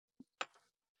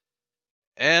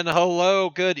And hello,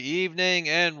 good evening,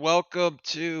 and welcome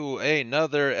to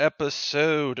another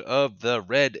episode of the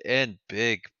Red and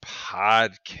Big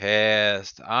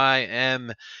podcast. I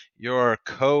am your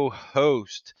co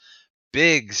host,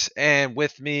 Biggs, and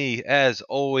with me, as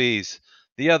always,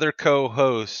 the other co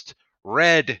host,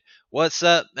 Red. What's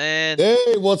up, man?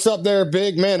 Hey, what's up there,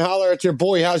 big man? Holler at your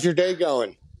boy. How's your day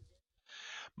going?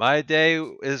 My day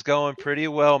is going pretty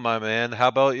well, my man. How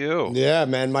about you? Yeah,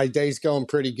 man, my day's going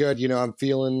pretty good. I'm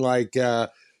feeling like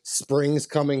spring's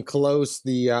coming close.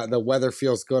 The weather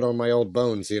feels good on my old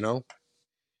bones.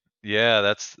 Yeah,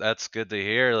 that's good to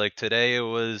hear. Like today it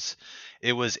was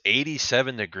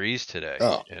 87 degrees today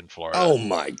Oh, in Florida. oh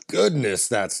my goodness,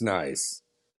 that's nice.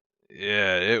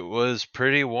 Yeah, it was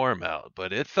pretty warm out,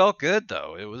 but it felt good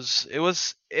though. It was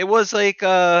like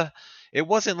it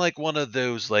wasn't like one of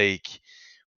those like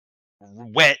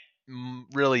wet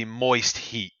really moist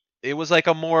heat. It was like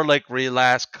a more like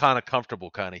relaxed kind of comfortable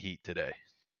kind of heat today.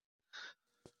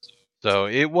 So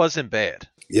it wasn't bad.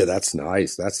 Yeah, that's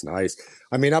nice. That's nice.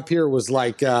 I mean, up here was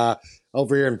like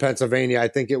over here in Pennsylvania. I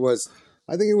think it was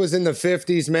in the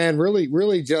 50s, man. Really,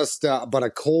 really just but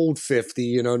a cold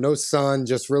 50. No sun,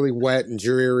 just really wet and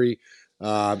dreary.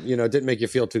 Didn't make you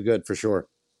feel too good for sure.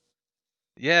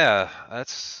 Yeah,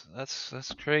 that's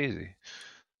crazy.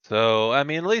 So, I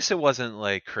mean, at least it wasn't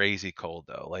like crazy cold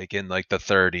though, like in like the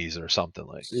 30s or something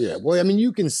like. Yeah, well, I mean,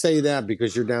 you can say that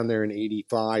because you're down there in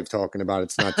 85 talking about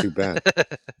it's not too bad.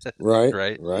 Right,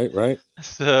 Right. right, right.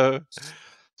 So,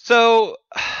 so,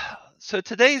 so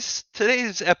today's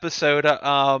episode,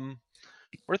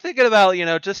 we're thinking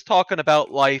about just talking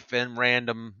about life and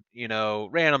random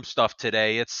stuff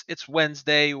today. It's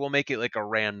Wednesday. We'll make it like a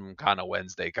random kind of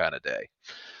Wednesday kind of day.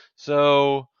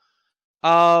 So,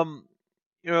 Um,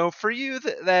 for you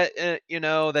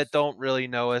that don't really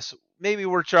know us, maybe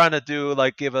we're trying to do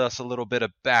like give us a little bit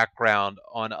of background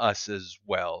on us as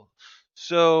well.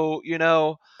 So,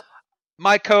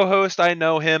 my co-host, I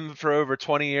know him for over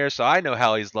 20 years, so I know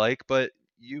how he's like, but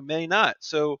you may not.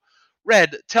 So,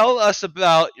 Red, tell us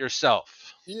about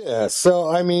yourself. Yeah, so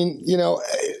I mean,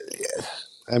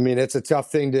 it's a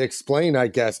tough thing to explain, I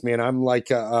guess, man. I'm like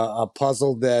a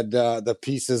puzzle that the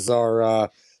pieces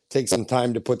are take some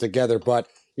time to put together. But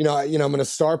I'm going to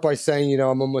start by saying,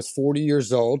 I'm almost 40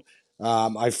 years old.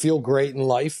 I feel great in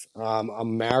life.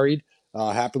 I'm married,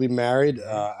 happily married.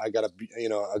 Hmm. I got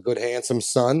a good, handsome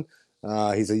son.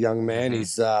 He's a young man.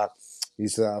 Hmm.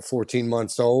 He's 14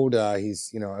 months old.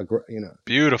 He's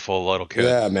Beautiful little kid.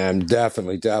 yeah, man,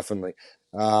 definitely, definitely.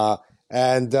 Uh,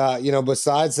 and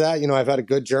besides that, I've had a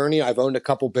good journey. I've owned a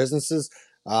couple businesses.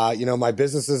 My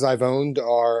businesses I've owned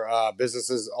are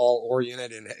businesses all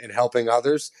oriented in helping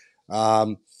others.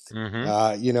 Um, Hmm.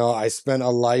 I spent a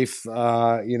life,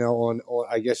 on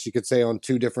I guess you could say on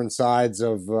two different sides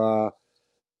of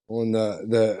on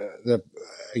the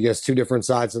I guess two different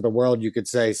sides of the world, you could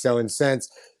say. So in sense,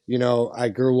 I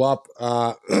grew up,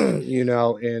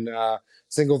 in a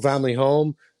single family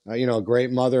home. A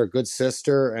great mother, a good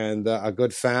sister, and a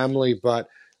good family. But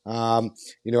I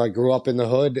grew up in the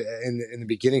hood in the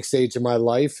beginning stage of my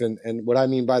life, and what I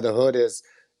mean by the hood is,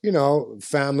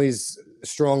 families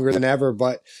stronger than ever.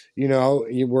 But you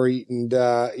were eating,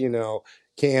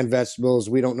 canned vegetables.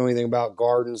 We don't know anything about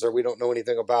gardens, or we don't know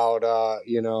anything about,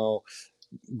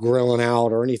 grilling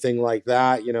out or anything like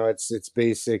that. It's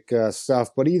basic stuff.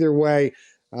 But either way,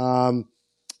 um,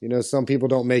 some people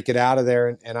don't make it out of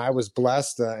there, and I was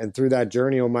blessed. And through that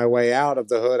journey on my way out of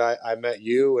the hood, I met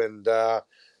you, and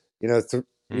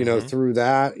Hmm. through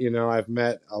that, I've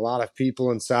met a lot of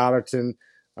people in Souderton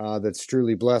that's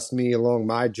truly blessed me along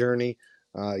my journey.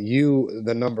 You,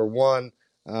 the number one.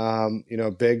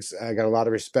 Biggs, I got a lot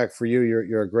of respect for you.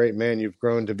 You're a great man. You've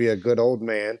grown to be a good old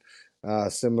man,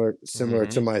 similar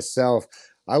to Hmm. myself.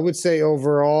 I would say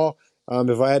overall,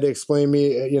 if I had to explain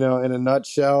me, in a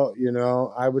nutshell,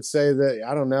 I would say that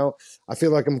I don't know. I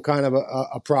feel like I'm kind of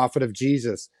a prophet of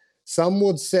Jesus. Some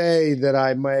would say that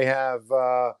I may have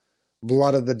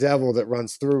blood of the devil that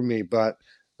runs through me, but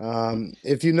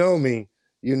if you know me,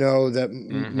 you know that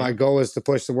my Hmm. goal is to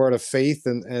push the word of faith,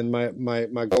 and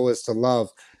my goal is to love.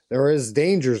 There is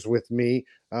dangers with me,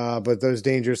 but those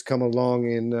dangers come along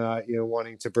in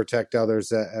wanting to protect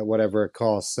others at whatever it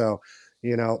costs. So,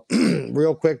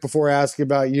 real quick before I ask you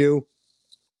about you,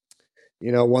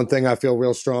 one thing I feel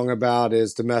real strong about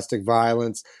is domestic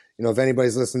violence. If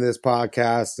anybody's listening to this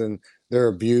podcast and they're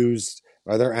abused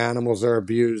or their animals are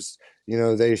abused,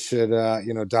 they should,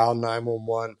 dial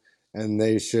 911, and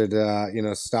they should,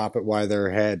 stop it while they're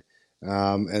ahead.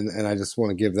 And I just want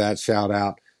to give that shout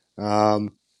out.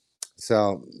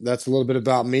 So that's a little bit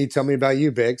about me. Tell me about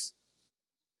you, Biggs.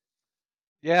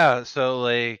 Yeah, so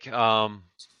like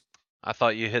I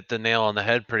thought you hit the nail on the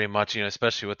head pretty much,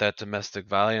 especially with that domestic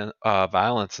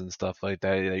violence and stuff like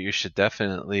that. You should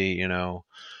definitely,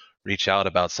 reach out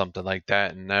about something like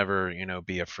that and never,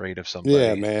 be afraid of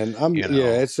Yeah, somebody, man. you Yeah,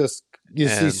 know. it's just you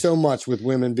see And so much with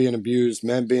women being abused,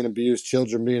 men being abused,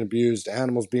 children being abused,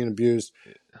 animals being abused.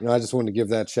 I just wanted to give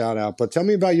that shout out. But tell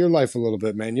me about your life a little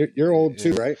bit, man. You're old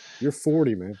too, yeah. right? You're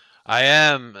 40, man. I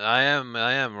am.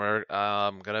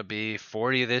 I'm gonna be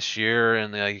 40 this year,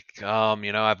 and like, I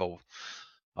have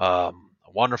a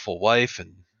wonderful wife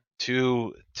and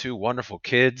two wonderful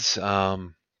kids,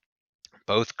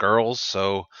 both girls.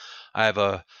 So I have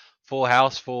a full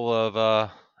house full of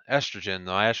estrogen.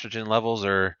 My estrogen levels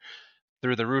are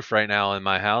through the roof right now in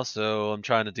my house, so I'm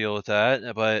trying to deal with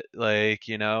that. But like,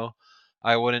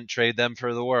 I wouldn't trade them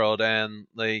for the world. And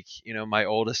like, my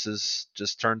oldest is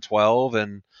just turned 12,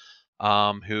 and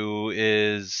who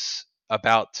is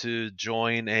about to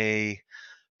join a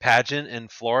pageant in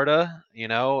Florida,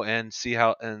 and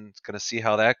gonna see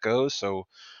how that goes. So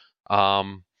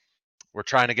um, we're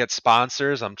trying to get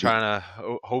sponsors. I'm trying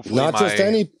to hopefully my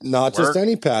Not just work.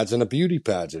 any pageant, a beauty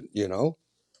pageant. You know.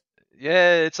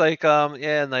 Yeah, it's like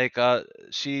yeah, and like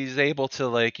she's able to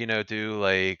like do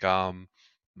like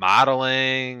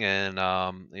modeling and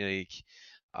like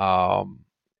um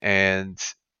and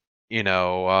you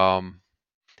know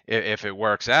if it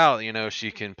works out,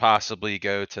 she can possibly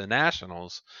go to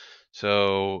nationals.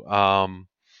 So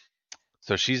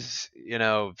so she's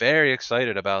very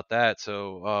excited about that.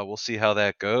 So we'll see how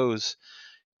that goes.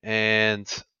 And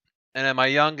then my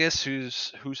youngest,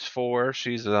 who's 4,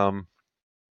 she's a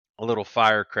little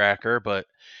firecracker, but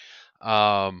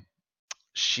um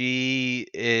she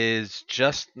is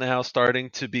just now starting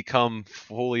to become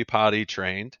fully potty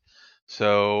trained.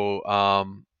 So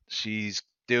she's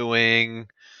doing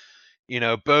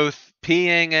both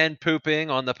peeing and pooping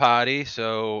on the potty.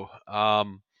 So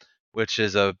which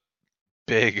is a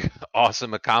big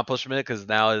awesome accomplishment, because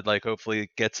now it like hopefully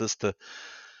gets us to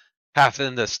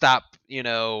having to stop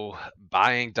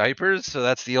buying diapers. So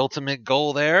that's the ultimate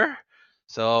goal there.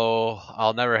 So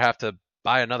I'll never have to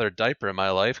buy another diaper in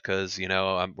my life, because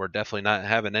we're definitely not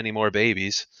having any more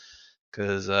babies,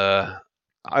 because I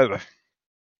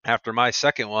after my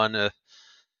second one, that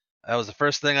was the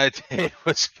first thing I did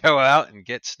was go out and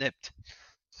get snipped.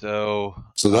 So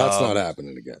So that's not um,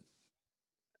 happening again.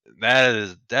 that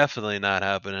is definitely not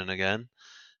happening again.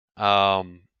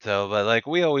 So but like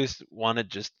we always wanted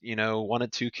just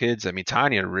wanted 2 kids. I mean,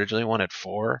 Tanya originally wanted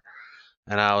 4,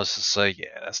 and I was just like,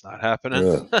 yeah, that's not happening.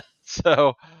 Yeah.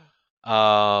 So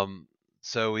um,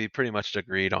 so we pretty much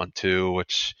agreed on 2,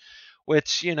 which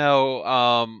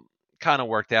kind of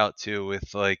worked out too,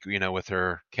 with like with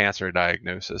her cancer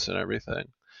diagnosis and everything.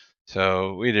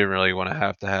 So we didn't really want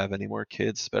to have any more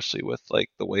kids, especially with like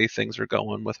the way things are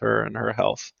going with her and her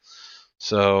health.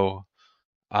 So,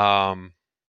 um,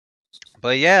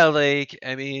 but yeah, like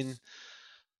I mean,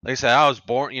 like I said, I was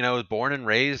born and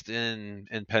raised in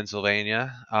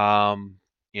Pennsylvania.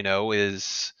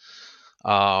 Is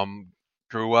um,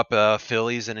 grew up a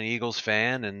Phillies and an Eagles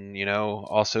fan, and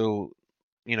also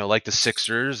like the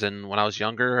Sixers. And when I was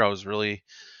younger, I was really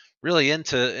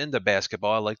into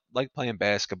basketball. I like playing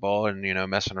basketball and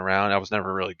messing around. I was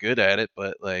never really good at it,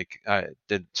 but like I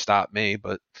didn't stop me,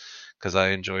 but because I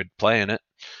enjoyed playing it.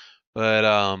 But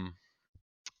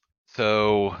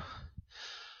so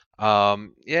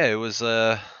yeah, it was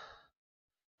that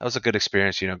was a good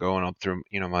experience. Going up through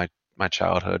my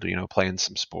childhood. Playing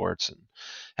some sports and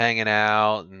hanging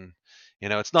out, and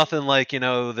it's nothing like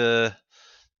the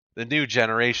new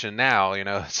generation now.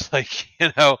 It's like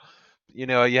you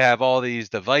have all these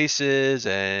devices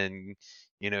and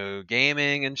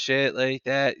gaming and shit like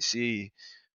that. See,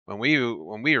 when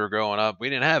we were growing up, we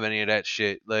didn't have any of that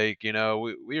shit. Like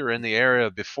we were in the era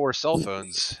before cell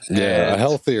phones. Yeah, And a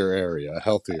healthier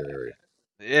area.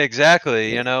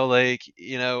 exactly, Yeah. like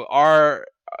our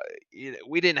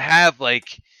we didn't have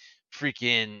like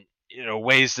freaking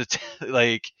ways to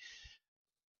like,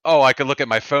 oh, I could look at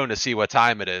my phone to see what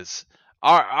time it is.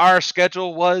 Our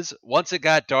schedule was, once it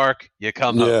got dark, you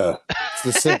come home. Yeah. It's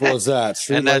as simple as that.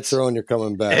 Street And lights that's are on, you're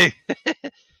coming back.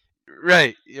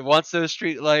 right. Once those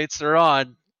street lights are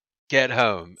on, get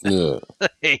home. Yeah.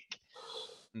 Like,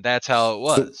 that's how it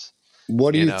So was.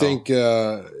 what do You you know. think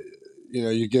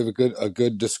you give a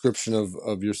good description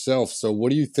of yourself. So what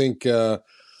do you think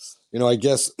I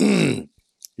guess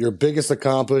your biggest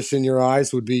accomplishment in your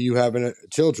eyes would be you having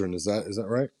children. Is that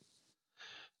right?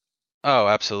 Oh,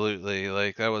 absolutely.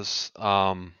 Like that was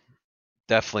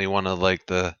definitely one of like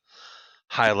the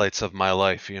highlights of my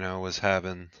life, was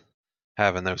having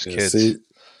those Yeah, see, kids.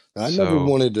 I never So,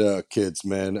 wanted kids,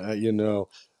 man.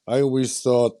 I always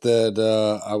thought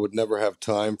that I would never have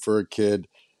time for a kid,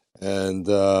 and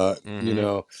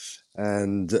hmm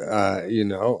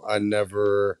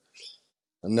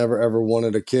I never ever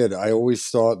wanted a kid. I always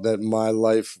thought that my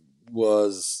life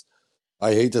was,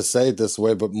 I hate to say it this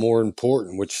way, but more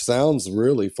important, which sounds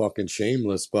really fucking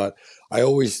shameless. But I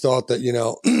always thought that,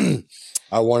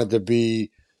 I wanted to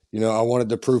be, I wanted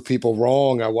to prove people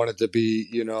wrong. I wanted to be,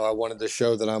 I wanted to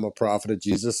show that I'm a prophet of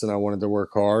Jesus, and I wanted to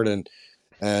work hard. And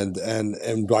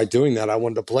by doing that, I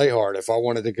wanted to play hard. If I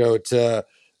wanted to go to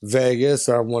Vegas,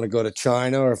 or I want to go to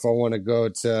China, or if I want to go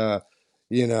to,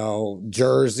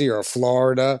 Jersey or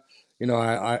Florida,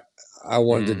 I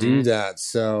wanted to do hmm that.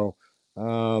 So,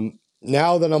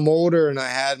 now that I'm older and I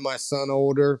had my son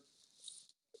older,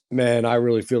 man, I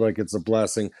really feel like it's a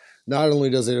blessing. Not only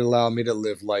does it allow me to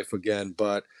live life again,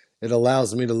 but it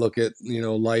allows me to look at,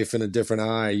 life in a different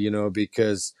eye,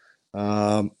 because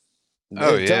um,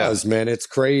 Oh it yeah. does, man. It's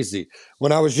crazy.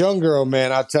 When I was younger, oh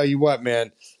man, I'll tell you what,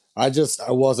 man, I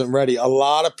wasn't ready. A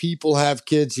lot of people have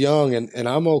kids young, and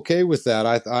I'm okay with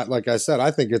that. Like I said,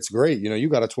 I think it's great. You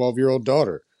got a 12-year-old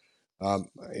daughter. And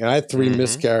I had three hmm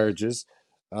miscarriages.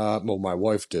 Well, my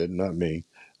wife did, not me.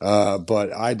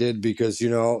 But I did because,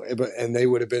 and they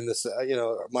would have been this,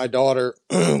 my daughter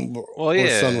Well, or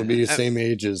son would yeah. be the same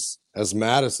age as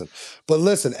Madison. But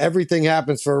listen, everything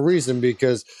happens for a reason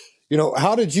because,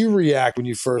 how did you react when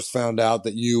you first found out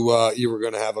that you were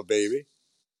going to have a baby?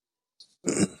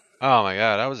 Oh my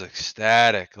God, I was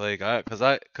ecstatic. Like,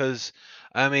 cause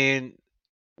I mean,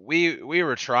 we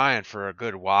were trying for a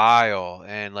good while,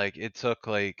 and like it took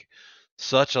like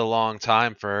such a long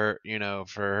time for her,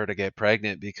 for her to get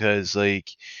pregnant because like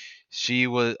she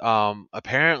was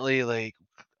apparently like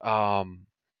um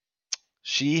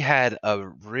she had a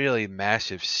really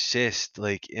massive cyst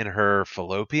like in her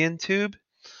fallopian tube,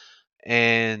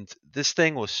 and this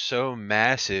thing was so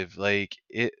massive like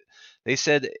they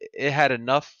said it had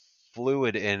enough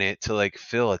fluid in it to like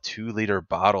fill a 2-liter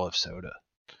bottle of soda,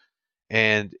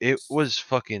 and it was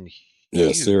fucking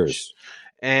Yeah, huge. serious.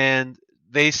 And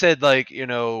they said like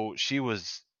she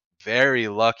was very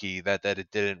lucky that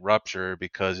it didn't rupture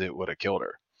because it would have killed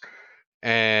her.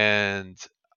 And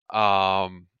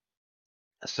um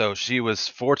so she was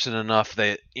fortunate enough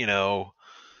that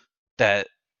that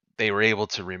they were able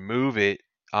to remove it.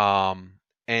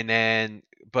 And then,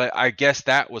 but I guess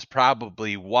that was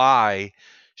probably why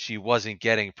she wasn't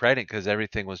getting pregnant, because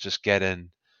everything was just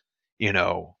getting, you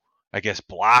know, I guess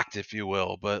blocked, if you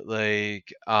will. But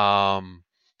like,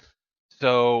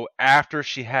 so after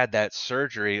she had that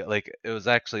surgery, like it was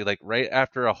actually like right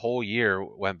after a whole year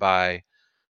went by,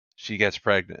 she gets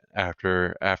pregnant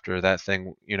after that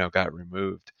thing, got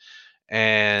removed.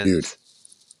 And Huge.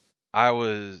 I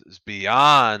was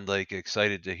beyond like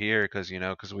excited to hear because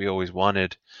because we always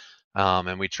wanted,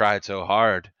 and we tried so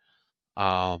hard.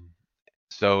 Um,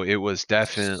 so it was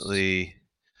definitely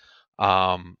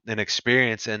an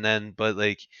experience. And then, but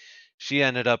like, she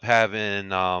ended up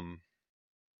having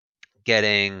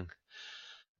getting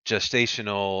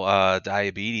gestational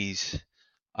diabetes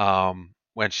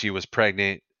when she was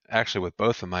pregnant, actually with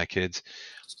both of my kids.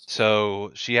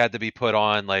 So she had to be put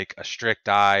on like a strict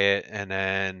diet, and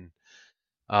then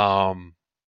um,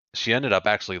 she ended up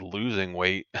actually losing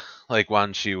weight like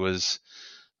when she was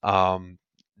um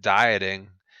dieting,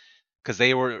 because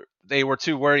they were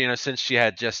too worried, since she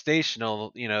had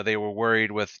gestational, they were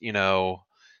worried with,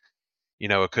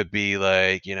 it could be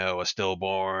like, a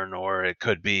stillborn, or it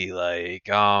could be like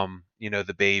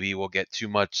the baby will get too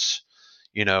much,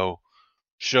 you know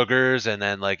sugars, and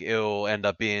then like it'll end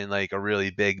up being like a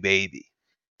really big baby.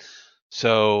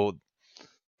 So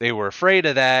they were afraid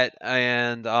of that,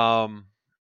 and so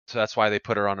that's why they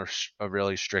put her on a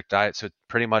really strict diet. So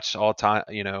pretty much all time,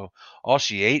 all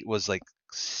she ate was like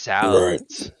Right.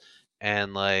 salads,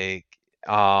 and like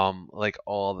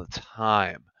all the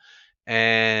time.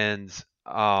 And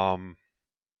um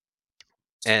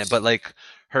but like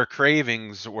her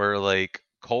cravings were like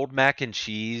cold mac and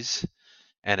cheese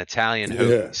and Italian Yeah,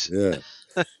 hoagies. yeah.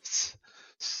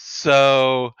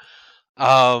 So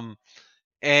um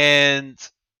and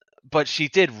but she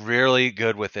did really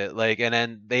good with it, like, and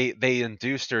then they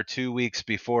induced her 2 weeks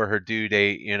before her due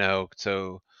date,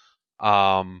 so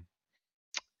um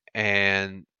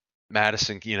and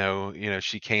Madison,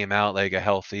 she came out like a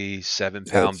healthy 7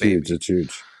 pound That's huge. baby. That's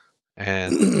huge.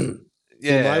 And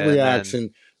See, my yeah,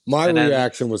 reaction, my and then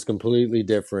reaction was completely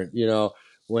different.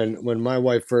 When my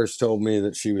wife first told me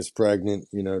that she was pregnant,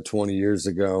 20 years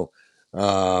ago,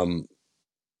 um,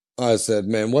 I said,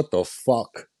 "Man, what the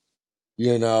fuck?"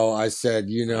 I said,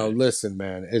 right. "Listen,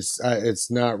 man,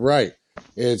 it's not right."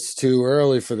 it's too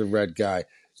early for the red guy.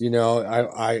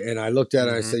 I looked at it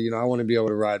and I Mm-hmm. said, I want to be able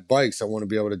to ride bikes. I want to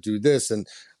be able to do this. And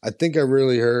I think I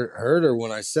really hurt her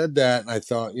when I said that. And I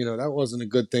thought, that wasn't a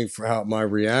good thing for how my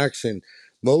reaction.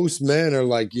 Most men are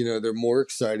like, they're more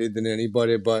excited than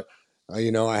anybody. But,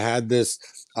 I had this,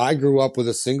 I grew up with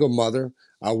a single mother.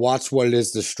 I watched what it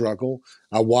is to struggle.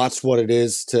 I watched what it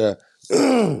is to,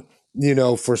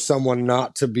 for someone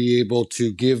not to be able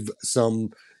to give some,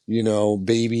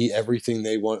 baby everything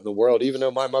they want in the world, even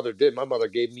though my mother did. My mother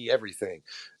gave me everything.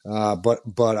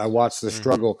 But I watched the Mm-hmm.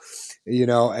 struggle,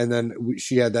 and then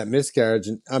she had that miscarriage.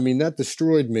 And I mean, that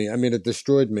destroyed me. I mean, it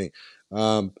destroyed me.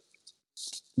 Um,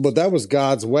 but that was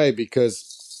God's way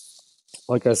because,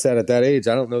 like I said, at that age,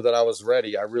 I don't know that I was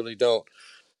ready. I really don't.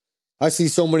 I see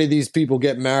so many of these people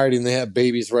get married and they have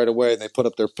babies right away and they put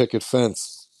up their picket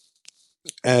fence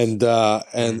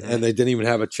Mm-hmm. and they didn't even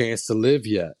have a chance to live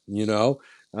yet.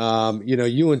 You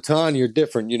and Ton, you're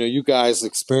different. You guys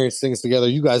experience things together.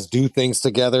 You guys do things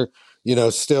together.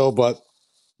 Still, but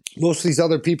most of these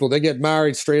other people, they get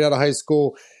married straight out of high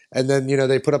school, and then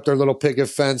they put up their little picket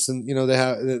fence, and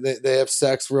they have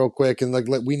sex real quick, and like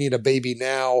we need a baby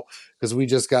now because we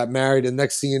just got married, and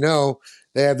next thing you know,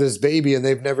 they have this baby, and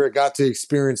they've never got to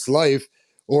experience life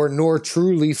or nor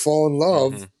truly fall in Mm-hmm.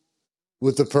 love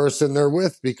with the person they're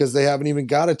with because they haven't even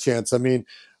got a chance. I mean,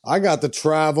 I got to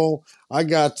travel. I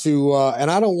got to, and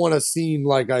I don't want to seem,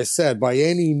 like I said, by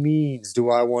any means do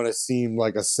I want to seem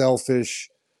like a selfish,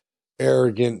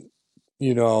 arrogant,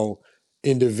 you know,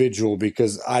 individual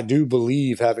because I do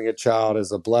believe having a child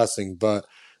is a blessing. But,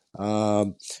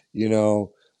 um, you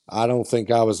know, I don't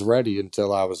think I was ready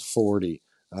until I was 40.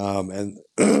 And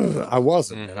I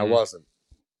wasn't, man. I Mm-hmm. wasn't.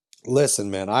 Listen,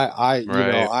 man,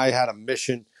 Right. I had a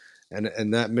mission,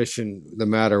 and that mission, no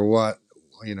matter what,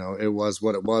 it was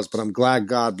what it was. But I'm glad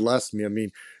God blessed me. I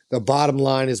mean, the bottom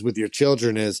line is with your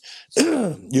children is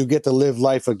you get to live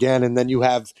life again, and then you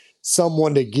have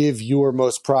someone to give your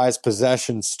most prized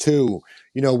possessions to.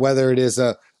 Whether it is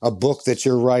a book that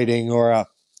you're writing or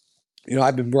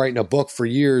I've been writing a book for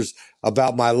years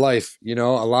about my life. A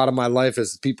lot of my life,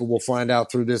 as people will find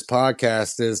out through this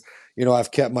podcast, is,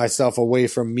 I've kept myself away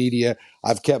from media.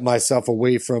 I've kept myself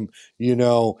away from,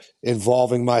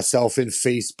 involving myself in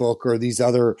Facebook or these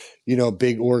other,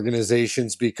 big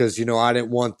organizations because, I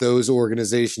didn't want those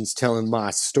organizations telling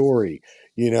my story,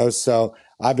 so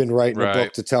I've been writing a Right.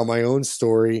 book to tell my own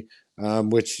story.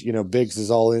 Which Biggs is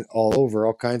all over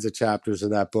all kinds of chapters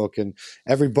of that book, and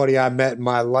everybody I met in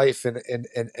my life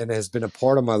and has been a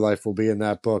part of my life will be in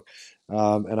that book.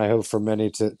 And I hope for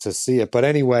many to see it. But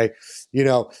anyway,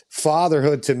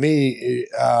 fatherhood to me,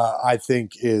 I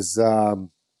think is,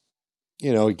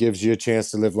 it gives you a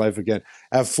chance to live life again.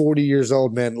 At 40 years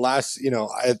old, man,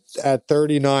 at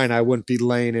 39, I wouldn't be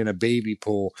laying in a baby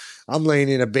pool. I'm laying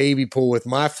in a baby pool with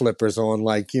my flippers on,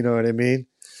 like, you know what I mean?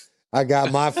 I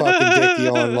got my fucking dicky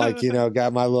on, like,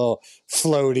 got my little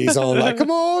floaties on, like,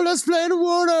 come on, let's play in the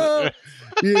water.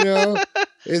 You know,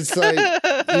 it's like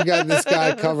you got this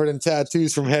guy covered in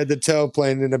tattoos from head to toe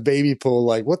playing in a baby pool.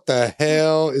 Like, what the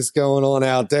hell is going on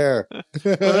out there?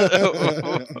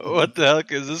 What the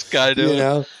heck is this guy you doing?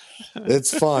 know,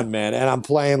 it's fun, man. And I'm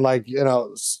playing like,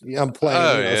 I'm playing,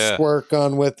 Oh yeah. squirt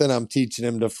gun with it. I'm teaching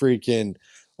him to freaking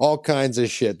all kinds of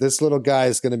shit. This little guy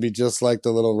is going to be just like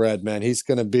the little red man. He's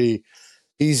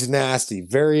nasty,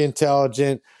 very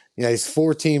intelligent. He's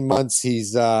 14 months.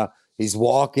 He's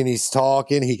walking, he's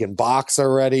talking, he can box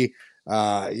already.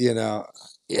 Yeah,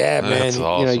 man. That's He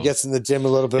awesome. gets in the gym a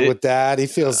little bit It, with dad. He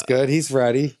feels uh, good. He's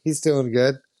ready. He's doing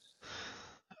good.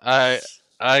 I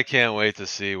I can't wait to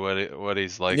see what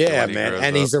he's like Yeah, when he man. grows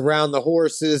And up. he's around the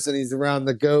horses and he's around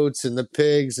the goats and the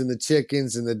pigs and the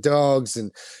chickens and the dogs.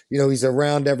 And, he's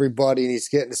around everybody and he's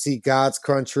getting to see God's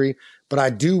country. But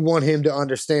I do want him to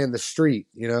understand the street,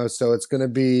 so it's going to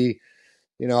be,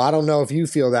 I don't know if you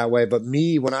feel that way, but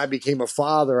me, when I became a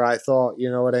father, I thought, you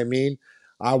know what I mean?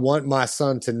 I want my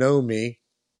son to know me.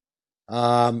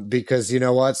 Because you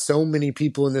know what? So many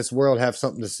people in this world have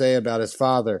something to say about his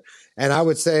father. And I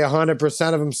would say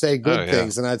 100% of them say Oh good yeah.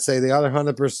 things. And I'd say the other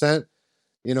 100%,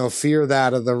 fear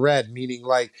that of the red, meaning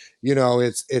like,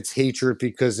 it's hatred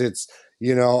because it's,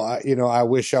 I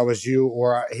wish I was you,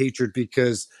 or hatred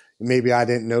because maybe I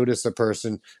didn't notice a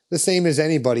person, the same as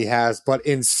anybody has, but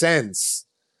in sense,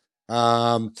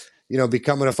 um,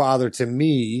 becoming a father to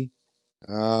me,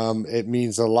 it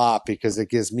means a lot because it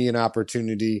gives me an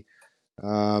opportunity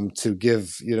to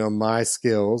give my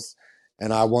skills,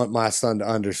 and I want my son to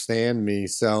understand me.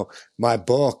 So my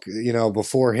book,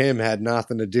 before him, had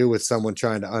nothing to do with someone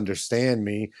trying to understand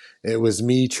me. It was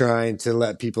me trying to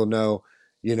let people know,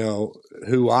 you know,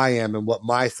 who I am and what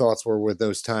my thoughts were with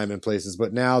those time and places.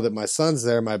 But now that my son's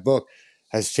there, my book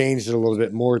has changed it a little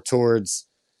bit more towards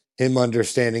him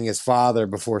understanding his father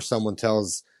before someone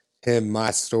tells him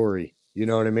my story. You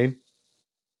know what I mean?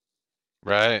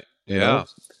 Right. You know? Yeah.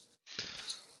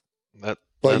 That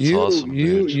But that's awesome,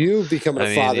 dude. you becoming a I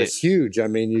mean, father is huge. I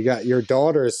mean, you got your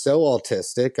daughter is so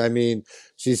autistic. I mean,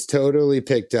 she's totally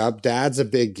picked up. Dad's a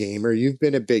big gamer. You've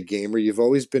been a big gamer. You've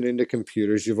always been into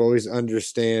computers. You've always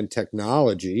understand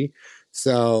technology.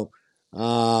 So,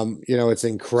 you know, it's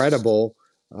incredible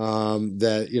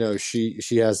that you know she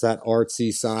has that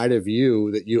artsy side of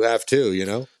you that you have too. You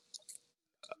know.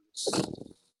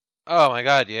 oh my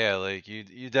God, yeah, like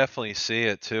you definitely see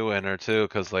it too in her too,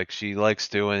 because like she likes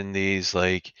doing these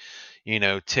like,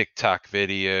 TikTok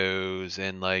videos,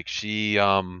 and like she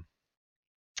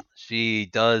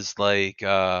does like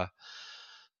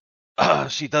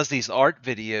she does these art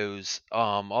videos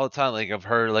all the time, like of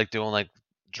her like doing like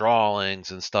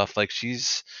drawings and stuff. Like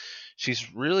she's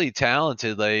really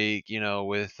talented, like,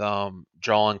 with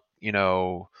drawing,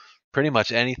 pretty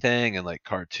much anything, and like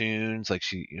cartoons. Like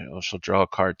she'll draw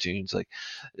cartoons like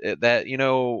that,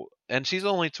 and she's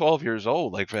only 12 years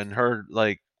old, like, and her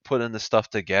like putting the stuff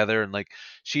together, and like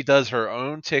she does her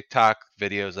own TikTok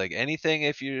videos, like anything.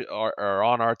 If you are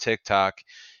on our TikTok,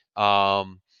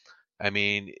 um I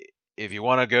mean, if you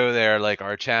want to go there, like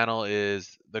our channel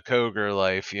is the Koger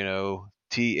Life,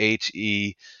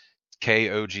 TheKoger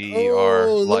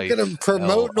Oh, look at him Life,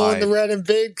 promoting on the Red and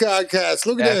Big podcast.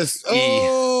 Look at this. LIFE.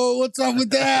 Oh, what's up with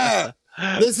that?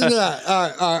 Listen to that.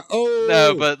 No,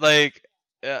 Oh. but like,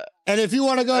 And if you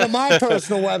want to go to my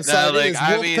personal website, no, it like is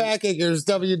I mean, Wolfpack Acres,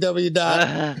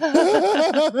 www.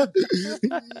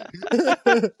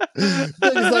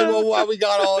 Things like, well, why we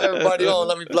got all everybody on?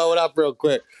 Let me blow it up real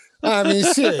quick. I mean,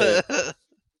 shit.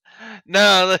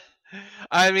 No,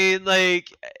 I mean, like,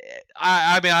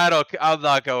 I mean, I'm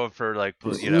not going for like,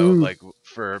 like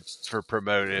for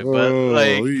promoting, but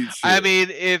like, I mean,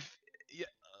 if,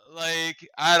 like,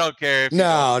 I don't care if you don't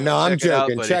No, go no, I'm check it out,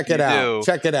 joking. but if Check it you out. do,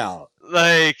 Check it out.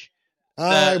 like,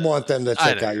 I that, want them to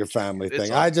I check know out you're your joking. family It's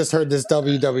thing. all I good. just heard this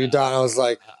www dot and I was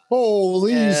like,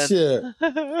 holy And shit.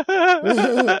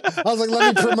 I was like,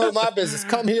 let me promote my business.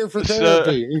 Come here for so,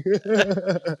 therapy.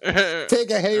 Take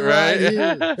a hayride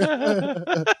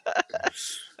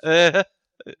here.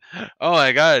 Oh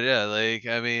my God, yeah, like,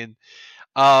 I mean,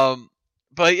 um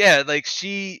but yeah, like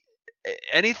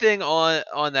anything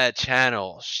on that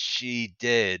channel she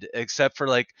did, except for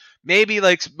like maybe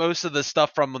like most of the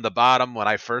stuff from the bottom when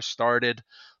I first started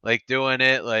like doing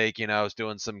it, like, I was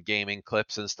doing some gaming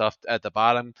clips and stuff at the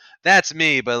bottom. That's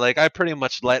me, but like I pretty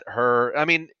much let her, I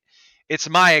mean, it's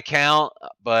my account,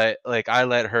 but like I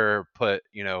let her put,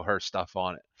 her stuff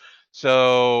on it.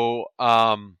 So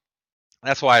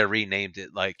that's why I renamed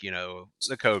it, like, the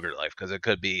Koger Life, because it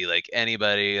could be like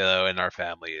anybody in our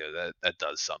family that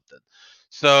does something.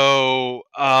 So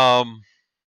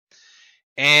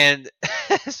and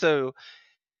so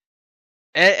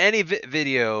any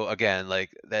video again like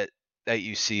that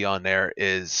you see on there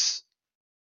is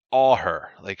all her.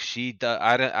 Like she does.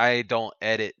 I don't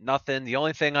edit nothing. The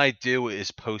only thing I do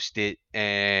is post it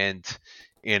and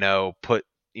put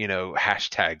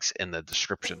hashtags in the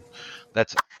description.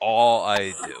 That's all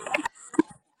I do.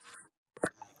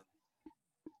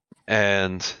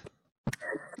 And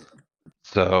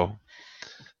so,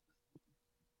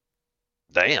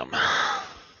 damn.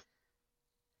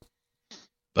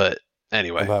 But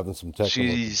anyway, I'm having some technical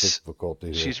difficulty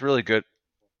here. She's really good.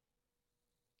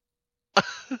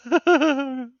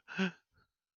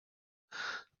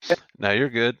 No, you're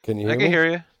good. Can you I hear can me?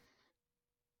 hear you.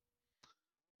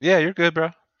 Yeah, you're good, bro.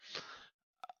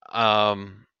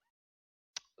 Um.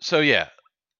 So yeah,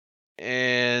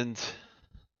 and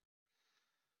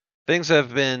things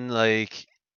have been like,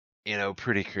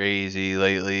 pretty crazy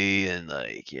lately, and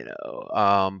like,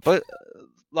 but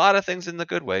a lot of things in the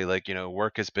good way. Like,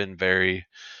 work has been very,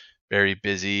 very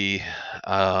busy.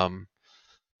 Um,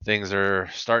 things are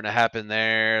starting to happen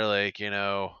there. Like,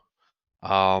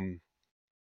 um,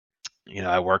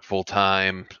 I work full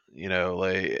time,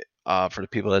 like, for the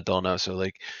people that don't know. So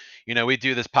like, we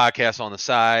do this podcast on the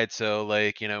side. So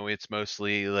like, it's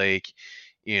mostly like,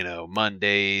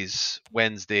 Mondays,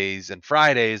 Wednesdays, and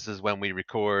Fridays is when we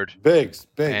record. Biggs,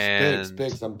 And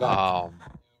I'm back.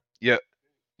 yo,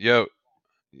 yo,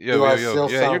 Do I yo.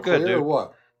 still Yeah, you're sound good, clear or dude.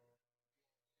 what?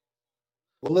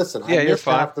 Well, listen, I Yeah, you're missed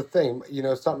fine. half the thing. You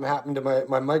know, something happened to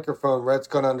my microphone. Red's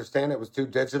going to understand it was too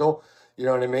digital. You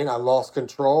know what I mean? I lost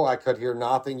control. I could hear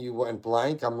nothing. You went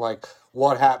blank. I'm like,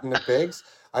 what happened to Biggs?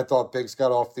 I thought Biggs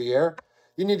got off the air.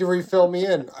 You need to refill me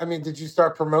in. I mean, did you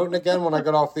start promoting again when I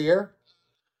got off the air?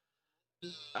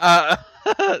 Uh,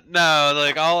 no,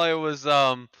 like all I was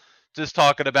just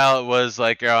talking about was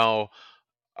like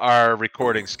our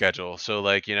recording schedule. So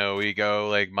like we go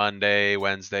like Monday,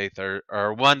 Wednesday,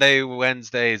 or Monday,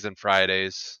 Wednesdays, and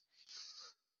Fridays.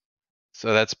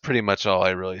 So that's pretty much all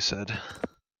I really said.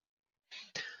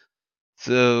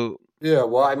 So Yeah,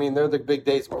 well, I mean, they're the big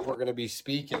days where we're going to be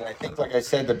speaking. I think, like I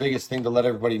said, the biggest thing to let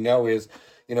everybody know is,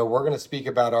 we're going to speak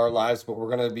about our lives, but we're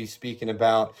going to be speaking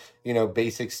about,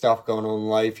 basic stuff going on in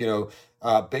life.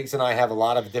 Biggs and I have a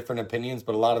lot of different opinions,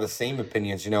 but a lot of the same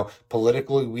opinions.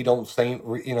 Politically, we don't say,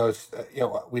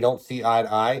 we don't see eye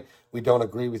to eye. We don't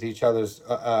agree with each other's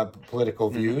political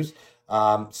mhm. views.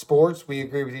 Sports, we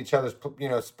agree with each other's,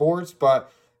 sports,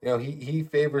 but he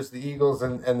favors the Eagles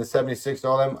and the 76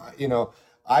 all them.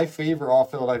 I favor all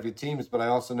Philadelphia teams, but I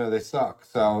also know they suck.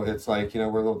 So it's like, we're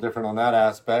a little different on that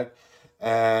aspect.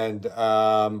 And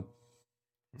so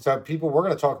we're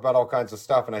going to talk about all kinds of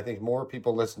stuff. And I think more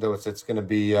people listen to us. It's going to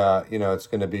be, it's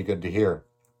going to be good to hear.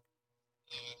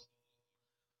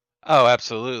 Oh,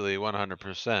 absolutely,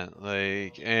 100%.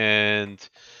 Like, and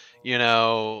you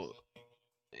know,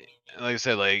 like I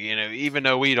said, like even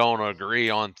though we don't agree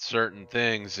on certain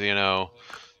things,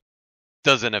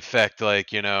 doesn't affect like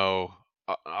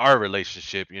our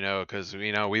relationship, because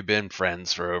we've been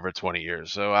friends for over 20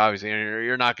 years, so obviously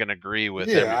you're not going to agree with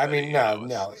Yeah, I everybody, mean,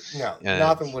 no, and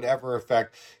nothing would ever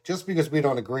affect. Just because we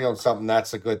don't agree on something,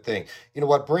 that's a good thing.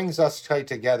 What brings us tight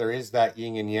together is that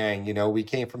yin and yang. We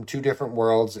came from two different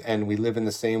worlds, and we live in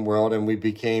the same world,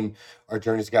 and our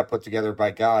journeys got put together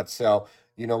by God. So,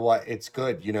 you know what? It's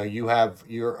good. You have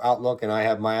your outlook, and I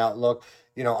have my outlook.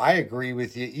 I agree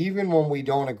with you. Even when we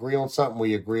don't agree on something,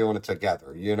 we agree on it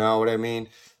together. You know what I mean?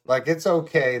 Like, it's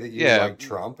okay that you yeah, like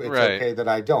Trump. It's right, okay that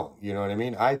I don't. You know what I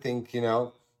mean? I think,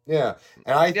 yeah. And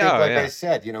I think, yeah, like I yeah,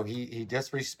 said, he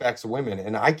disrespects women,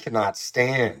 and I cannot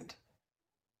stand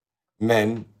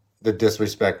men that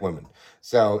disrespect women.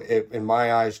 So, in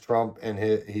my eyes, Trump and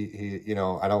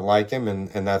I don't like him, and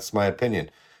that's my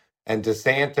opinion. And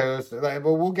DeSantis,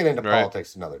 well, we'll get into right,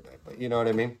 politics another day, but you know what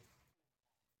I mean?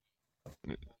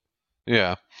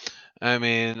 yeah. I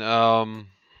mean,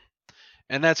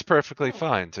 and that's perfectly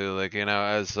fine too. Like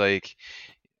as like,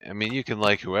 I mean, you can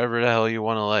like whoever the hell you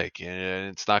want to like, and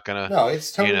it's not gonna, No,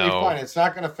 it's you totally fine. know, It's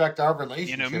not going to affect our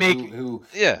relationship. make, Who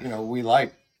yeah, we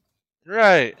like.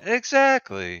 right,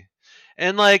 exactly.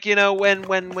 And like,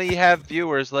 when we have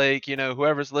viewers, like,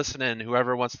 whoever's listening,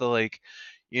 whoever wants to like,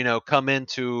 come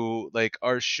into like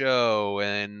our show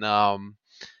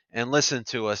and listen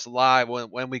to us live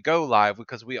when we go live,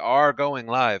 because we are going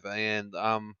live, and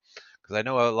because I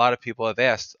know a lot of people have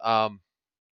asked,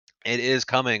 it is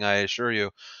coming, I assure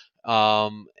you.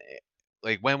 Um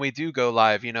like when we do go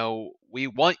live, we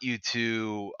want you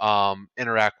to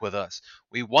interact with us.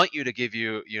 We want you to give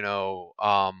your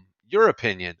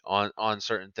opinion on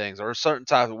certain things or certain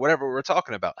topics, whatever we're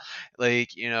talking about.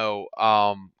 Like,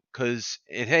 because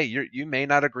hey, you may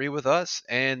not agree with us,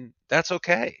 and that's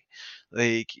okay.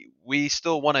 Like, we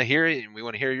still want to hear it, and we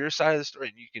want to hear your side of the story,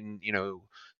 and you can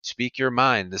speak your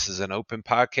mind. This is an open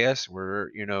podcast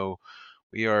where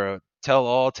we are a tell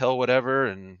all, tell whatever,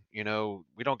 and we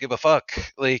don't give a fuck.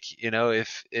 Like,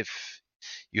 if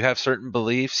you have certain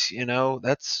beliefs,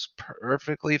 that's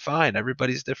perfectly fine.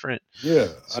 Everybody's different. Yeah,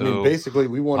 I mean, So, basically,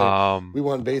 um, we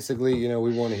want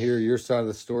to hear your side of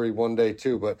the story one day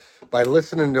too. But by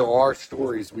listening to our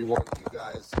stories, we want you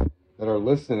guys that are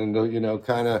listening to,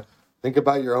 kind of think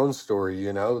about your own story.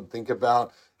 Think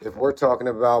about if we're talking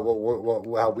about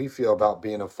how we feel about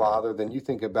being a father, then you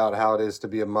think about how it is to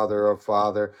be a mother or a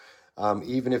father.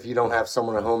 Even if you don't have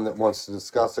someone at home that wants to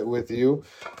discuss it with you,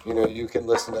 you can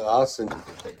listen to us and you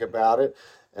can think about it,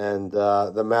 and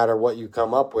no matter what you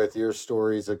come up with, your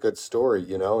story is a good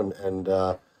story, and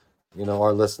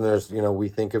our listeners, we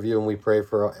think of you and we pray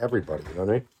for everybody. You know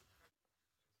what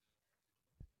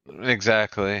I mean?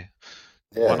 exactly,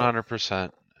 Yeah.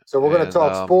 100%. So we're going to And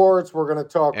talk sports. We're going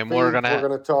to talk we're faith. We're gonna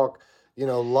going to talk,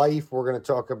 life. We're going to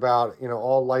talk about,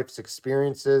 all life's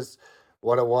experiences,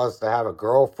 what it was to have a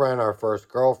girlfriend, our first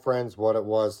girlfriends, what it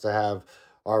was to have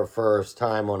our first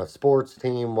time on a sports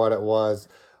team, what it was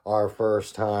our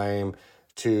first time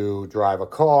to drive a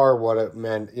car, what it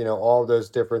meant, all those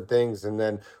different things. And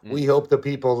then we hope the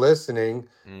people listening,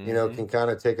 mm-hmm. can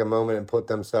kind of take a moment and put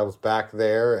themselves back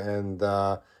there and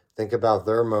think about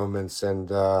their moments and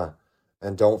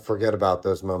don't forget about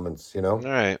those moments, All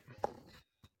right.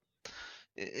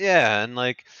 Yeah, and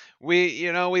like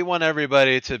we want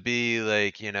everybody to be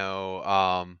like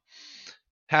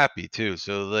happy too.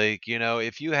 So like,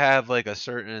 if you have like a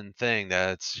certain thing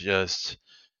that's just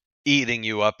eating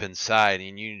you up inside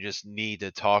and you just need to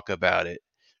talk about it,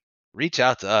 reach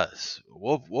out to us.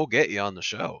 We'll get you on the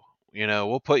show.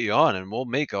 We'll put you on and we'll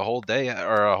make a whole day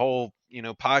or a whole,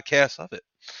 podcast of it.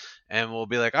 And we'll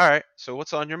be like, all right, so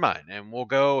what's on your mind? And we'll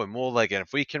go and we'll like, and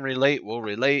if we can relate, we'll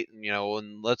relate,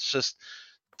 and let's just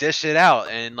dish it out.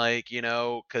 And like,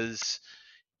 cause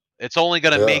it's only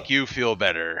going to Yeah. make you feel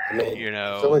better, I mean,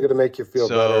 it's only going to make you feel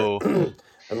better. so.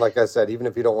 And like I said, even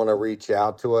if you don't want to reach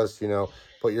out to us,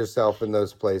 put yourself in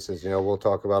those places. We'll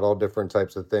talk about all different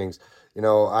types of things.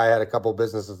 I had a couple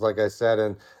businesses, like I said,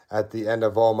 and at the end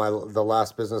of the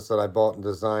last business that I bought and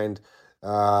designed,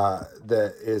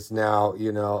 that is now,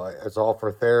 it's all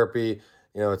for therapy.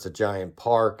 It's a giant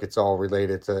park. It's all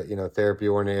related to, therapy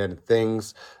oriented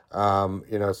things.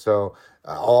 So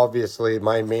obviously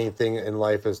my main thing in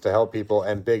life is to help people.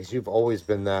 And Biggs, you've always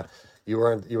been that. You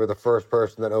were the first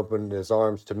person that opened his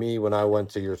arms to me when I went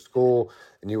to your school,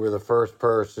 and you were the first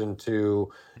person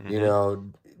to,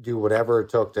 Mhm. do whatever it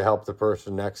took to help the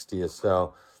person next to you.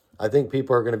 So I think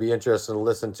people are going to be interested to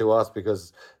listen to us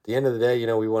because at the end of the day,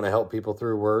 we want to help people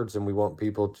through words, and we want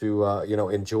people to,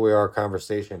 enjoy our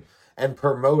conversation and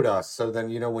promote us. So then,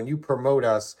 when you promote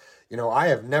us, I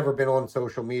have never been on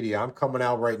social media. I'm coming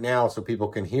out right now so people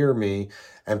can hear me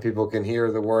and people can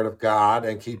hear the word of God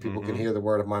and people can Mhm. hear the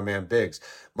word of my man Biggs.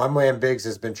 My man Biggs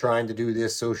has been trying to do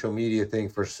this social media thing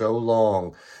for so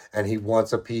long and he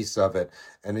wants a piece of it.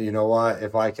 And you know what?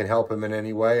 If I can help him in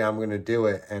any way, I'm going to do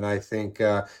it. And I think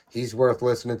he's worth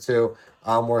listening to.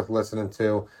 I'm worth listening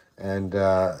to. And,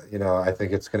 I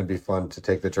think it's going to be fun to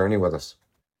take the journey with us.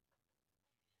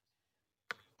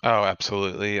 Oh,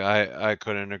 absolutely. I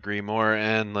couldn't agree more.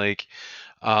 And like,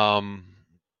 um,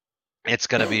 it's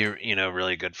gonna be,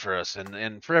 really good for us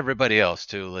and for everybody else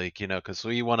too. Like, because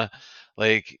we want to,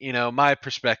 like, my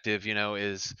perspective,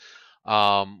 is,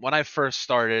 when I first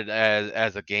started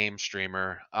as a game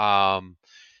streamer,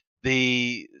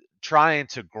 the trying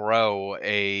to grow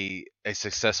a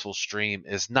successful stream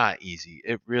is not easy.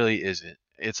 It really isn't.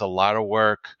 It's a lot of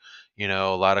work,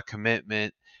 a lot of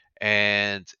commitment,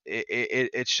 and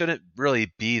it shouldn't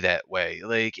really be that way.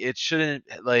 Like it shouldn't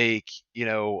like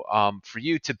for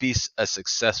you to be a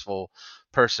successful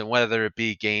person, whether it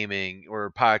be gaming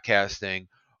or podcasting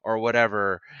or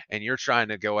whatever, and you're trying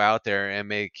to go out there and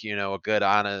make a good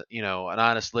honest an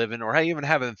honest living, or even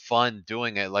having fun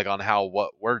doing it, like on how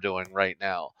what we're doing right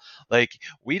now. Like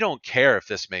we don't care if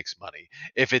this makes money.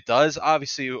 If it does,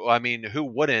 obviously, I mean, who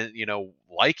wouldn't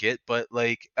like it? But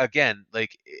like again,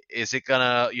 like is it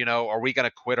gonna are we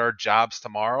gonna quit our jobs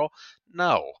tomorrow?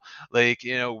 No. Like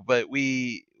but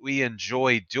we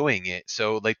enjoy doing it,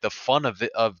 so like the fun of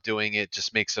it, of doing it,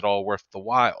 just makes it all worth the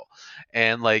while.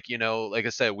 And like like I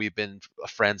said, we've been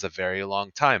friends a very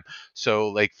long time. So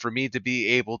like for me to be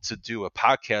able to do a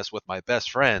podcast with my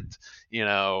best friend,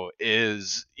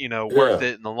 is worth Yeah.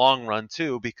 it in the long run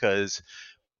too, because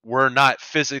we're not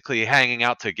physically hanging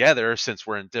out together since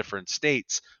we're in different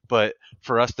states, but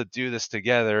for us to do this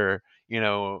together,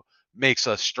 makes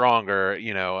us stronger,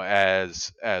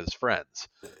 as friends.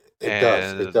 It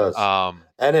does. It And does.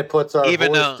 And it puts our even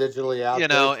voice though digitally out there,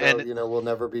 so and we'll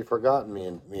never be forgotten. Me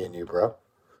and you, bro.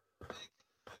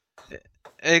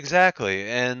 exactly.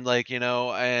 And like,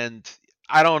 and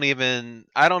I don't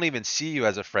even see you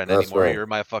as a friend That's anymore. right. You're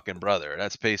my fucking brother.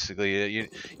 That's basically it.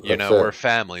 That's We're it.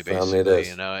 family Family it basically,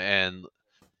 is.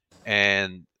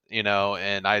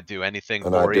 and I do anything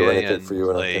And I'd for you, do anything for and you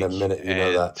in a like, minute. You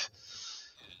know and that.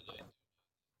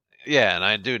 yeah, and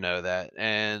I do know that.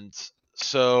 And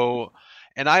so,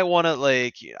 and I want to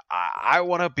like, I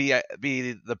want to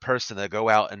be the person to go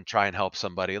out and try and help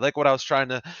somebody. Like what I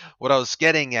was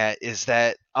getting at is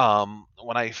that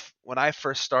when I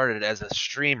first started as a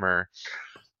streamer,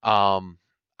 um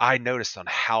I noticed on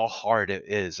how hard it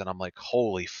is, and I'm like,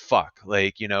 holy fuck.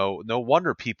 Like, no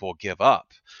wonder people give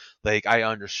up. Like I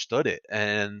understood it,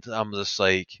 and I'm just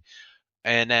like,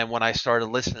 and then when I started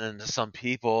listening to some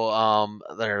people,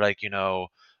 they're like,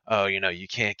 oh, you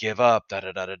can't give up, da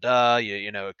da da da da.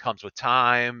 It comes with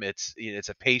time. It's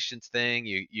a patience thing.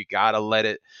 You gotta let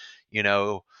it, you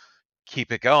know,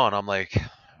 keep it going. I'm like,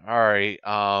 all right.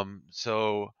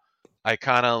 So I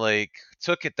kind of like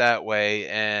took it that way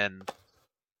and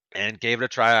gave it a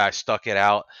try. I stuck it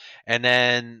out, and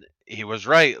then he was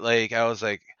right. Like I was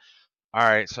like, all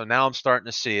right. So now I'm starting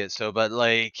to see it. So, but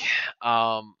like,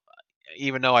 um,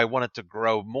 even though I wanted to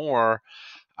grow more,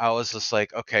 I was just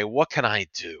like, okay, what can I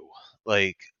do,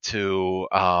 like to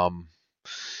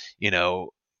you know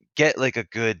get like a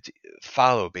good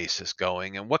follow basis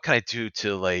going, and what can I do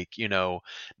to like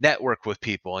network with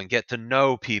people and get to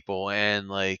know people, and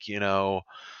like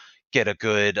get a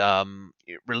good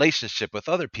relationship with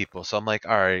other people. So I'm like,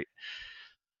 all right,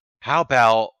 how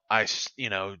about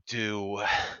do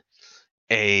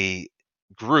a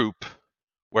group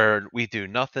where we do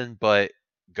nothing but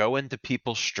go into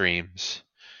people's streams,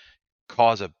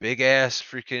 cause a big ass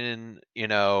freaking,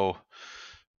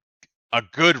 a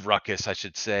good ruckus, I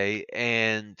should say,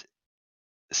 and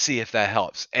see if that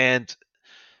helps. And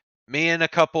me and a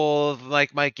couple of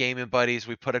like my gaming buddies,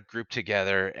 we put a group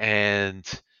together and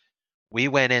we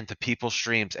went into people's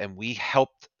streams and we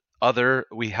helped the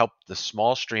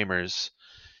small streamers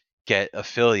get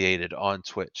affiliated on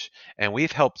Twitch. And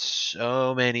we've helped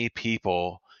so many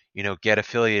people, get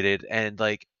affiliated, and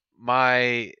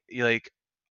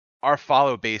our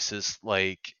follow base is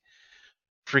like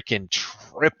freaking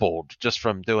tripled just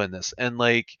from doing this. And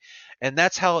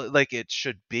that's how like it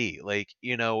should be. Like,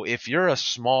 if you're a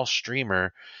small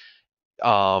streamer,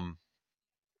 um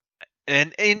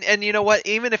and you know what?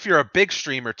 Even if you're a big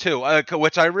streamer too,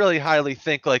 which I really highly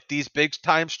think, like these big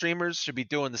time streamers should be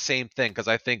doing the same thing, because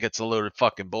I think it's a load of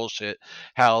fucking bullshit.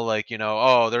 How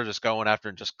oh, they're just going after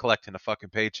and just collecting a fucking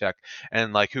paycheck,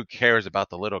 and like who cares about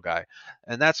the little guy?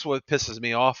 And that's what pisses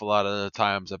me off a lot of the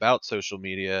times about social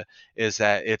media, is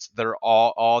that they're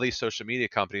all these social media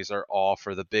companies are all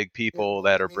for the big Yeah, people well,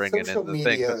 that I are mean, bringing social in the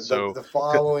thing. media, So the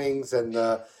followings and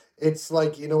it's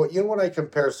like, you know what I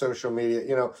compare social media,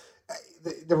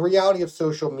 the reality of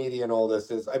social media and all this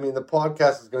is, I mean, the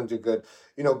podcast is going to do good.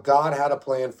 God had a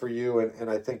plan for you, and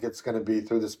I think it's going to be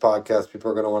through this podcast.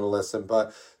 People are going to want to listen,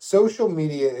 but social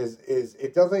media is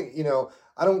it doesn't,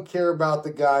 I don't care about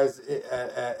the guys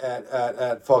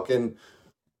at fucking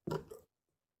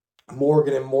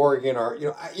Morgan and Morgan,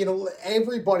 or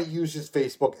everybody uses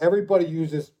Facebook. Everybody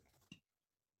uses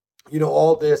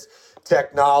all this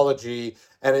technology,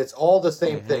 and it's all the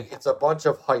same thing. It's a bunch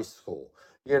of high school.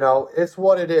 It's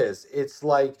what it is. It's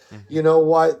like, you know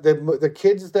what, the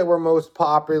kids that were most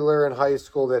popular in high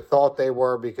school, that thought they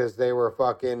were because they were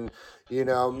fucking,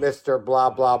 Mr.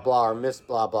 blah blah blah or Miss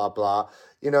blah blah blah,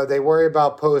 they worry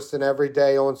about posting every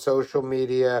day on social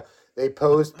media. They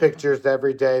post pictures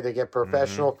every day. They get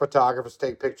professional photographers to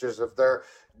take pictures of their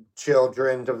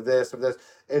children, of this.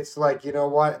 It's like, you know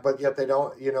what, but yet they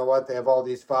don't, they have all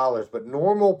these followers. But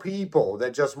normal people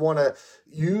that just want to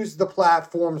use the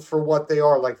platforms for what they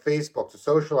are, like Facebook, to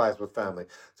socialize with family,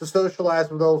 to socialize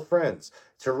with old friends,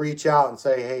 to reach out and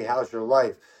say, hey, how's your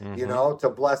life?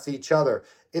 To bless each other.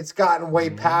 It's gotten way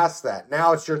past that.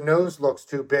 Now it's your nose looks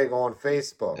too big on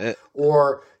Facebook.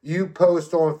 Or you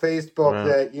post on Facebook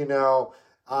that,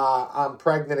 I'm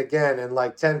pregnant again, and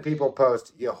like 10 people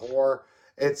post, you whore.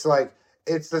 It's like,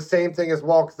 it's the same thing as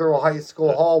walking through a high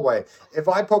school hallway. If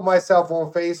I put myself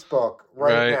on Facebook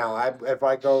now, if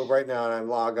I go right now and I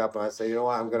log up and I say, you know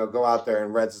what, I'm going to go out there,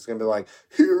 and Reds is going to be like,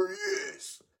 here he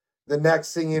is. The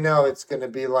next thing you know, it's going to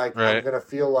be like, I'm going to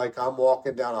feel like I'm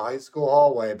walking down a high school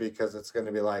hallway, because it's going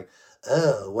to be like,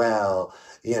 oh, well,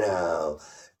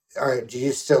 all right, do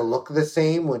you still look the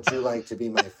same? Would you like to be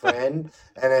my friend?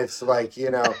 And it's like,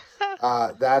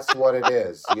 that's what it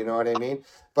is. You know what I mean?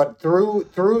 But through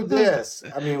this,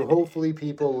 I mean, hopefully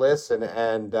people listen,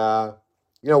 and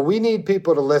we need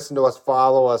people to listen to us,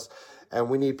 follow us, and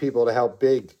we need people to help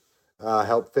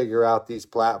help figure out these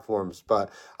platforms.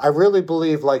 But I really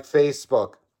believe, like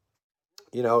Facebook,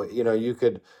 you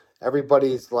could,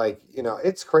 everybody's like,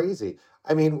 it's crazy.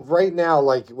 I mean, right now,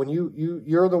 like when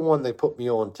you're the one they put me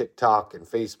on TikTok and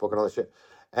Facebook and all this shit,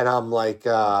 and I'm like,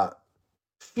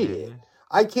 shit,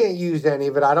 I can't use any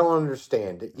of it. I don't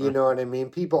understand it. You know what I mean?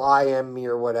 People IM me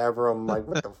or whatever. I'm like,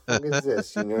 what the fuck is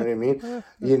this? You know what I mean?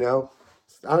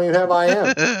 I don't even have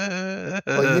IM.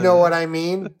 But you know what I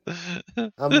mean?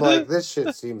 I'm like, this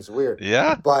shit seems weird.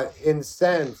 Yeah. But in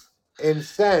sense,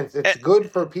 it's good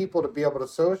for people to be able to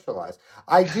socialize.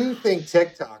 I do think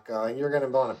TikTok, and you're going to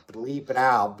want to bleep it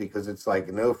out because it's like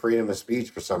no freedom of speech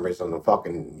for some reason on the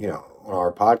fucking, on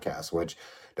our podcast, which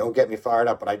don't get me fired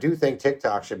up. But I do think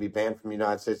TikTok should be banned from the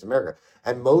United States of America.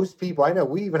 And most people, I know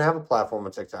we even have a platform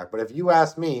on TikTok, but if you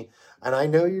ask me, and I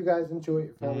know you guys enjoy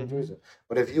it, family enjoys it,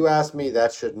 but if you ask me,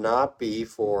 that should not be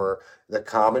for the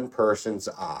common person's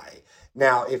eye.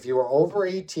 Now, if you are over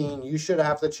 18, you should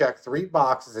have to check 3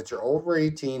 boxes that you're over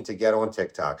 18 to get on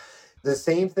TikTok. The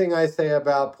same thing I say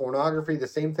about pornography, the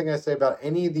same thing I say about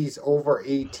any of these over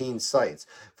 18 sites.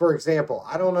 For example,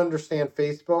 I don't understand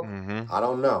Facebook. I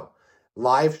don't know.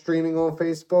 Live streaming on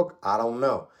Facebook, I don't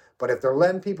know. But if they're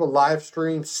letting people live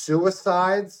stream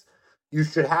suicides, you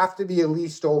should have to be at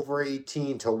least over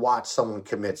 18 to watch someone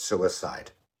commit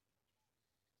suicide.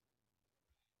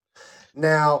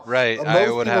 Now, Right.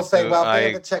 most people say, well, if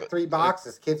they have to check 3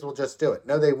 boxes, kids will just do it.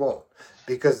 No, they won't.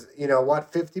 because you know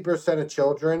what, 50% of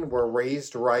children were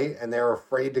raised right, and they're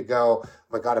afraid to go, oh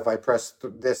my God, if I press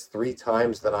this 3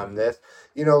 times, then I'm this.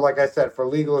 You know, like I said, for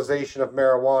legalization of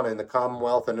marijuana in the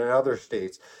Commonwealth and in other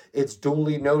states, it's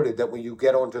duly noted that when you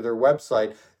get onto their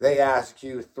website, they ask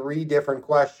you 3 different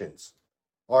questions.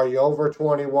 Are you over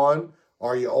 21?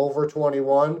 Are you over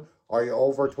 21? Are you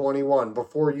over 21?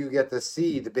 Before you get to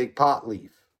see the big pot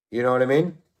leaf. You know what I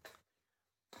mean?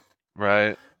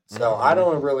 Right. So I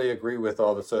don't really agree with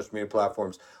all the social media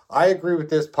platforms. I agree with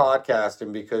this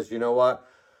podcasting because you know what?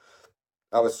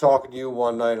 I was talking to you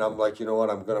one night and I'm like, you know what?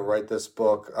 I'm going to write this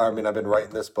book. I mean, I've been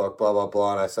writing this book, blah, blah,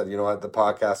 blah. And I said, you know what? The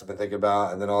podcast I've been thinking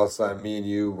about. And then all of a sudden, me and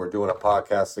you were doing a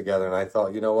podcast together. And I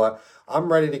thought, you know what?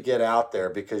 I'm ready to get out there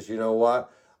because you know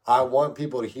what? I want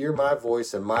people to hear my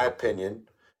voice and my opinion.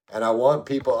 And I want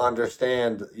people to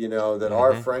understand, you know, that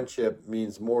our friendship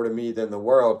means more to me than the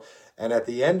world. And at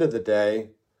the end of the day,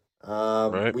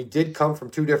 we did come from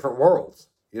 2 different worlds.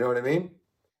 You know what I mean?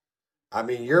 I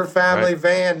mean, your family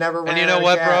van never ran And you know out of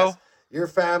what, gas. bro? Your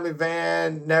family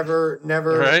van never,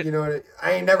 Right. you know,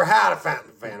 I ain't never had a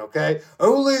family van, okay?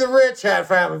 Only the rich had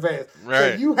family vans.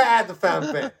 Right. So you had the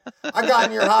family van. I got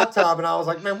in your hot tub and I was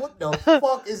like, man, what the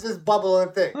fuck is this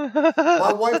bubbling thing?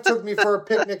 My wife took me for a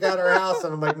picnic at her house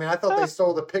and I'm like, man, I thought they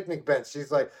stole the picnic bench.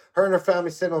 She's like, her and her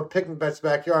family sitting on the picnic bench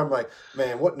backyard. I'm like,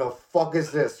 man, what in the fuck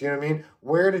is this? You know what I mean?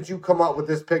 Where did you come up with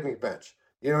this picnic bench?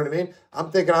 You know what I mean? I'm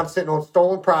thinking I'm sitting on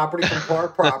stolen property from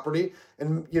park property,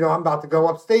 and, you know, I'm about to go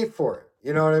upstate for it.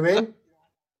 You know what I mean?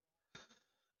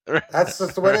 That's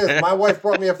just what it is. My wife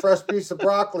brought me a fresh piece of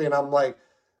broccoli, and I'm like,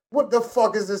 what the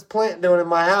fuck is this plant doing in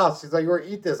my house? She's like, you want to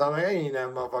eat this? I'm like, I ain't eating that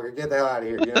motherfucker. Get the hell out of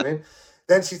here. You know what I mean?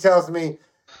 Then she tells me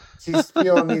she's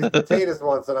peeling these potatoes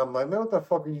once, and I'm like, man, what the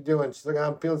fuck are you doing? She's like,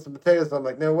 I'm peeling some potatoes. And I'm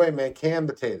like, no way, man, canned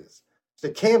potatoes. She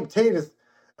said, canned potatoes?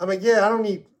 I'm like, yeah, I don't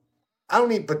eat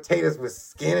potatoes with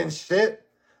skin and shit.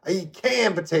 I eat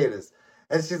canned potatoes.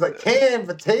 And she's like, canned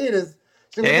potatoes?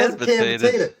 She goes, Canned what's a canned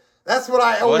potatoes? potato? That's what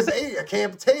I always ate, a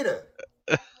canned potato.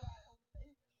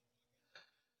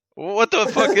 What the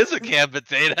fuck is a canned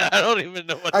potato? I don't even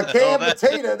know what A the hell canned that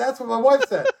potato, that's what my wife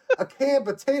said. A canned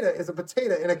potato is a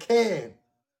potato in a can.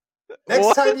 Next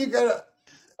What? time you gotta...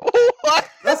 What?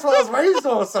 That's what I was raised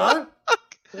on, son.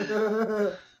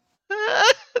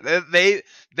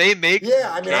 They make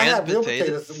Yeah, I mean, I canned have real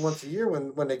potatoes once a year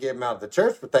when they give them out at the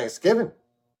church for Thanksgiving.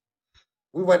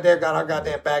 We went there, got our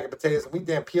goddamn bag of potatoes, and we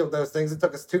damn peeled those things. It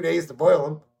took us 2 days to boil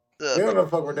them. We don't know what the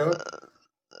fuck we're doing.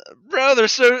 Bro, they're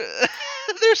so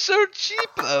cheap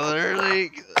though. They're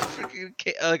like freaking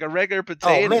like a regular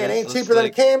potato. Oh man, ain't cheaper than a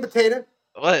canned potato.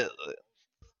 What?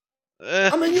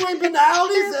 I mean, you ain't been to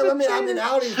Aldi's. I mean,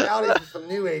 Aldi's is some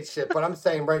new age shit. But I'm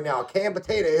saying right now, a canned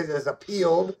potato is a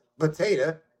peeled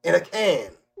potato in a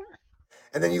can,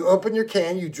 and then you open your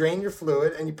can, you drain your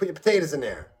fluid, and you put your potatoes in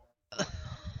there.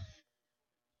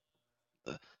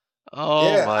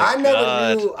 Oh yeah, my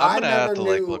God! I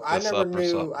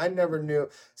never knew.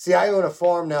 See, I own a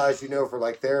farm now, as you know, for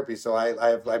like therapy. So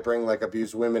I bring like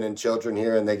abused women and children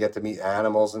here, and they get to meet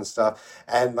animals and stuff.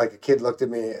 And like a kid looked at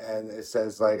me and it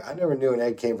says like, I never knew an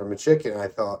egg came from a chicken. And I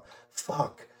thought,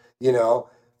 fuck, you know.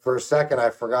 For a second,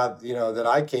 I forgot, you know, that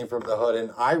I came from the hood.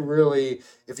 And I really,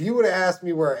 if you would have asked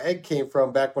me where an egg came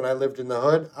from back when I lived in the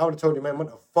hood, I would have told you, man, what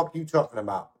the fuck are you talking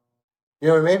about? You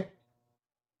know what I mean?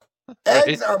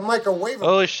 Eggs are microwavable.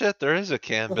 Holy shit, there is a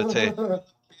canned potato.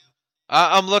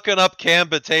 I'm looking up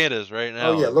canned potatoes right now.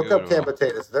 Oh yeah, look up canned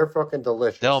potatoes. They're fucking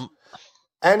delicious.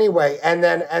 Anyway, and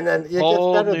then it gets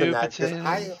better than that because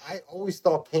I always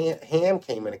thought ham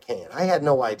came in a can. I had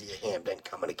no idea ham didn't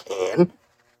come in a can.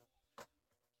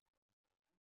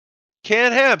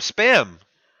 Canned ham, Spam.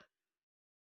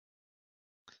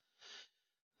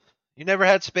 You never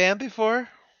had Spam before?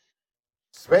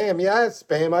 Spam, yeah, I had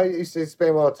Spam. I used to eat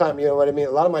Spam all the time. You know what I mean?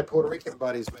 A lot of my Puerto Rican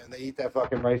buddies, man, they eat that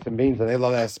fucking rice and beans, and they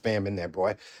love that Spam in there,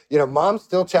 boy. You know, Mom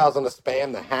still chows on the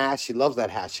Spam, the hash. She loves that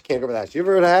hash. She can't go over the hash. You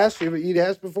ever heard of hash? You ever eat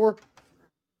hash before?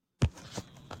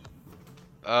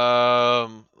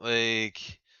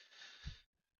 Like,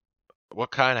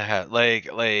 what kind of hash?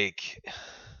 Like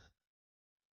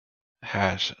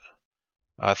hash.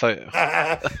 I thought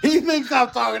he thinks I'm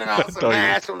talking about some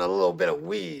hash with a little bit of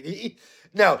weed.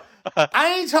 No,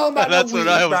 I ain't talking about that's no weed.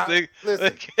 That's what I was thinking.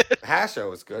 Listen, hash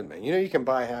is good, man. You know you can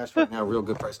buy hash right now, real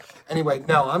good price. Anyway,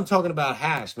 no, I'm talking about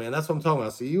hash, man. That's what I'm talking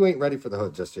about. See, you ain't ready for the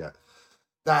hood just yet.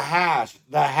 The hash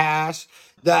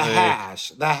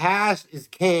is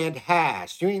canned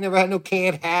hash. You ain't never had no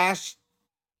canned hash?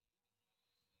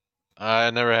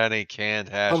 I never had any canned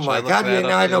hash. Oh my God, you ain't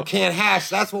never had no canned hash.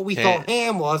 That's what we thought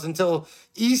ham was until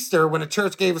Easter when the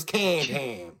church gave us canned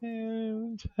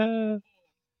ham.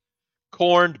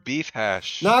 Corned beef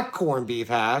hash. Not corned beef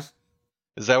hash.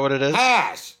 Is that what it is?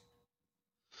 Hash.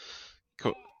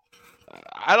 Cool.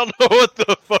 I don't know what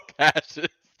the fuck hash is,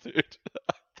 dude.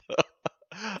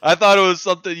 I thought it was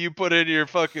something you put in your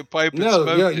fucking pipe and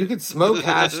smoke. No, you could smoke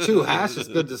hash too. Hash is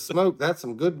good to smoke. That's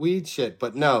some good weed shit.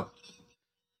 But no.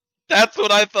 That's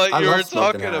what I thought you were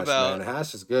talking hash, about. Man.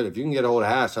 Hash is good. If you can get a hold of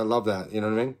hash, I love that. You know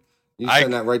what I mean? You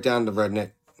send that right down to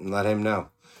Redneck and let him know.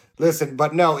 Listen,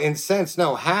 but no, in sense,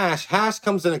 no, hash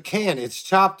comes in a can. It's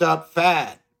chopped up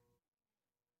fat.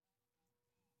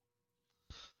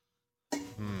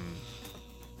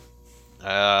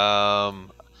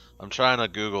 I'm trying to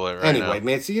Google it right now. Anyway,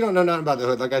 man, so you don't know nothing about the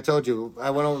hood. Like I told you,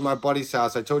 I went over to my buddy's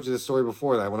house. I told you this story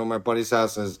before that. I went over to my buddy's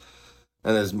house and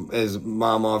his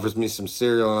mom offers me some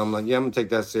cereal, and I'm like, yeah, I'm gonna take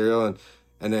that cereal,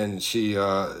 and then she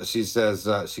says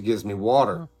she gives me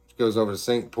water. She goes over to the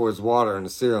sink, pours water in the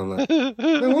cereal. I'm like, man,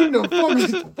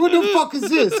 what the fuck is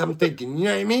this? I'm thinking, you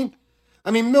know what I mean?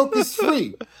 I mean, milk is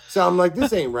free, so I'm like,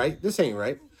 this ain't right.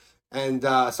 And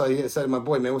so I said to my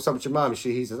boy, man, what's up with your mom?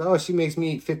 He says, oh, she makes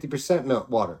me eat 50% milk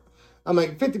water. I'm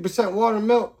like, 50% water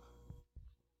milk?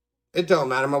 It don't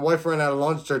matter. My wife ran out of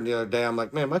laundry detergent the other day. I'm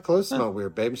like, man, my clothes smell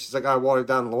weird, baby. She's like, I watered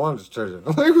down the laundry detergent.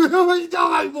 I'm like, what you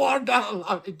don't water down the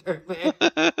laundry detergent, man?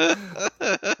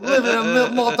 Living in a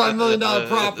multi-million-dollar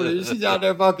property. She's out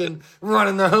there fucking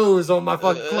running the hose on my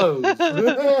fucking clothes.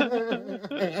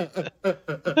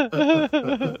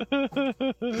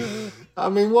 I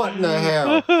mean, what in the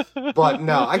hell? But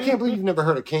no, I can't believe you've never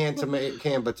heard of canned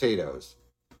potatoes.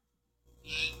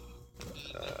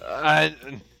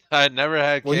 I never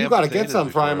had. Well, you got to get some,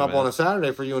 fry them up on a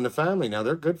Saturday for you and the family. Now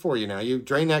they're good for you. Now you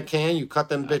drain that can, you cut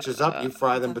them bitches up, you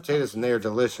fry them potatoes, and they are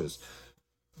delicious.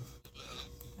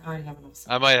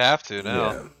 I might have to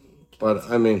now. Yeah. But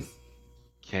I mean,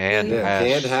 canned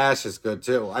hash is good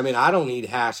too. I mean, I don't eat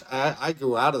hash. I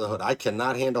grew out of the hood. I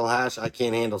cannot handle hash. I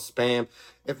can't handle Spam.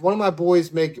 If one of my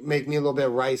boys make me a little bit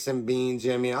of rice and beans, you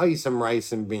know what I mean? I'll eat some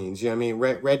rice and beans. You know what I mean?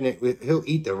 Redneck, he'll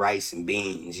eat the rice and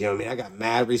beans. You know what I mean? I got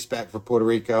mad respect for Puerto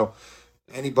Rico.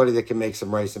 Anybody that can make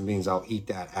some rice and beans, I'll eat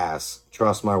that ass.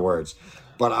 Trust my words.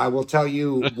 But I will tell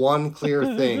you one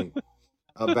clear thing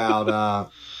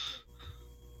about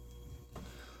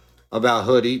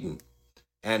hood eating.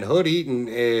 And hood eating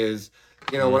is,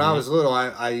 you know, when I was little,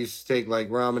 I used to take like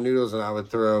ramen noodles and I would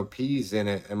throw peas in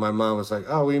it. And my mom was like,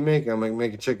 oh, what are you making? I'm like,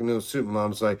 making chicken noodle soup. My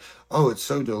mom's like, oh, it's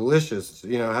so delicious.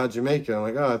 You know, how'd you make it? I'm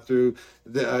like, oh, I threw,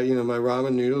 my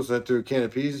ramen noodles. I threw a can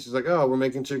of peas. She's like, oh, we're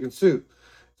making chicken soup.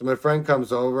 So my friend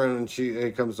comes over and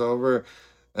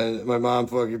and my mom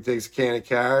fucking takes a can of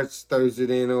carrots, throws it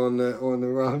in on the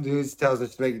ramen noodles, tells her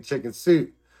she's making chicken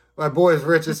soup. My boy's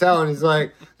rich as hell, and he's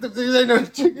like, they know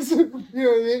chicken soup. You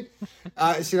know what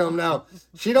I mean? She don't know.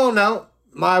 She don't know.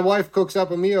 My wife cooks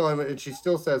up a meal, and she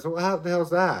still says, well, how the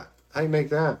hell's that? How do you make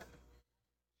that?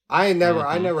 I never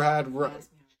had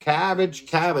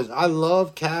cabbage. I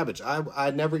love cabbage.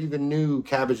 I never even knew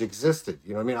cabbage existed.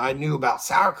 You know what I mean? I knew about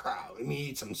sauerkraut. Let me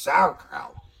eat some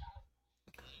sauerkraut.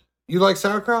 You like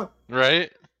sauerkraut? Right.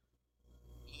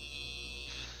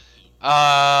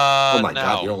 Oh my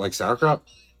God, you don't like sauerkraut?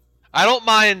 I don't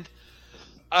mind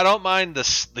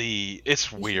the it's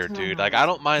weird, dude. Like I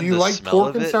don't mind the smell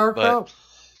of it. Do you like pork and sauerkraut?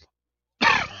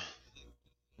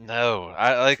 No,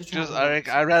 I'd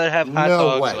rather have hot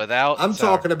dogs without. I'm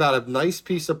talking about a nice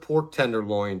piece of pork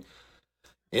tenderloin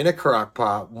in a crock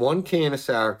pot, 1 can of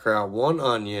sauerkraut, 1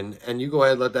 onion, and you go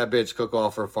ahead and let that bitch cook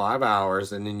off for 5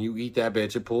 hours, and then you eat that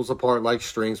bitch. It pulls apart like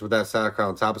strings with that sauerkraut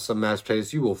on top of some mashed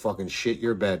potatoes. You will fucking shit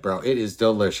your bed, bro. It is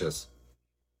delicious.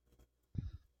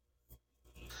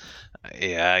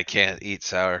 Yeah, I can't eat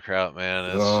sauerkraut, man.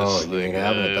 It's just you ain't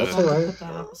having it. That's all right.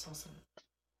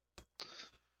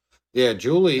 Yeah,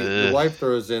 Julie, the wife,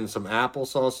 throws in some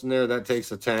applesauce in there. That takes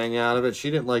the tang out of it. She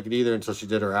didn't like it either until she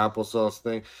did her applesauce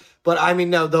thing. But I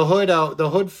mean, no, the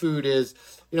hood food is,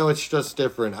 you know, it's just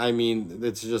different. I mean,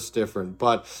 it's just different.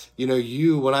 But you know,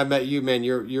 when I met you, man,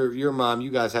 your mom,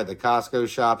 you guys had the Costco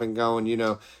shopping going. You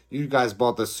know, you guys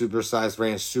bought the supersized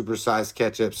ranch, supersized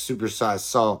ketchup, supersized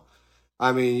salt.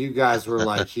 I mean, you guys were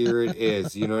like, here it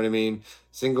is. You know what I mean?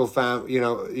 Single family, you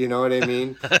know what I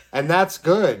mean? And that's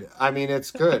good. I mean,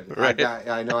 it's good. Right.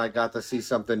 I know I got to see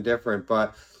something different.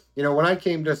 But, you know, when I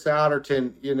came to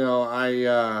Souderton, you know,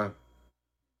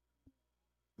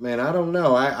 man, I don't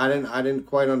know. I didn't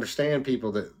quite understand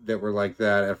people that were like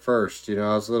that at first. You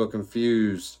know, I was a little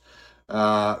confused.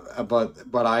 But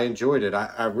I enjoyed it.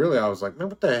 I was like, man,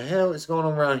 what the hell is going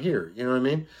on around here? You know what I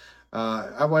mean?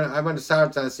 I went to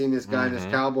Souderton, seen this guy in his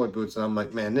cowboy boots, and I'm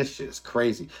like, man, this shit is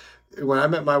crazy. when I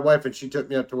met my wife and she took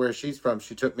me up to where she's from,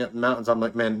 she took me up in the mountains. I'm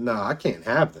like, man, no, I can't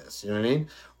have this. You know what I mean?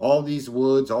 All these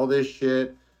woods, all this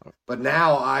shit. But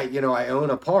now I own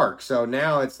a park. So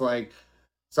now it's like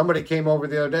somebody came over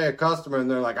the other day, a customer, and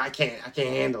they're like, I can't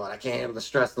handle it. I can't handle the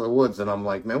stress of the woods. And I'm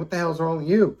like, man, what the hell's wrong with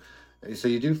you? So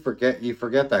you forget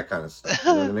that kind of stuff.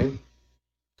 You know what I mean?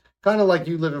 Kind of like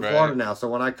you live in Right. Florida now. So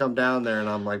when I come down there and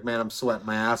I'm like, man, I'm sweating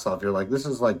my ass off. You're like, this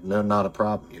is like, no, not a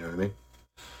problem. You know what I mean?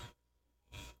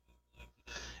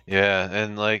 Yeah,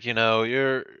 and like,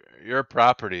 your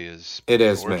property is It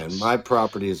is, man. gorgeous. My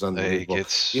property is Like unbelievable.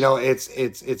 it's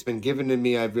It's been given to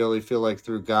me. I really feel like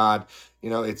through God.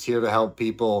 It's here to help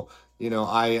people.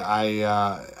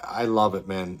 I love it,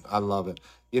 man. I love it.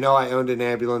 I owned an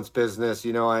ambulance business.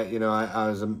 I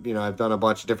was I've done a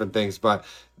bunch of different things, but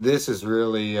this is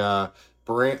really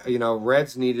brand.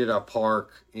 Reds needed a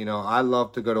park. I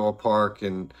love to go to a park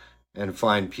and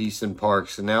find peace in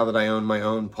parks. And now that I own my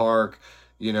own park.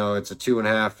 It's a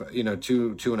 2.5,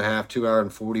 2.5, 2 hour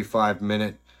and 45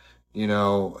 minute.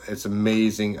 It's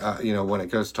amazing. When it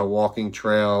goes to walking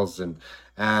trails and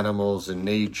animals and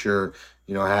nature.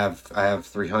 I have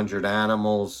 300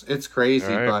 animals. It's all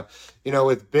crazy, right. but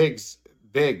with Biggs,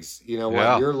 what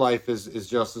Yeah. your life is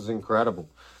just as incredible.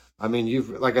 I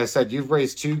mean, like I said, you've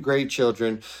raised two great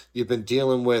children. You've been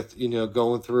dealing with,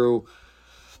 going through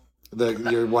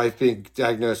your wife being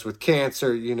diagnosed with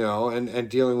cancer, and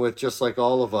dealing with just like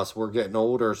all of us, we're getting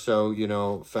older,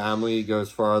 so family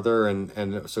goes farther,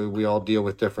 and so we all deal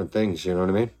with different things. You know what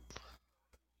I mean?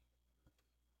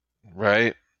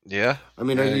 Right. Yeah. I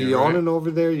mean, are Yeah, you you're right. yawning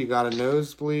over there? You got a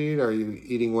nosebleed? Are you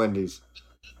eating Wendy's?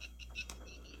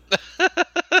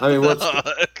 I mean, No,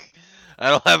 I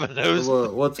don't have a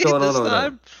nosebleed what's going on this over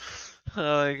there? time.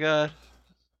 Oh my god.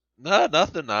 No,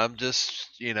 nothing. I'm just,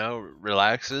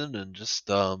 relaxing and just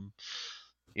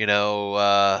you know,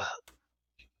 uh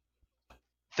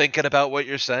thinking about what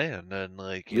you're saying and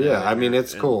like, Yeah, I mean, you're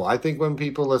it's cool. and I think when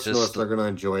people listen to us, just they're going to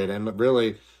enjoy it. And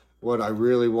really, what I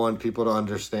really want people to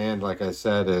understand, like I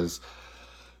said, is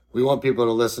we want people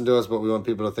to listen to us, but we want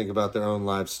people to think about their own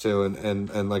lives too.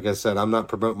 And like I said, I'm not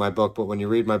promoting my book, but when you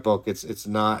read my book, it's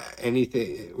not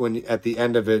anything. At the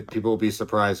end of it, people will be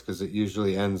surprised because it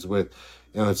usually ends with,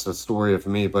 it's the story of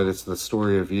me, but it's the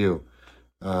story of you.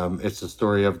 It's the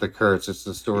story of the Kurtz. It's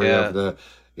the story of yeah.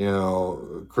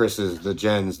 the, Chris's, the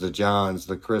Jens, the Johns,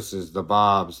 the Chris's, the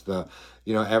Bobs,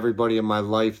 everybody in my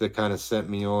life that kind of sent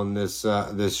me on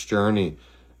this journey,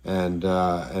 and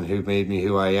who made me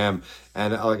who I am.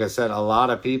 And like I said, a lot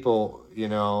of people,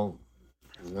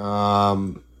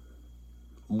 um,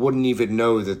 wouldn't even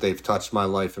know that they've touched my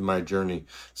life and my journey.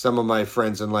 Some of my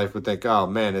friends in life would think, "Oh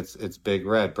man, it's Big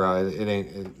Red, bro.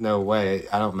 No way.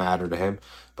 I don't matter to him."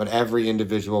 But every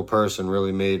individual person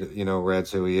really made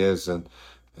Red's who he is, and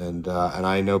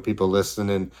I know people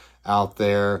listening out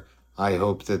there. I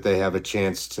hope that they have a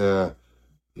chance to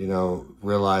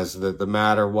realize that no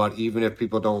matter what, even if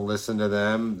people don't listen to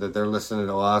them, that they're listening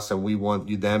to us, and we want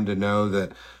them to know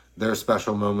that their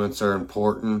special moments are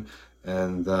important,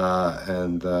 and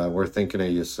we're thinking of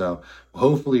you. So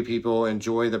hopefully people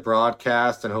enjoy the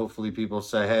broadcast, and hopefully people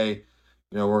say, hey,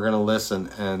 we're going to listen.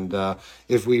 And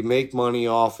if we make money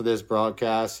off of this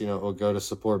broadcast, it will go to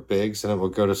support Biggs, and it will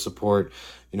go to support,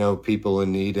 people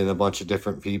in need and a bunch of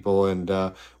different people. And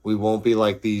we won't be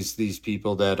like these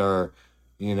people that are,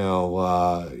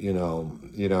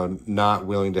 not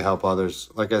willing to help others.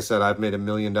 Like I said, I've made $1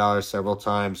 million several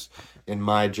times in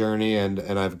my journey, and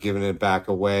I've given it back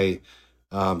away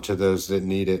to those that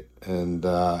need it, and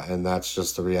that's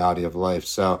just the reality of life.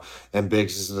 So, and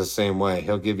Biggs is the same way.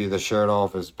 He'll give you the shirt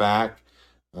off his back,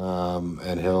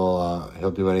 and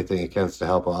he'll do anything he can to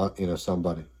help out,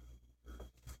 somebody.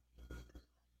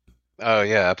 Oh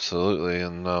yeah, absolutely.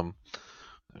 And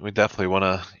we definitely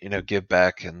want to, give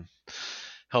back and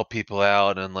help people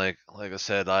out and like I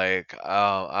said,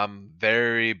 I'm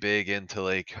very big into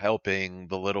like helping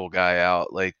the little guy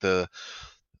out, like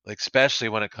especially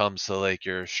when it comes to like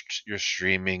your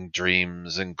streaming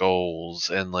dreams and goals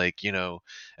and like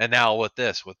and now with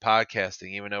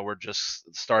podcasting, even though we're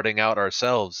just starting out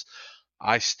ourselves,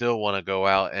 I still want to go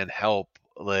out and help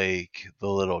like the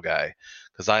little guy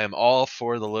because I am all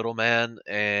for the little man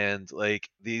and like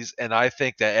these and I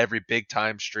think that every big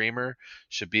time streamer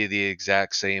should be the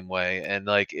exact same way and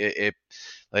it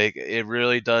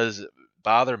really does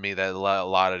bother me that a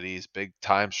lot of these big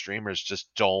time streamers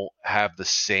just don't have the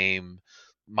same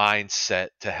mindset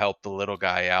to help the little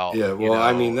guy out, Yeah, well,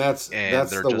 I mean and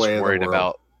that's they're the just way of the worried world.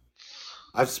 about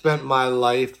I've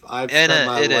and spent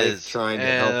my it life is trying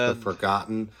to help the and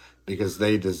forgotten because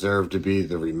they deserve to be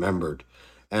the remembered.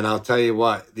 And I'll tell you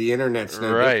what, the internet's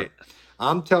no right. different.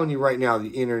 I'm telling you right now, the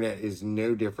internet is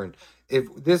no different.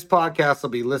 If this podcast will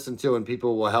be listened to and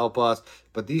people will help us,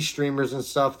 but these streamers and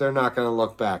stuff, they're not going to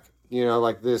look back.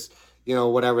 Like this,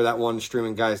 whatever that one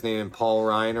streaming guy's name, Paul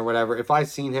Ryan or whatever. If I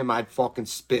seen him, I'd fucking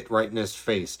spit right in his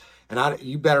face. And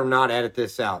you better not edit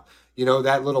this out.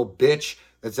 That little bitch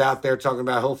that's out there talking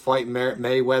about he'll fight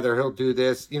Mayweather, he'll do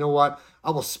this. You know what?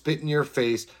 I will spit in your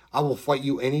face. I will fight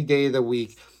you any day of the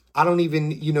week. I don't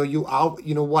even,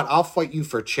 I'll fight you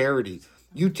for charity.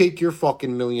 You take your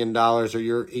fucking $1 million or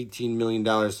your $18 million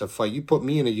to fight. You put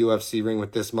me in a UFC ring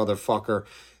with this motherfucker,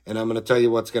 and I'm going to tell you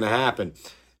what's going to happen.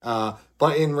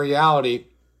 But in reality,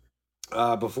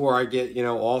 before I get,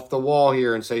 off the wall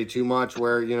here and say too much,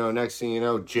 where, next thing you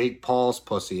know, Jake Paul's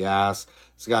pussy ass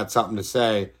has got something to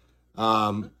say.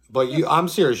 But I'm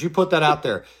serious. You put that out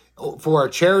there for a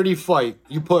charity fight.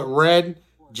 You put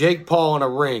Jake Paul in a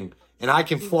ring, and I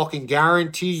can fucking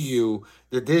guarantee you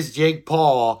that this Jake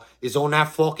Paul is on that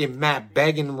fucking mat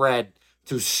begging Red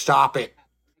to stop it.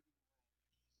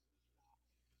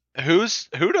 Who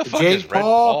the fuck is Red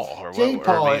Paul? Jake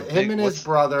Paul, him and his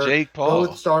brother Jake Paul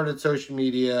both started social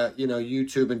media,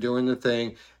 YouTube and doing the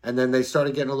thing. And then they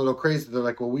started getting a little crazy. They're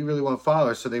like, well, we really want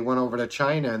followers. So they went over to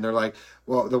China and they're like,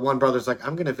 well, the one brother's like,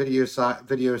 I'm going to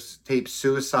videotape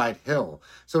Suicide Hill.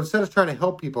 So instead of trying to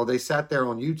help people, they sat there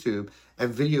on YouTube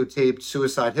and videotaped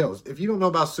Suicide Hills. If you don't know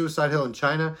about Suicide Hill in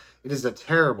China, it is a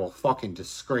terrible fucking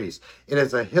disgrace. It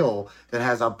is a hill that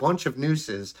has a bunch of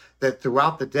nooses that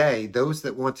throughout the day, those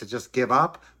that want to just give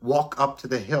up, walk up to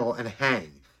the hill and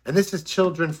hang. And this is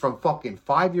children from fucking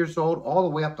 5 years old all the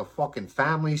way up to fucking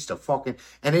families to fucking...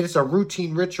 And it is a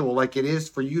routine ritual like it is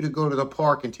for you to go to the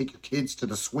park and take your kids to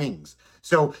the swings.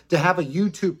 So to have a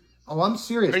YouTube... Oh, I'm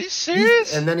serious. Are you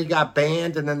serious? And then he got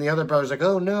banned, and then the other brother's like,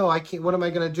 oh, no, I can't. What am I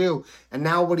going to do? And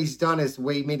now what he's done is, the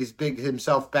way he made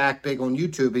himself back big on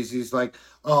YouTube, is he's like,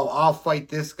 oh, I'll fight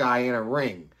this guy in a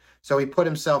ring. So he put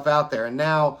himself out there, and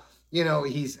now...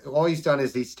 he's done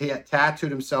is he's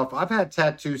tattooed himself. I've had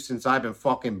tattoos since I've been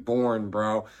fucking born,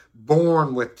 bro.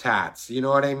 Born with tats. You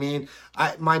know what I mean?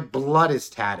 My blood is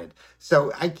tatted.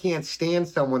 So I can't stand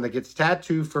someone that gets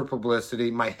tattooed for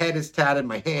publicity. My head is tatted,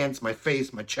 my hands, my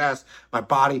face, my chest, my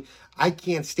body. I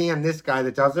can't stand this guy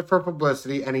that does it for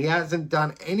publicity, and he hasn't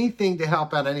done anything to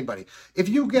help out anybody. If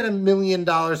you get $1 million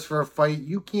for a fight,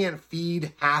 you can't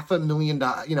feed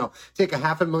 $500,000, take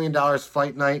 $500,000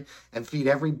 fight night and feed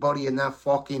everybody in that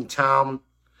fucking town,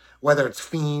 whether it's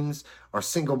fiends or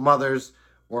single mothers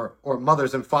or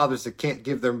mothers and fathers that can't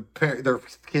give their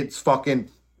kids fucking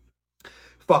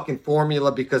formula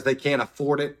because they can't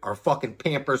afford it, or fucking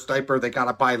Pampers diaper. They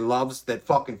gotta buy Loves that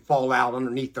fucking fall out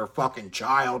underneath their fucking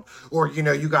child. Or,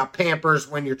 you got Pampers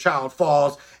when your child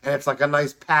falls and it's like a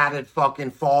nice padded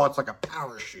fucking fall. It's like a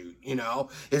parachute,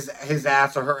 His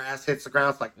ass or her ass hits the ground.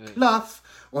 It's like pluff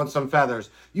on some feathers.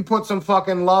 You put some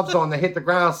fucking Loves on, they hit the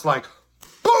ground. It's like,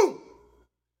 boom!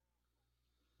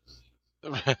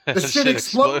 The shit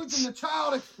explodes and the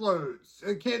child explodes.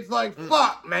 The kid's like,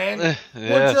 fuck, man.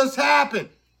 What just happened?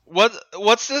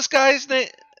 What's this guy's name?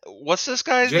 What's this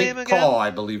guy's name again? Jake Paul, I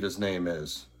believe his name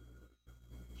is.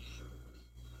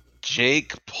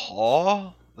 Jake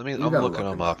Paul? I'm looking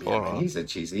him up. Yeah, he's a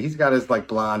cheesy. He's got his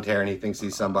blonde hair and he thinks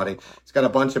he's somebody. He's got a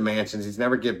bunch of mansions. He's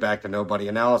never give back to nobody.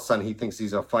 And now all of a sudden he thinks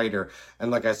he's a fighter. And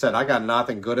like I said, I got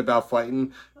nothing good about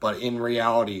fighting. But in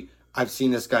reality, I've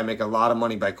seen this guy make a lot of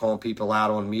money by calling people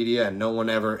out on media, and no one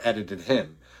ever edited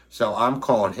him. So I'm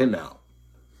calling him out.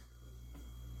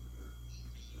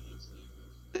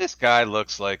 This guy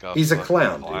looks like he's a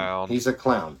clown. Dude. He's a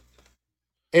clown.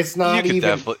 It's not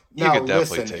even.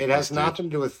 Listen, it has nothing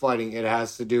to do with fighting. It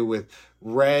has to do with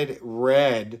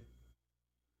Red.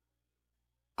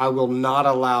 I will not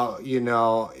allow,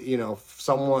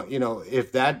 someone,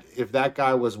 if that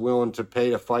guy was willing to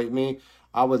pay to fight me,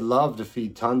 I would love to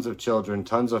feed tons of children,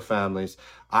 tons of families.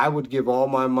 I would give all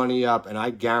my money up, and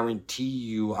I guarantee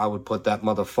you I would put that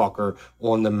motherfucker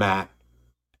on the mat,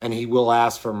 and he will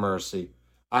ask for mercy.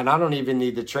 And I don't even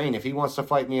need to train. If he wants to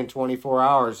fight me in 24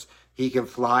 hours, he can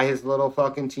fly his little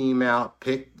fucking team out,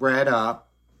 pick Red up.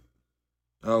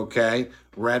 Okay?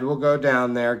 Red will go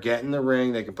down there, get in the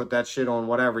ring. They can put that shit on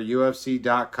whatever,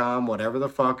 UFC.com, whatever the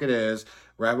fuck it is.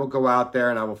 Red will go out there,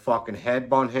 and I will fucking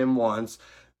headbutt him once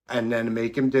and then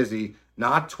make him dizzy.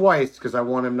 Not twice, because I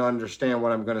want him to understand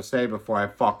what I'm going to say before I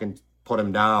fucking put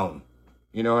him down.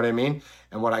 You know what I mean?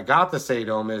 And what I got to say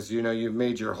to him is, you've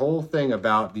made your whole thing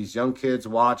about these young kids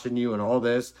watching you and all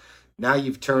this. Now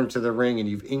you've turned to the ring and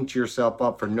you've inked yourself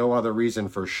up for no other reason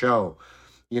for show.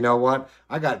 You know what?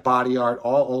 I got body art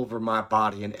all over my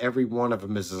body, and every one of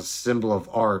them is a symbol of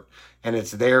art, and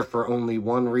it's there for only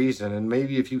one reason. And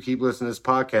maybe if you keep listening to this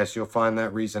podcast, you'll find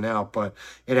that reason out. But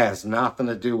it has nothing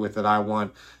to do with it. I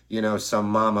want, some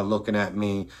mama looking at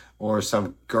me or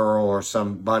some girl or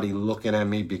somebody looking at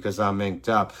me because I'm inked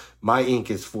up. My ink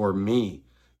is for me.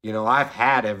 I've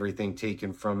had everything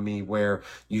taken from me where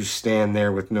you stand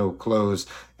there with no clothes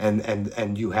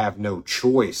and you have no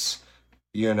choice,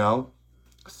 you know?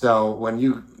 So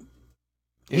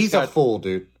he's a got fool,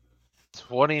 dude.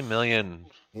 20 million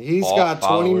He's got 20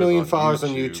 followers million on followers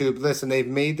on YouTube. YouTube. Listen, they've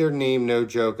made their name no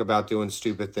joke about doing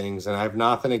stupid things, and I have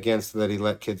nothing against that he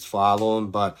let kids follow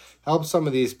him, but help some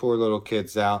of these poor little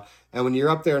kids out. And when you're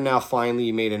up there now, finally,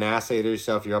 you made an ass of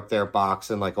yourself. You're up there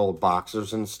boxing like old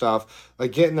boxers and stuff.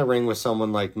 Like, get in the ring with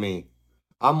someone like me.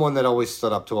 I'm one that always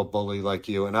stood up to a bully like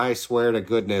you, and I swear to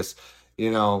goodness,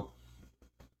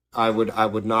 I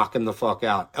would knock him the fuck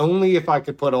out. Only if I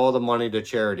could put all the money to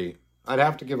charity. I'd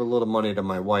have to give a little money to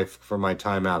my wife for my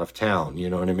time out of town, you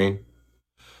know what I mean?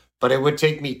 But it would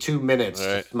take me 2 minutes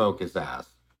to smoke his ass.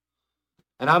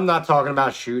 And I'm not talking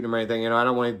about shooting him or anything, I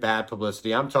don't want any bad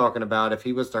publicity. I'm talking about if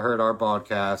he was to hurt our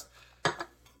podcast,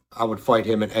 I would fight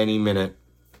him at any minute.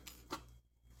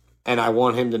 And I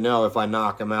want him to know if I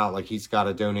knock him out, like he's got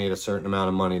to donate a certain amount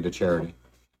of money to charity.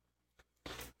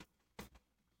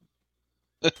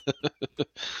 You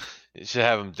should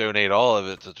have him donate all of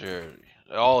it to charity.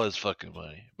 All his fucking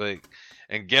money.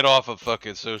 And get off of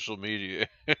fucking social media.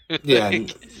 Yeah.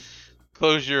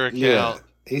 Close your account. Yeah.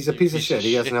 He's a piece of shit.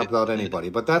 He hasn't helped out anybody.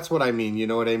 But that's what I mean. You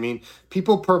know what I mean?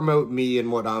 People promote me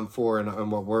and what I'm for and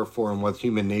what we're for and what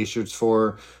human nature's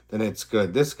for, then it's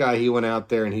good. This guy, he went out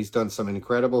there and he's done some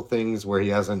incredible things where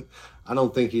I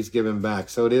don't think he's given back.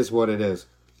 So it is what it is.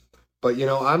 But,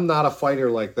 I'm not a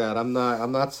fighter like that. I'm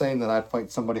not saying that I'd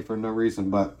fight somebody for no reason,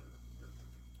 but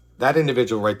that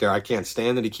individual right there, I can't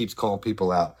stand that he keeps calling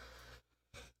people out.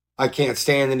 I can't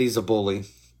stand that he's a bully.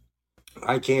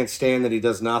 I can't stand that he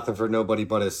does nothing for nobody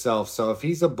but himself. So if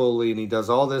he's a bully and he does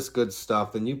all this good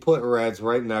stuff, then you put Reds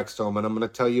right next to him. And I'm going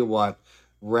to tell you what,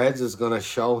 Reds is going to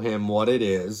show him what it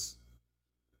is.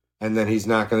 And then he's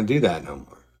not going to do that no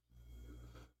more.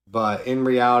 But in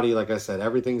reality, like I said,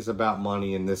 everything's about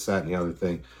money and this, that, and the other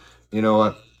thing. You know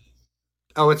what?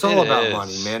 Oh, it's all about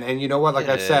money, man. And you know what? Like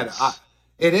I said,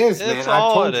 it is, man.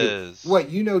 I've told you. What,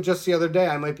 just the other day,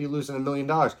 I might be losing $1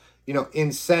 million.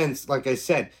 In sense, like I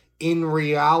said, in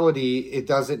reality, it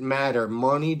doesn't matter.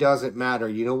 Money doesn't matter.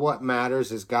 You know what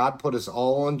matters is God put us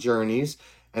all on journeys.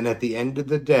 And at the end of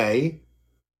the day,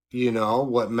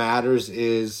 what matters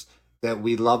is that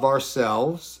we love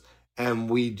ourselves and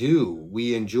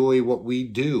we enjoy what we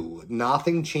do.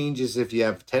 Nothing changes if you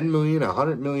have 10 million,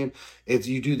 100 million.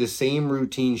 You do the same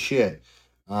routine shit.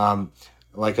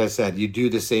 Like I said, you do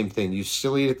the same thing. You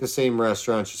still eat at the same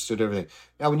restaurants. You still do everything.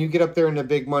 Now, when you get up there into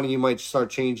big money, you might start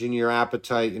changing your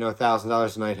appetite,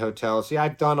 $1,000 a night hotels. Yeah,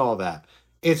 I've done all that.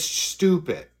 It's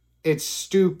stupid. It's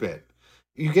stupid.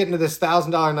 You get into this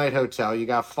 $1,000 night hotel. You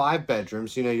got 5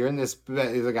 bedrooms. You're in this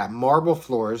bed. You got marble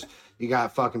floors. You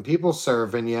got fucking people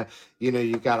serving you.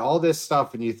 You got all this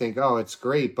stuff and you think, oh, it's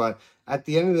great. But at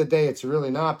the end of the day, it's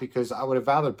really not, because I would have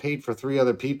rather paid for 3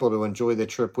 other people to enjoy the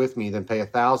trip with me than pay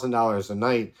 $1,000 a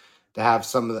night to have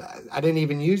some of the. I didn't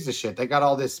even use the shit. They got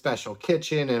all this special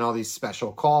kitchen and all these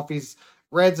special coffees.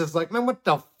 Reds is like, man, what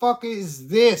the fuck is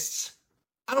this?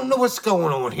 I don't know what's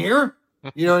going on here.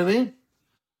 You know what I mean?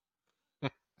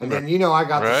 And then, I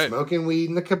got to smoking weed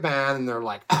in the cabana, and they're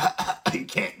like, you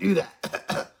can't do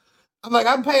that. I'm like,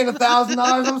 I'm paying $1,000.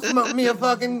 I'm smoking me a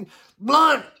fucking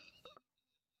blunt.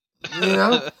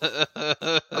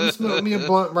 I'm smoking me a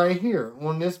blunt right here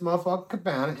on this motherfucking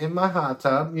cabana in my hot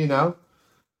tub,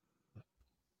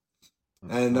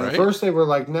 And at first they were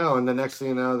like, no. And the next thing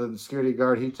you know, the security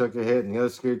guard, he took a hit, and the other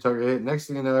security took a hit. Next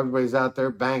thing you know, everybody's out there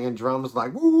banging drums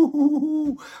like,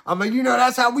 woo. I'm like,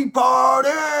 that's how we party.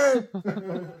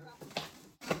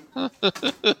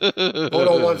 Hold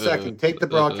on 1 second. Take the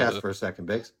broadcast for a second,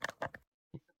 Biggs.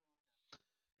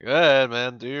 Go ahead,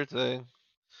 man. Do your thing.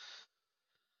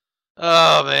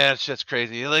 Oh man, shit's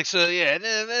crazy. So yeah,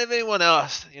 if anyone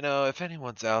else, if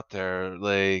anyone's out there,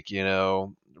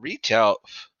 reach out.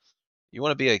 You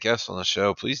want to be a guest on the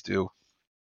show, please do.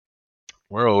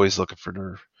 We're always looking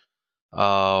for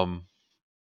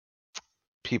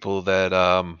people that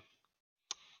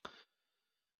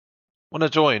want to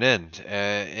join in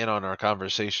on our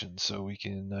conversation, so we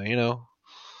can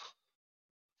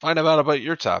find out about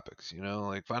your topics,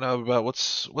 find out about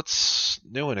what's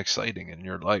new and exciting in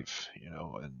your life,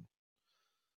 and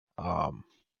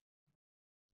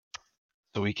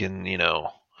so we can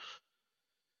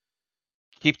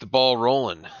keep the ball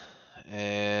rolling.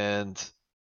 And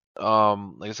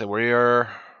like I said, we're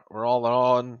all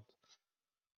on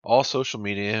all social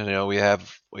media. We have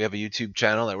a YouTube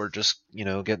channel that we're just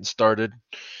getting started.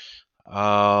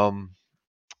 Um,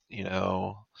 you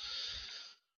know,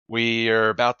 we are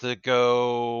about to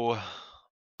go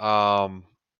um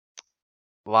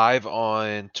live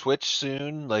on Twitch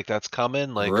soon. Like that's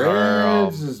coming. Like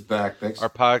Reds is back, our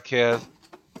podcast.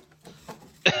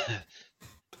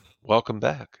 Welcome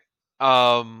back.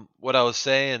 What I was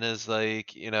saying is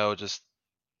like just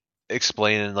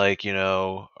explaining like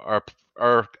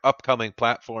our upcoming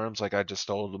platforms. Like I just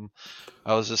told them,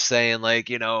 I was just saying like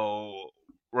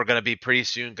we're gonna be pretty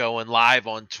soon going live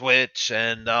on Twitch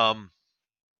and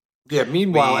Yeah,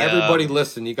 meanwhile, everybody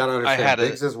listen, you got to I had understand,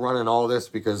 Biggs is running all this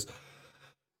because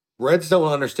Reds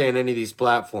don't understand any of these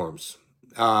platforms.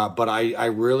 But I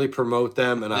really promote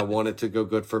them, and I want it to go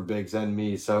good for Biggs and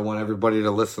me. So I want everybody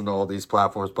to listen to all these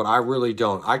platforms, but I really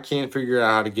don't. I can't figure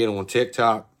out how to get on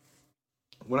TikTok.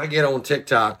 When I get on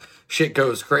TikTok, shit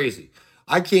goes crazy.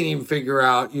 I can't even figure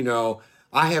out,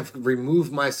 I have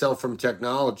removed myself from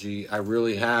technology. I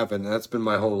really have, and that's been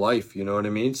my whole life. You know what I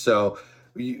mean? So,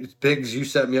 Biggs, you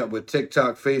set me up with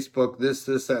TikTok, Facebook, this,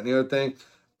 that, and the other thing.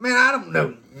 Man, I don't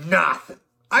know nothing.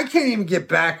 I can't even get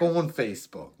back on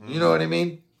Facebook. You know what I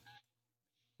mean?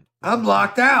 I'm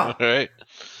locked out. All right.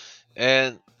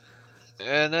 And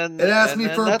then it asked me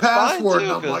for a password, too,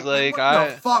 and I'm like, like, what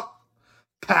the fuck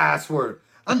password?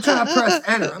 I'm trying to press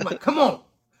enter. I'm like, come on.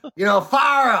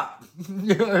 Fire up.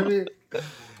 You know what I mean?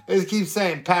 It keeps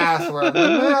saying password.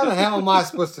 I'm like, how the hell am I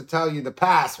supposed to tell you the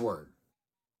password?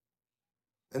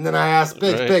 And then I asked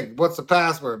Biggs, right. Big, what's the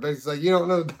password? Biggs like, you don't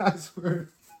know the password.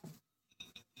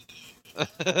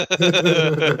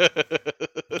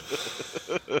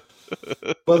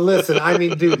 But listen, I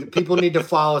mean, dude, people need to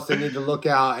follow us. They need to look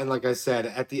out. And like I said,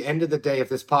 at the end of the day, if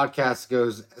this podcast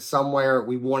goes somewhere,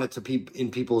 we want it to be in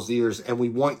people's ears. And we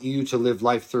want you to live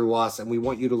life through us. And we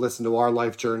want you to listen to our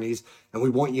life journeys. And we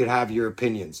want you to have your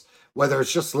opinions. Whether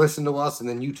it's just listen to us and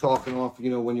then you talking off,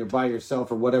 when you're by yourself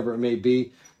or whatever it may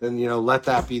be, then, let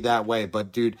that be that way.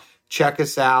 But, dude, check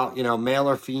us out, male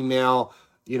or female,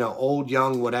 old,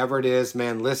 young, whatever it is,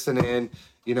 man, listen in.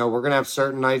 We're going to have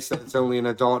certain nights that it's only an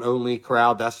adult-only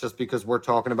crowd. That's just because we're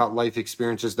talking about life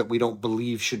experiences that we don't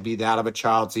believe should be that of a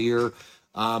child's ear.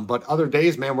 But other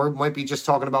days, man, we might be just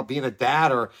talking about being a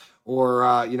dad or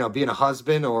being a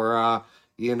husband or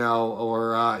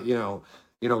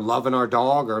loving our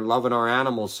dog or loving our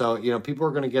animals. So, people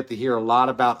are going to get to hear a lot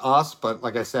about us. But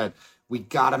like I said, we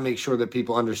got to make sure that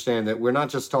people understand that we're not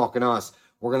just talking us.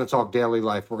 We're going to talk daily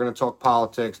life. We're going to talk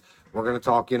politics. We're going to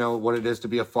talk, what it is to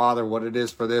be a father, what it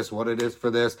is for this, what it is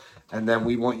for this. And then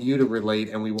we want you to relate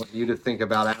and we want you to think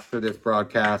about after this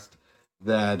broadcast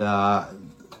that, that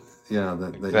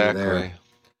exactly. You're there.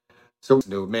 So,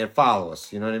 man, follow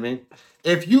us. You know what I mean?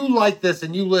 If you like this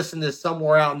and you listen to this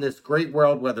somewhere out in this great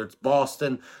world, whether it's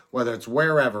Boston, whether it's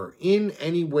wherever,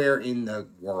 anywhere in the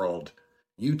world,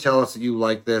 you tell us that you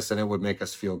like this and it would make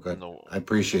us feel good. No. I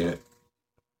appreciate it.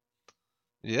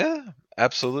 Yeah,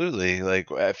 absolutely. Like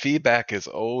feedback is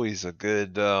always a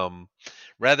good,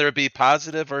 whether it be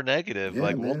positive or negative. Yeah,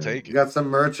 like man. We'll take it. You got some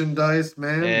merchandise,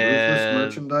 man. Ruthless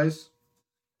merchandise.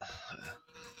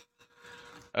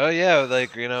 Oh yeah,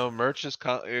 like merch is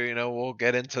we'll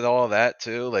get into all that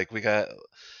too. Like we got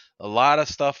a lot of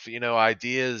stuff,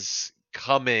 ideas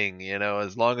coming.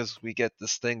 As long as we get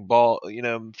this thing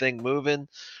moving,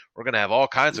 we're gonna have all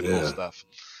kinds of cool stuff.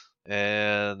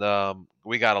 And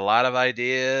we got a lot of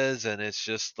ideas, and it's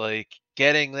just like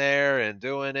getting there and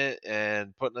doing it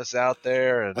and putting us out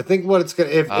there. And I think what it's gonna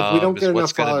if we don't get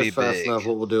enough followers fast enough,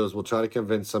 what we'll do is we'll try to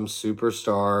convince some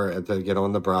superstar to get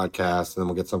on the broadcast, and then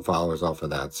we'll get some followers off of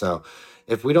that. So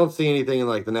if we don't see anything in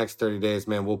like the next 30 days,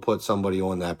 man, we'll put somebody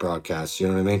on that broadcast. You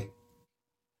know what I mean?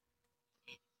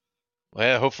 Well,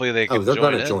 yeah, hopefully they can they're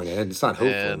going to join in. It's not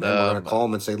hopeful, man. We're going to call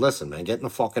them and say, listen, man, get in the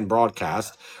fucking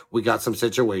broadcast. We got some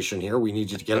situation here. We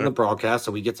need you to get in the broadcast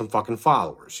so we get some fucking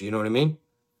followers. You know what I mean?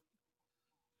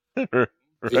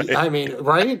 Right. I mean,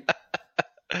 right?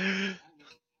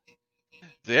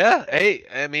 Yeah. Hey,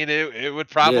 I mean, it would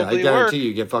probably work. I guarantee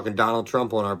you get fucking Donald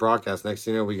Trump on our broadcast. Next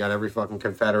thing you know, we got every fucking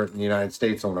Confederate in the United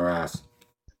States on our ass.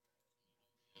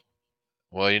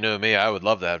 Well, you know me, I would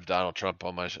love to have Donald Trump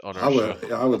on our show. I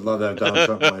would love to have Donald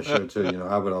Trump on my show too.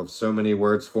 I would have so many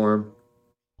words for him.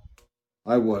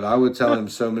 I would tell him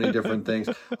so many different things.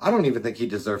 I don't even think he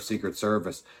deserves Secret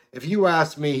Service. If you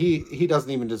ask me, he doesn't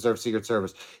even deserve Secret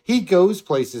Service. He goes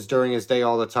places during his day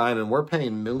all the time, and we're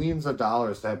paying millions of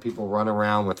dollars to have people run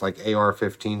around with like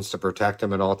AR-15s to protect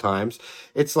him at all times.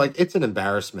 It's like, it's an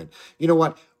embarrassment. You know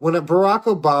what? when Barack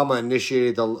Obama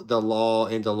initiated the law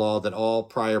into law that all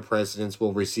prior presidents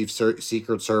will receive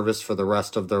Secret Service for the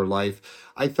rest of their life,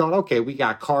 I thought, okay, we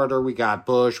got Carter, we got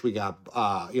Bush, we got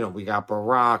we got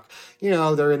Barack.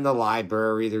 They're in the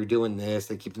library, they're doing this,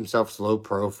 they keep themselves low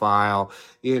profile,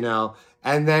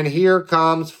 and then here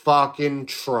comes fucking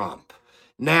Trump.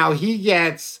 Now he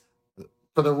gets,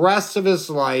 for the rest of his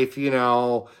life,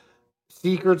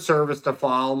 Secret Service to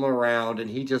follow him around, and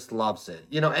he just loves it.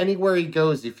 Anywhere he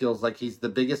goes, he feels like he's the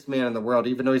biggest man in the world,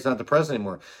 even though he's not the president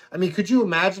anymore. I mean, could you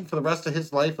imagine for the rest of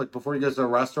his life, like before he goes to a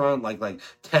restaurant, like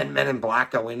 10 men in black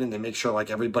go in and they make sure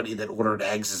like everybody that ordered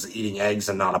eggs is eating eggs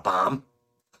and not a bomb?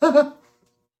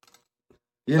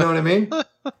 You know what I mean?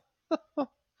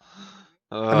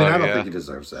 I don't think he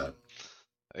deserves that.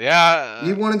 Yeah.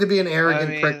 You wanted to be an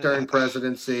arrogant prick during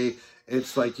presidency.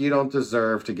 It's like you don't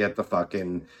deserve to get the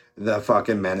fucking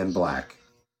men in black.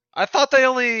 I thought they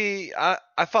only got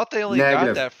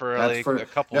that for a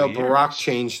couple of years. No, Barack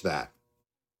changed that.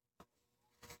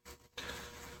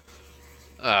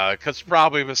 Because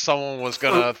probably someone was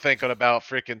thinking about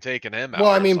freaking taking him out.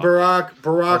 Well, I mean,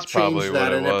 Barack changed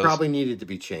that, and it probably needed to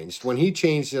be changed. When he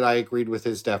changed it, I agreed with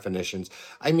his definitions.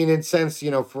 I mean, in sense,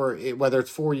 for whether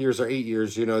it's 4 years or 8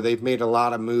 years, they've made a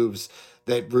lot of moves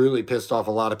that really pissed off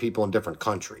a lot of people in different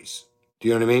countries. Do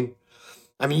you know what I mean?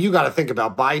 I mean, you got to think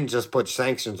about Biden just put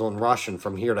sanctions on Russia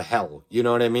from here to hell. You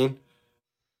know what I mean?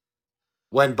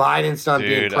 When Biden's done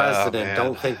being president,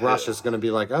 don't think Russia's going to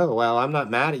be like, oh, well, I'm not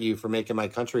mad at you for making my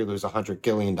country lose $100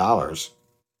 billion.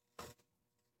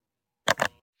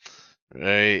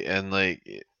 Right, and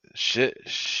like shit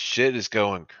is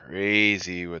going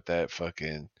crazy with that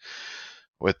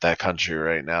country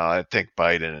right now. I think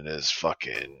Biden is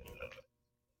fucking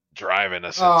driving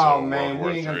us into World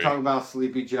War we ain't going to talk about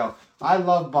Sleepy Joe. I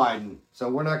love Biden, so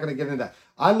we're not going to get into that.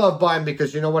 I love Biden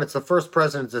because you know what? It's the first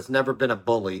president that's never been a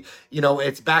bully.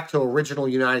 It's back to original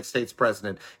United States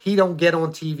president. He don't get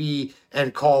on TV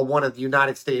and call one of the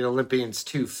United States Olympians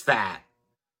too fat.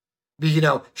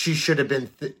 She should have been...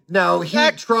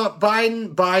 Trump,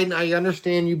 Biden, I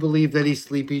understand you believe that he's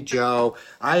Sleepy Joe.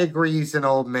 I agree he's an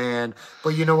old man. But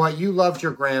you know what? You loved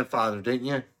your grandfather, didn't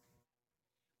you?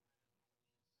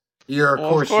 Of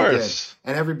course you did.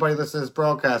 And everybody listening to this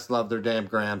broadcast loved their damn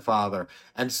grandfather.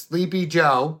 And Sleepy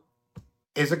Joe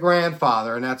is a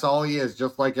grandfather, and that's all he is,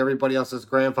 just like everybody else's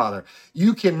grandfather.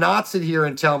 You cannot sit here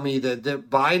and tell me that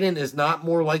Biden is not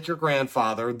more like your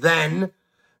grandfather than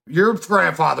your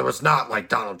grandfather was not like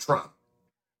Donald Trump.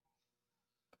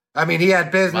 I mean, he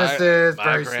had businesses,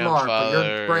 very smart, but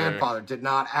your grandfather did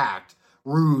not act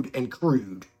rude and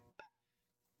crude.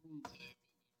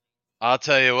 I'll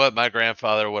tell you what, my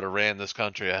grandfather would have ran this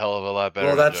country a hell of a lot better.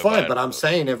 Well, that's fine, but I'm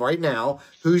saying if right now,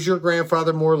 who's your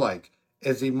grandfather more like?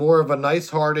 Is he more of a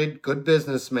nice-hearted, good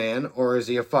businessman, or is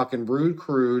he a fucking rude,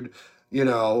 crude,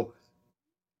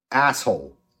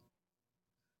 asshole?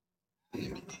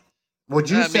 Would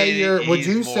you say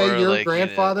your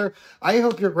grandfather? I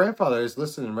hope your grandfather is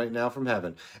listening right now from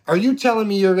heaven. Are you telling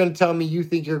me you're going to tell me you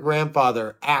think your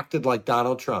grandfather acted like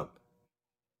Donald Trump?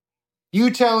 You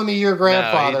telling me your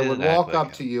grandfather would walk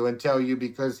up to you and tell you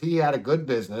because he had a good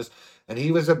business and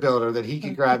he was a builder that he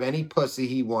could grab any pussy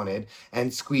he wanted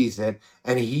and squeeze it,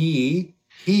 and he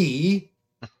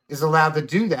is allowed to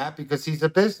do that because he's a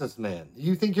businessman.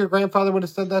 You think your grandfather would have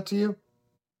said that to you?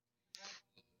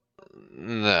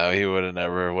 No, he would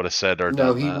have said or done that.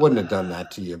 No, he wouldn't have done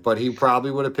that to you, but he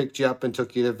probably would have picked you up and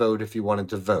took you to vote if you wanted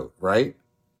to vote, right?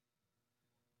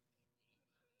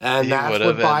 And that's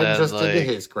what Biden just did to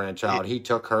his grandchild. He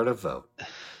took her to vote.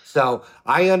 So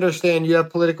I understand you have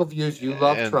political views. You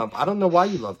love Trump. I don't know why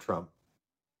you love Trump.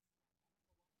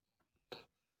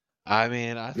 I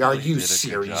mean, are you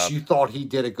serious? You thought he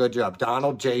did a good job?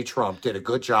 Donald J. Trump did a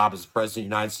good job as president of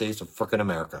the United States of frickin'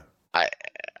 America.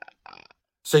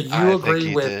 So you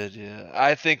agree with? Did, yeah.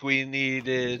 I think we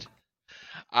needed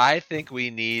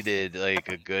like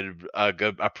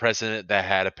a president that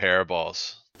had a pair of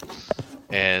balls.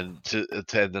 And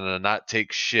to not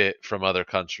take shit from other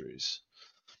countries.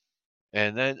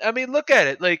 And then, I mean, look at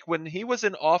it. Like, when he was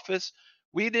in office,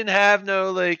 we didn't have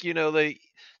no, that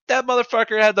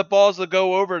motherfucker had the balls to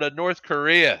go over to North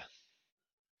Korea.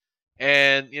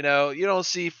 And, you don't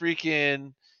see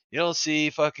fucking Joe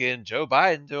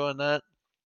Biden doing that.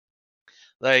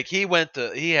 Like, he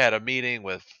had a meeting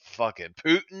with fucking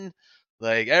Putin.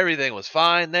 Like, everything was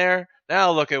fine there.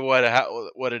 Now look at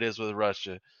what it is with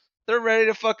Russia. They're ready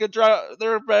to fucking draw.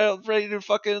 They're ready to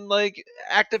fucking like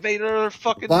activate their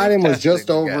fucking nuke Biden was just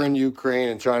testing over again. in Ukraine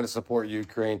and trying to support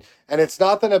Ukraine. And it's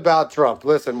nothing about Trump.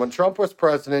 Listen, when Trump was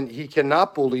president, he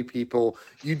cannot bully people.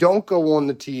 You don't go on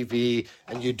the TV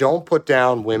and you don't put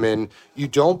down women. You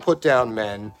don't put down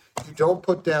men. You don't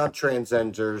put down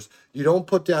transgenders. You don't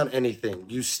put down anything.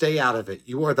 You stay out of it.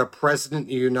 You are the president of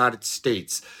the United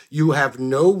States. You have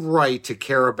no right to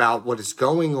care about what is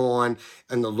going on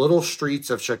in the little streets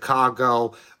of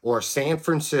Chicago or San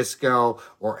Francisco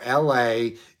or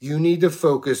LA. You need to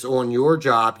focus on your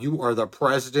job. You are the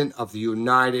president of the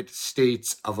United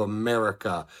States of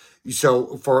America.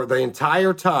 So for the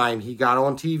entire time, he got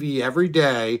on TV every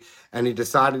day and he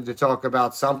decided to talk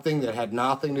about something that had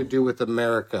nothing to do with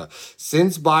America.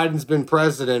 Since Biden's been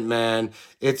president, man,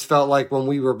 it's felt like when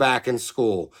we were back in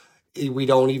school. We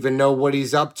don't even know what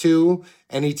he's up to.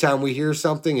 Anytime we hear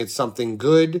something, it's something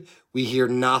good. We hear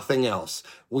nothing else.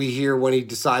 We hear when he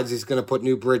decides he's going to put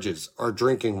new bridges or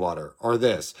drinking water or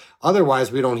this.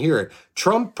 Otherwise, we don't hear it.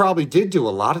 Trump probably did do a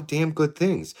lot of damn good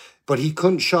things, but he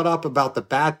couldn't shut up about the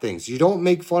bad things. You don't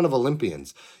make fun of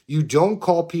Olympians. You don't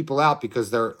call people out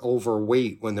because they're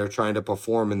overweight when they're trying to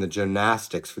perform in the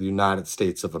gymnastics for the United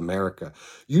States of America.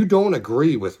 You don't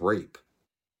agree with rape.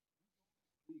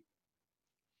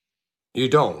 You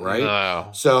don't, right? No.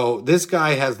 So this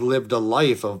guy has lived a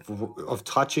life of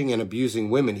touching and abusing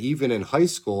women, even in high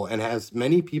school, and has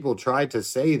many people tried to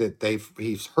say that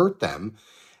he's hurt them,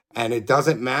 and it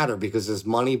doesn't matter because his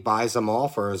money buys them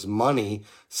off, or his money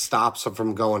stops them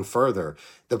from going further.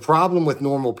 The problem with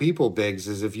normal people, Biggs,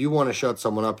 is if you want to shut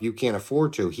someone up, you can't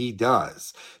afford to. He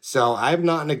does. So I'm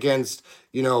not against,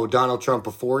 Donald Trump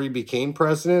before he became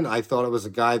president. I thought it was a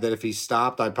guy that if he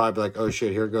stopped, I'd probably be like, oh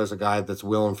shit, here goes a guy that's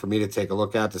willing for me to take a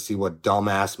look at to see what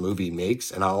dumbass movie he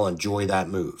makes, and I'll enjoy that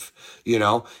move.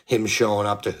 Him showing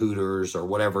up to Hooters or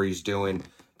whatever he's doing.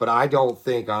 But I don't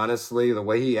think, honestly, the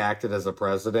way he acted as a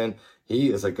president, he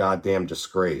is a goddamn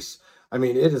disgrace. I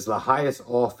mean, it is the highest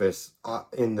office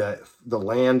in the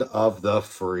land of the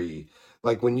free.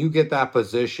 Like when you get that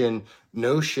position,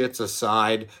 no shits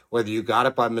aside, whether you got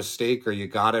it by mistake or you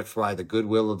got it by the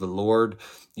goodwill of the Lord,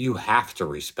 you have to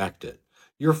respect it.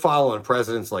 You're following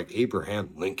presidents like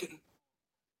Abraham Lincoln.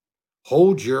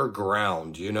 Hold your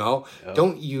ground, Yep.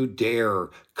 Don't you dare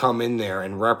come in there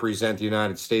and represent the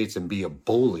United States and be a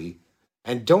bully.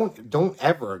 And don't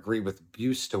ever agree with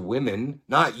abuse to women.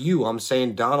 Not you, I'm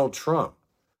saying Donald Trump.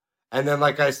 And then,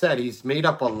 like I said, he's made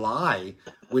up a lie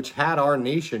which had our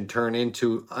nation turn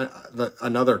into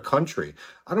another country.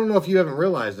 I don't know if you haven't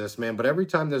realized this, man, but every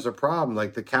time there's a problem,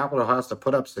 like the Capitol has to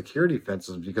put up security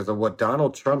fences because of what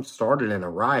Donald Trump started in a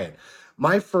riot.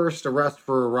 My first arrest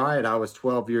for a riot, I was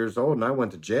 12 years old, and I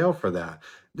went to jail for that.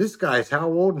 This guy's how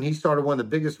old, and he started one of the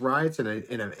biggest riots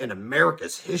in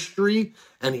America's history,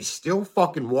 and he's still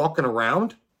fucking walking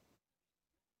around?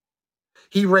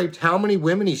 He raped how many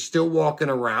women? He's still walking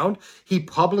around. He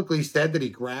publicly said that he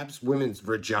grabs women's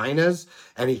vaginas,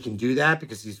 and he can do that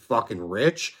because he's fucking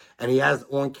rich. And he has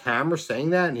on camera saying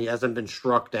that, and he hasn't been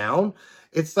struck down.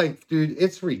 It's like, dude,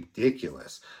 it's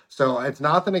ridiculous. So it's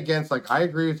nothing against, like, I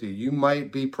agree with you. You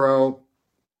might be pro,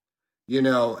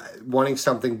 wanting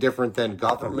something different than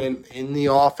government in the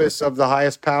office of the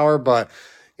highest power. But,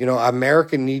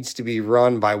 America needs to be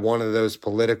run by one of those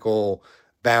political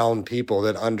bound people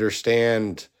that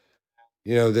understand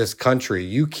this country.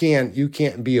 You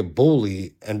can't be a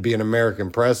bully and be an American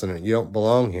president. You don't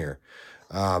belong here.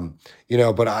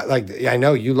 But I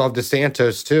know you love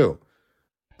DeSantis too.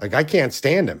 Like I can't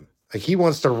stand him. Like he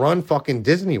wants to run fucking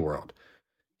Disney World.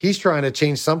 He's trying to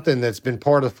change something that's been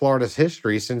part of Florida's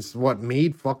history since what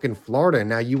made fucking Florida, and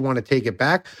now you want to take it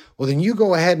back. Well, then you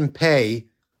go ahead and pay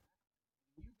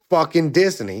fucking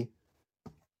Disney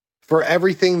for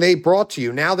everything they brought to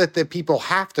you. Now that the people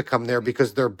have to come there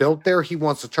because they're built there, he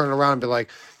wants to turn around and be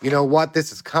like, you know what?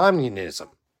 This is communism.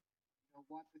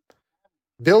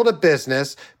 Build a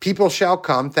business. People shall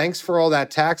come. Thanks for all that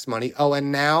tax money. Oh,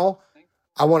 and now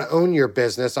I want to own your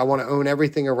business. I want to own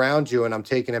everything around you, and I'm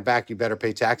taking it back. You better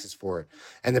pay taxes for it.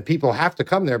 And the people have to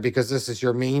come there because this is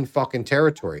your main fucking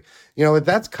territory.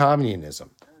 That's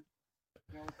communism.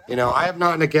 I have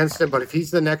nothing against him, but if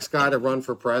he's the next guy to run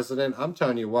for president, I'm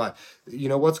telling you what,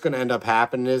 what's going to end up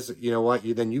happening is,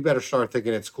 then you better start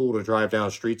thinking it's cool to drive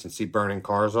down streets and see burning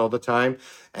cars all the time.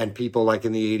 And people like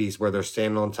in the 80s where they're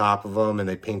standing on top of them and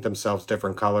they paint themselves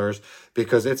different colors,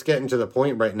 because it's getting to the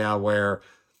point right now where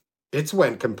it's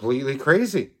went completely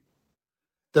crazy.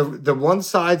 The one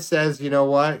side says, you know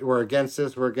what, we're against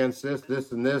this and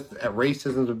this.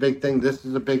 Racism is a big thing. This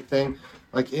is a big thing.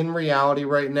 Like in reality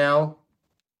right now,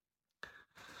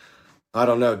 I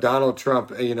don't know. Donald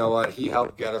Trump, you know what? He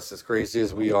helped get us as crazy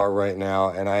as we are right now.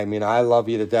 And I mean, I love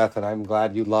you to death and I'm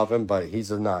glad you love him, but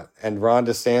he's a nut. And Ron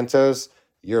DeSantis,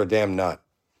 you're a damn nut.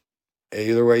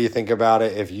 Either way you think about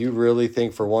it, if you really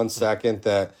think for one second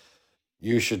that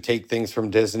you should take things from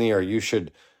Disney or you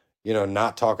should,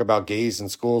 not talk about gays in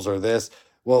schools or this,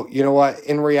 well, you know what?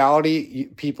 In reality,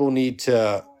 people need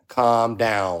to calm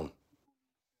down.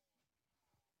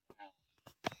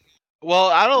 Well,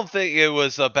 I don't think it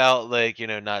was about like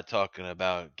not talking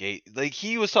about gay. Like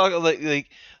he was talking like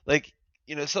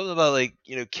something about like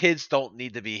kids don't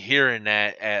need to be hearing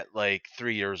that at like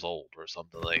 3 years old or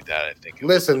something like that. I think it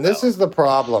was Listen, this about. is the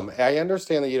problem. I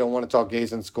understand that you don't want to talk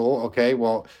gays in school. Okay.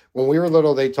 Well, when we were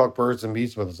little, they talked birds and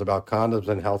bees with us about condoms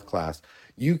in health class.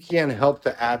 You can't help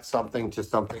to add something to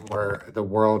something where the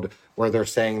world, where they're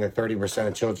saying that 30%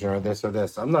 of children are this or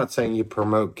this. I'm not saying you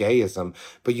promote gayism,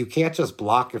 but you can't just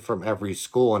block it from every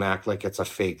school and act like it's a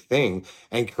fake thing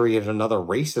and create another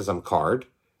racism card.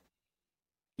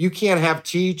 You can't have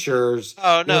teachers,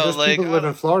 Oh no, there's like people that live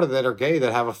in Florida that are gay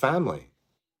that have a family.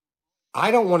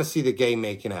 I don't want to see the gay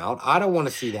making out. I don't want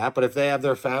to see that. But if they have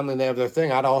their family and they have their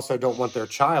thing, I also don't want their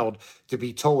child to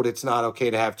be told it's not okay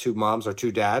to have two moms or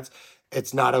two dads.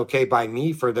 It's not okay by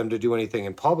me for them to do anything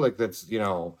in public that's,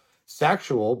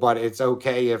 sexual, but it's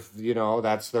okay if,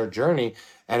 that's their journey.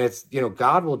 And it's,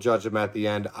 God will judge them at the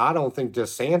end. I don't think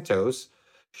DeSantos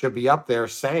should be up there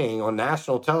saying on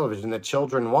national television that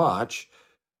children watch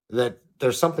that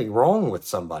there's something wrong with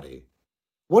somebody.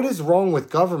 What is wrong with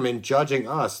government judging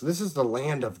us? This is the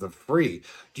land of the free.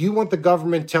 Do you want the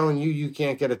government telling you you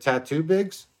can't get a tattoo,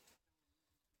 Biggs?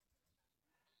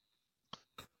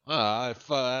 I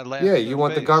Yeah, laughed in you their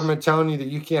want the face. government telling you that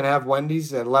you can't have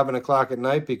Wendy's at 11 o'clock at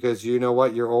night because you know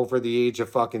what? You're over the age of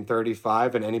fucking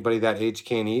 35 and anybody that age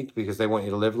can't eat because they want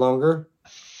you to live longer?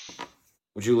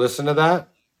 Would you listen to that?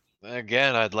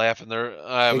 Again, I would laugh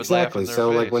Exactly. in their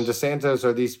So, like, when face. DeSantis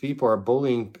or these people are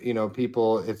bullying,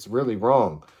 people, it's really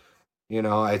wrong.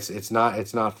 It's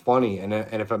not funny. And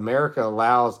if America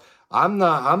allows, I'm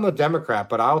a Democrat,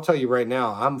 but I'll tell you right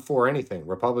now, I'm for anything.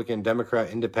 Republican,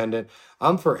 Democrat, Independent.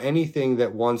 I'm for anything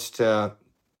that wants to,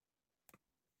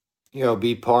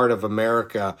 be part of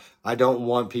America. I don't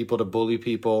want people to bully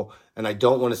people, and I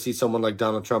don't want to see someone like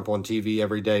Donald Trump on TV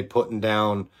every day putting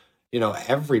down,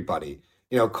 everybody.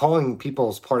 Calling people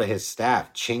as part of his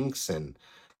staff chinks and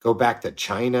go back to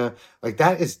China. Like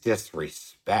that is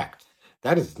disrespect.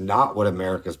 That is not what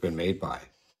America's been made by.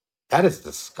 That is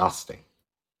disgusting.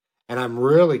 And I'm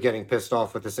really getting pissed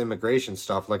off with this immigration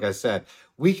stuff. Like I said,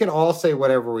 we can all say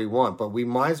whatever we want, but we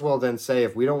might as well then say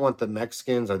if we don't want the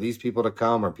Mexicans or these people to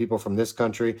come or people from this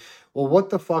country, well, what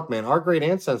the fuck, man? Our great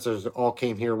ancestors all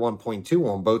came here 1.2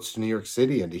 on boats to New York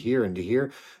City and to here and to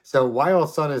here. So why all of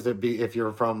a sudden is it be if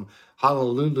you're from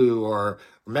Honolulu or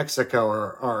Mexico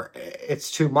or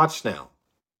it's too much now?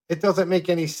 It doesn't make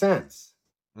any sense.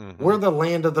 Hmm. We're the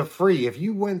land of the free.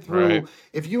 Right.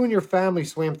 If you and your family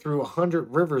swam through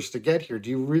 100 rivers to get here, do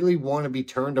you really want to be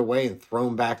turned away and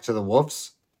thrown back to the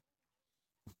wolves?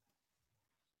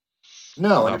 No.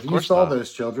 No, And of if you course saw not.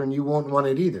 those children, you won't want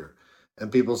it either.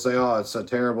 And people say, oh, it's a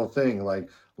terrible thing. Like,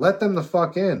 let them the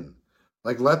fuck in.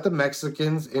 Like, let the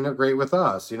Mexicans integrate with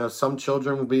us. Some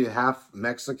children will be half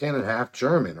Mexican and half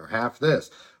German or half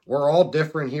this. We're all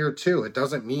different here, too. It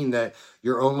doesn't mean that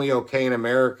you're only okay in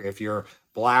America if you're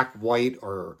black, white,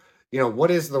 or,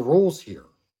 what is the rules here?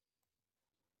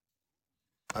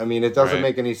 I mean, it doesn't Right.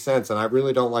 make any sense. And I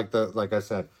really don't like I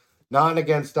said, nothing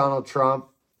against Donald Trump.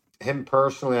 Him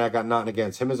personally, I got nothing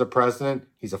against him as a president.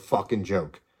 He's a fucking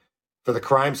joke for the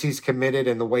crimes he's committed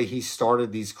and the way he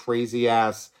started these crazy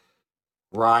ass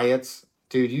riots.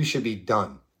 Dude, you should be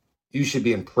done. You should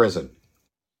be in prison.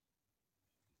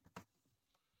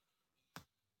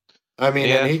 I mean, and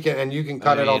Yeah. you can I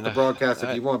cut it off mean, the broadcast if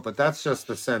I, you want, but that's just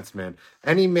the sense, man.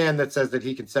 Any man that says that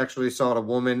he can sexually assault a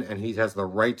woman and he has the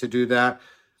right to do that,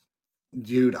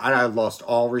 dude, I lost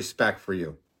all respect for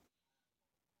you.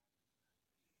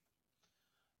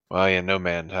 well, yeah, no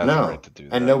man has a right No. to do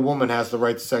And no that. woman has the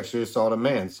right to sexually assault a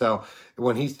man. So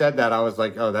when he said that, I was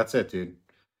like, oh, that's it, dude.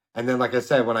 And then, like I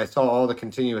said, when I saw all the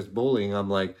continuous bullying, I'm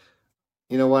like,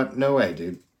 you know what? No way,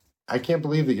 dude. I can't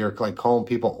believe that you're like calling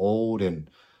people old and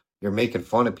you're making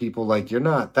fun of people. Like you're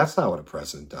not. That's not what a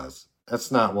president does.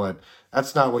 That's not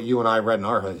what you and I read in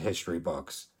our history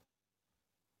books.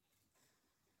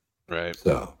 Right.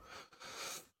 So.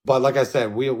 But like I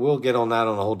said, we'll get on that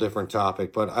on a whole different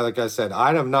topic. But like I said,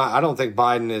 I don't think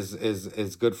Biden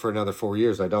is good for another 4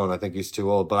 years. I don't. I think he's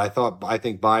too old. But I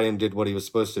think Biden did what he was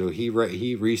supposed to do.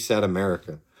 He reset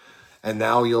America, and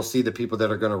now you'll see the people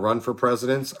that are going to run for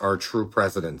presidents are true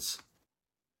presidents.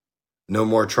 No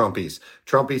more Trumpies.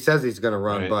 Trumpy says he's going to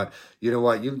run, right? but you know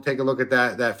what? You take a look at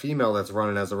that female that's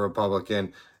running as a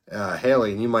Republican,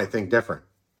 Haley, and you might think different.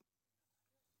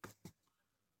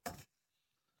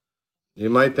 You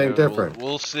might think Yeah, different.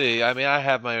 we'll see. I mean, I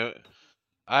have my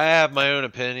own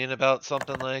opinion about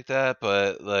something like that,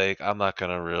 but like I'm not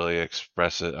gonna really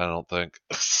express it. I don't think,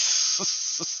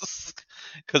 because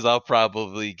I'll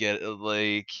probably get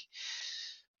like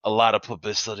a lot of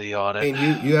publicity on I it.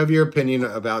 mean, you have your opinion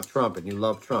about Trump, and you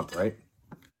love Trump, right?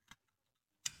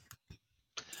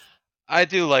 I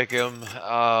do like him.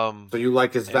 So you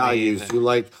like his I mean, values. You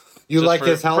like just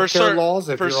his for healthcare certain laws.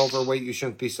 If for you're overweight, you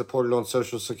shouldn't be supported on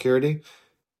Social Security.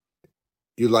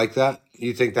 You like that?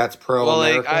 You think that's well,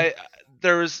 like pro-America?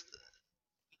 there's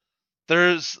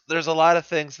there's a lot of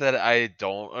things that I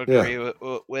don't Yeah. agree with,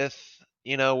 with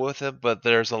him, but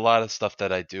there's a lot of stuff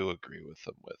that I do agree with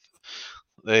him with.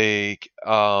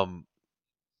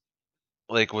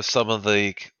 Like with some of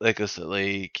the like I said,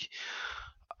 like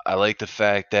I like the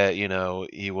fact that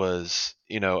he was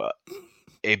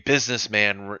a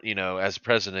businessman, as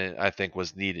president. I think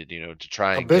was needed, to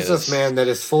try A and get us, businessman that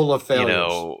is full of you failures.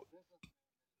 know.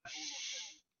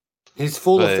 He's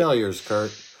full of But failures,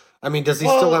 Kurt. I mean, does he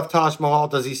still have well, Taj Mahal?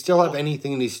 Does he still have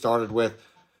anything that he started with?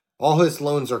 All his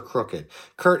loans are crooked.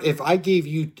 Kurt, if I gave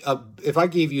you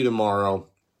tomorrow,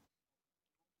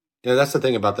 that's the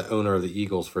thing about the owner of the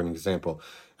Eagles, for an example.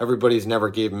 Everybody's never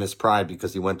gave him his pride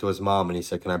because he went to his mom and he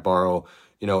said, "Can I borrow,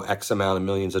 X amount of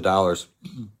millions of dollars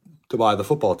to buy the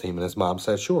football team?" And his mom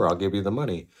said, "Sure, I'll give you the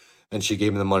money." And she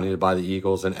gave him the money to buy the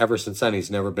Eagles. And ever since then,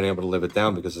 he's never been able to live it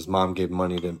down because his mom gave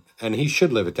money to him. And he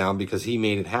should live it down because he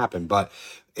made it happen. But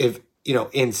if,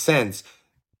 in sense,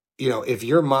 if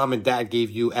your mom and dad gave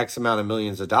you X amount of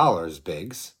millions of dollars,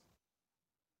 Biggs,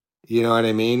 you know what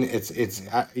I mean?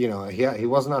 He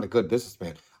was not a good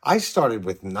businessman. I started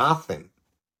with nothing.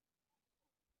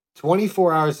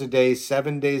 24 hours a day,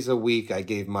 7 days a week. I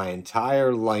gave my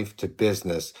entire life to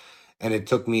business. And it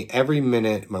took me every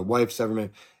minute, my wife's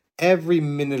every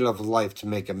minute of life to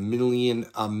make $1 million.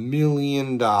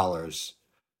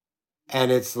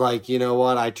 And it's like, you know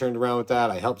what? I turned around with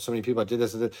that. I helped so many people. I did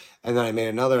this and then I made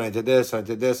another, and I did this, and I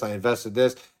did this, I invested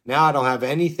this. Now I don't have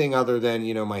anything other than,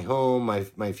 my home,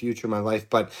 my future, my life.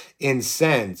 But in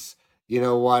sense, you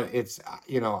know what?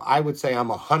 I would say I'm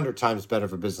 100 times better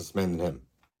of a businessman than him.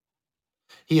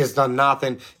 He has done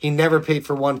nothing. He never paid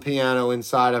for one piano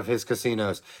inside of his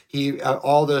casinos.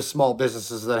 All those small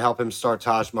businesses that help him start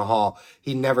Taj Mahal,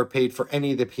 he never paid for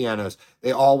any of the pianos.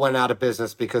 They all went out of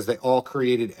business because they all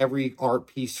created every art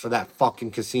piece for that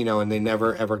fucking casino, and they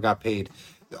never ever got paid.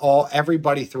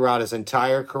 Everybody throughout his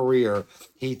entire career,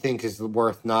 he thinks is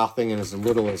worth nothing and as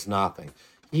little as nothing.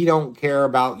 He don't care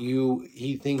about you.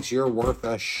 He thinks you're worth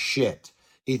a shit.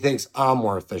 He thinks I'm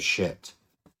worth a shit.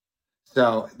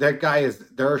 So that guy is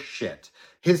their shit.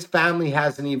 His family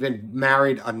hasn't even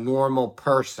married a normal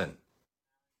person.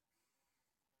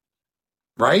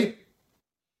 Right?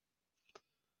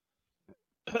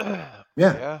 Yeah.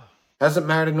 yeah, Hasn't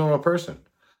married a normal person.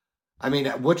 I mean,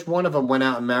 which one of them went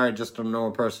out and married just a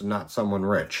normal person, not someone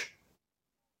rich?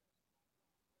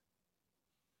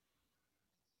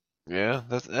 yeah,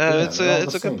 Yeah, it's they're all the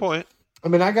a good same. point. I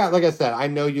mean, like I said, I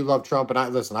know you love Trump, and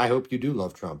I hope you do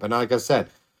love Trump. And like I said,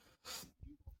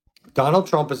 Donald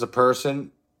Trump is a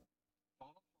person.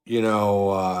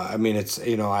 I mean,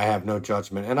 I have no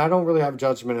judgment, and I don't really have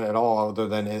judgment at all, other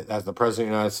than as the president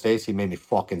of the United States, he made me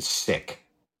fucking sick.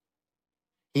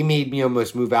 He made me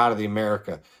almost move out of the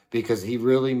America because he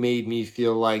really made me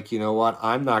feel like, you know what,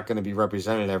 I'm not going to be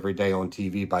represented every day on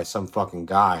TV by some fucking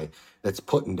guy that's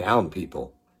putting down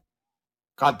people.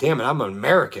 God damn it, I'm an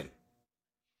American.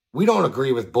 We don't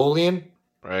agree with bullying.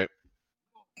 Right.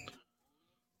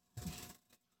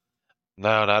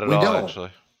 No, not at We all, don't.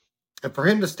 actually. And for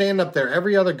him to stand up there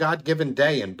every other God-given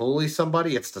day and bully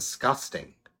somebody, it's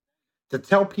disgusting. To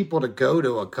tell people to go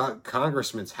to a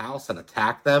congressman's house and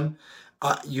attack them,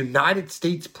 a United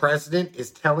States president is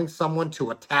telling someone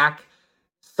to attack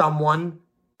someone.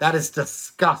 That is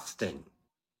disgusting.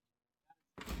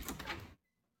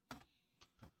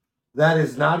 That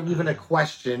is not even a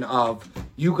question of,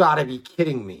 you got to be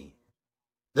kidding me.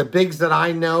 The bigs that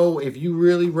I know, if you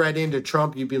really read into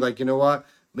Trump, you'd be like, you know what?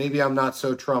 Maybe I'm not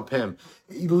so Trump him.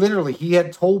 He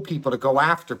had told people to go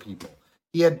after people.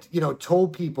 He had,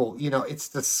 told people, it's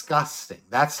disgusting.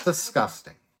 That's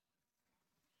disgusting.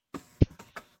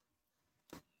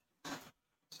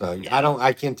 So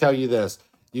I can tell you this.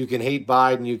 You can hate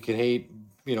Biden, you can hate,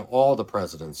 all the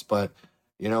presidents, but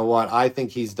you know what? I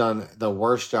think he's done the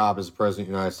worst job as president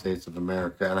of the United States of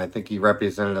America, and I think he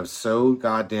represented us so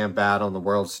goddamn bad on the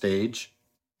world stage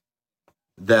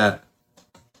that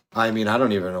I mean, I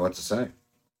don't even know what to say.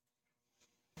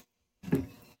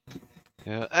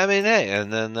 Yeah, I mean, hey,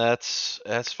 and then that's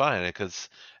fine because,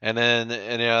 and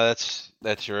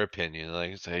that's your opinion.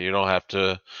 Like I say, you don't have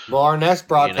to, Well, our next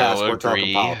broadcast, we're talking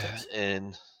agree. politics.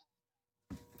 And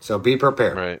So be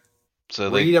prepared. right,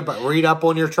 so Read up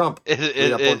on your Trump. it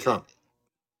Read up on Trump.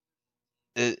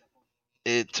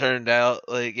 it turned out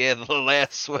like the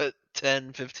last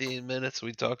 10, 15 minutes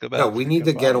we talked about. No, we need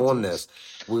to get on politics.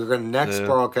 this. We're going to next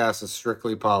broadcast is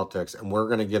strictly politics, and we're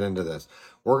going to get into this.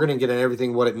 We're going to get into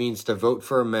everything what it means to vote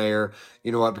for a mayor.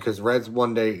 You know what? Because Reds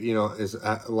one day, is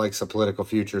likes a political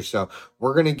future. So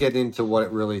we're going to get into what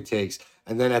it really takes.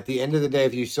 And then at the end of the day,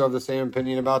 if you still have the same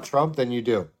opinion about Trump, then you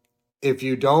do. If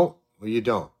you don't, well, you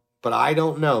don't. But I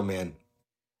don't know, man.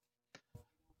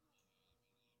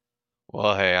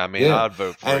 Well, hey, I mean, I'd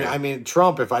vote for and you. I mean,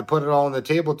 Trump, if I put it all on the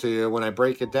table to you, when I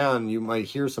break it down, you might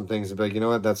hear some things but you know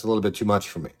what? That's a little bit too much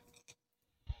for me.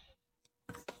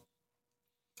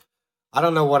 I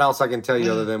don't know what else I can tell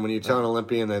you other than when you tell an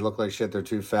Olympian they look like shit, they're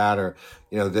too fat, or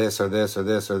this or this or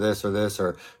this or this or this,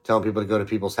 or telling people to go to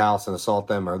people's house and assault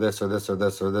them, or this or this or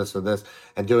this or this or this,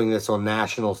 and doing this on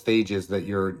national stages that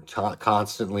you're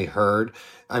constantly heard.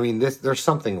 I mean, there's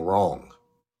something wrong.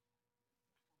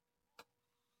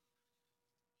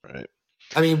 Right.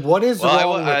 I mean, what is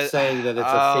wrong with saying that it's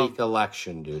a fake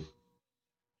election, dude?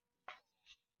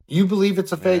 You believe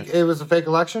it's a fake? It was a fake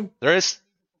election? There is.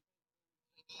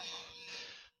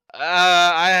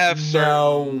 I have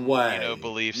certain,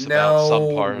 beliefs about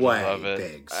some part of it.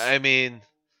 Biggs. I mean,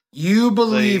 you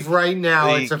believe right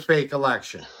now it's a fake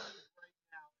election.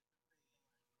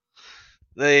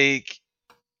 Like,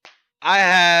 I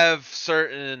have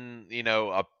certain,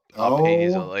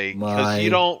 opinions, because you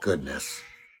don't. Goodness.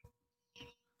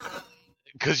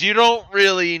 Because you don't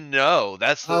really know.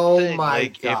 That's the thing. My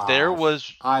God. If there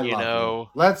was,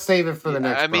 let's save it for the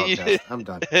next broadcast. I'm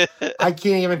done. I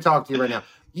can't even talk to you right now.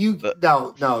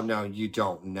 No, you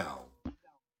don't know.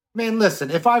 Man, listen,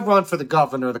 if I run for the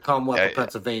governor of the Commonwealth of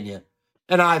Pennsylvania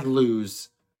and I lose,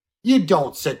 you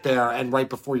don't sit there and right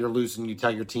before you're losing, you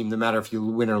tell your team, no matter if you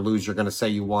win or lose, you're going to say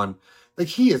you won. Like,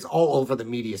 he is all over the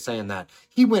media saying that.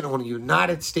 He went on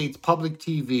United States public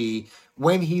TV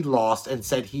when he lost and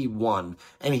said he won.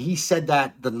 And he said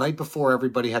that the night before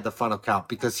everybody had the final count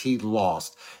because he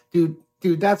lost. Dude,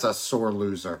 that's a sore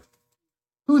loser.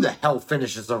 Who the hell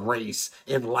finishes a race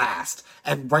in last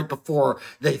and right before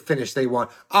they finish they won?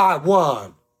 I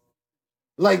won.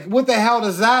 Like, what the hell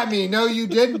does that mean? No, you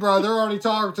didn't, bro. They're already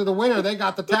talking to the winner. They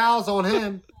got the towels on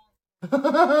him.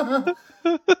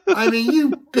 I mean,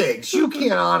 you Biggs, you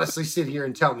can't honestly sit here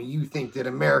and tell me you think that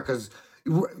America,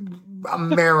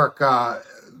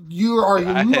 you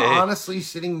honestly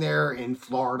sitting there in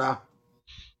Florida?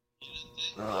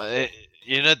 They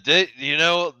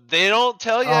don't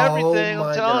tell you everything.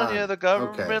 I'm telling you, the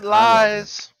government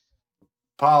lies.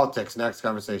 Politics, next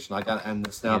conversation. I gotta end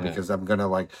this now because I'm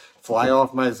gonna fly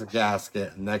off my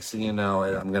gasket, and next thing you know,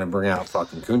 I'm gonna bring out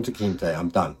fucking Kunta Kinte. I'm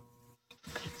done.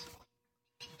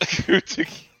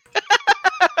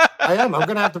 I am. I'm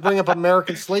gonna have to bring up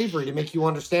American slavery to make you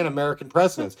understand American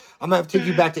presidents. I'm gonna have to take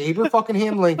you back to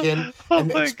Abraham Lincoln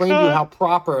and explain to you how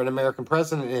proper an American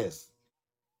president is.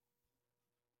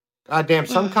 Goddamn,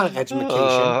 some kind of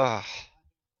education.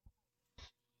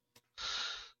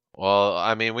 Well,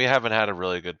 I mean, we haven't had a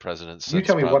really good president since. You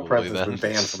tell me what president's been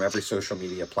banned from every social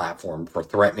media platform for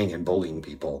threatening and bullying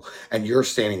people, and you're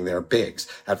standing there, Biggs,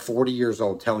 at 40 years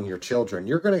old, telling your children,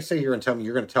 you're going to sit here and tell me,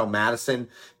 you're going to tell Madison,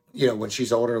 when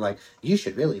she's older, you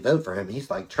should really vote for him.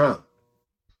 He's like Trump.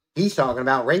 He's talking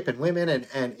about raping women,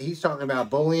 and he's talking about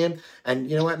bullying, and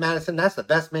you know what, Madison? That's the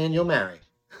best man you'll marry.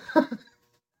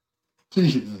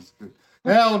 Jesus.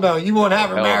 Hell no, you wouldn't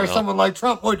have her marry someone like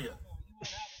Trump, would you?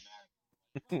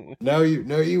 No, you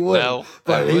wouldn't. No,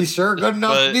 but he's sure good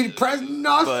enough to be the president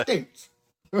of the States.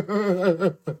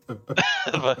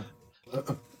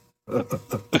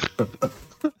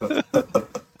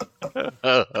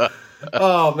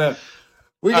 Oh man,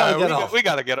 we gotta get off. We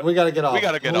gotta get off. We gotta get off.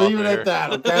 Leave it at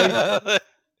that, okay?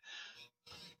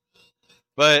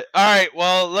 But all right,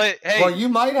 well, hey. Well, you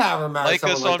might have her marry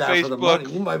someone like that Facebook. For the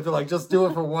money. You might be like, just do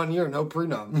it for 1 year, no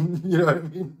prenup. You know what I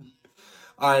mean?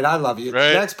 All right, I love you.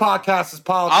 Right. Next podcast is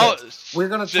politics. We're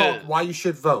going to talk why you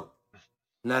should vote.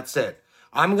 And that's it.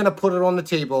 I'm going to put it on the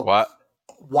table.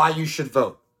 Why you should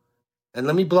vote. And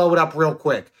let me blow it up real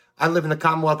quick. I live in the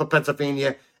Commonwealth of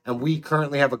Pennsylvania, and we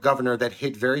currently have a governor that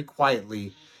hid very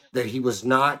quietly that he was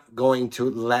not going to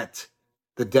let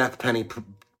the death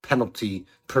penalty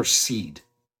proceed.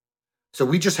 So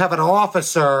we just have an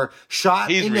officer shot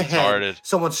He's in the head, retarded.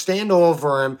 someone stand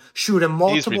over him, shoot him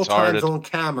He's multiple times retarded. on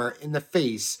camera in the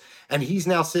face, and he's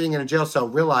now sitting in a jail cell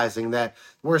realizing that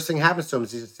the worst thing happens to him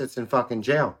is he sits in fucking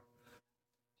jail.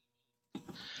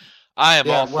 I am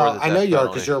Yeah, all for well, the I know death you are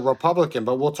penalty. because you're a Republican,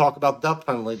 but we'll talk about death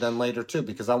penalty then later too,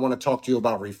 because I want to talk to you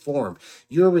about reform.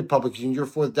 You're a Republican, you're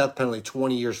for the death penalty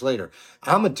 20 years later.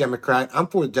 I'm a Democrat, I'm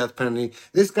for the death penalty.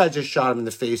 This guy just shot him in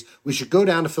the face. We should go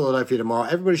down to Philadelphia tomorrow.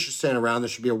 Everybody should stand around. There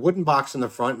should be a wooden box in the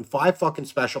front, and 5 fucking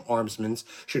special armsmen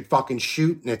should fucking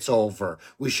shoot, and it's over.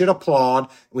 We should applaud, and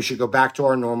we should go back to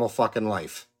our normal fucking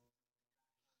life.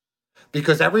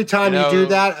 Because every time you do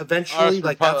that, eventually,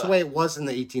 like that's the way it was in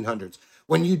the 1800s.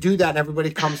 When you do that and everybody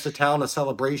comes to town, a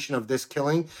celebration of this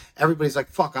killing, everybody's like,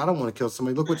 fuck, I don't want to kill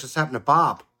somebody. Look what just happened to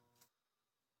Bob.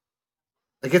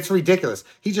 Like, it's ridiculous.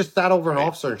 He just sat over an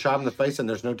officer and shot him in the face, and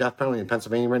there's no death penalty in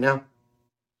Pennsylvania right now.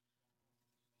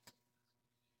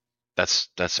 That is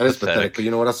pathetic. But you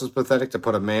know what else is pathetic? To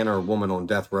put a man or a woman on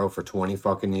death row for 20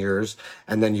 fucking years,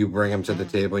 and then you bring them to the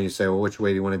table and you say, well, which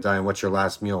way do you want to die and what's your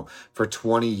last meal? For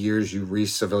 20 years, you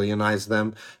re-civilianize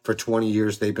them. For 20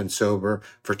 years, they've been sober.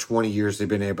 For 20 years, they've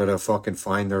been able to fucking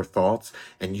find their thoughts,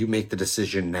 and you make the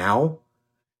decision now?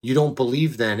 You don't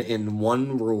believe then in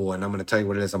one rule, and I'm going to tell you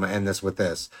what it is. I'm going to end this with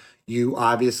this. You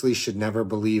obviously should never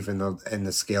believe in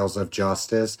the scales of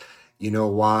justice. You know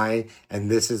why? And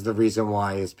this is the reason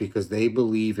why, is because they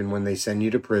believe in when they send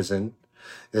you to prison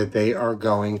that they are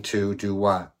going to do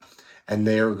what? And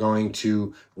they are going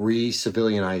to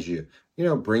re-civilianize you. You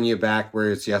know, bring you back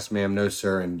where it's yes, ma'am, no,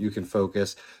 sir, and you can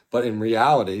focus. But in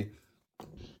reality,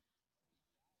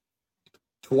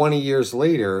 20 years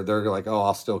later, they're like, oh,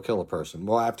 I'll still kill a person.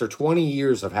 Well, after 20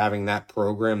 years of having that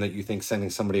program that you think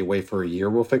sending somebody away for a year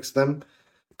will fix them,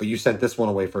 but you sent this one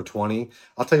away for 20,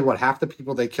 I'll tell you what, half the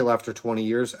people they kill after 20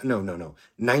 years, no.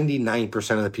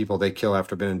 99% of the people they kill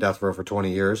after being in death row for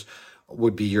 20 years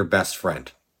would be your best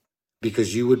friend.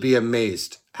 Because you would be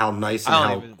amazed how nice and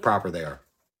how proper they are.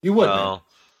 You would, man.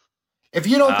 If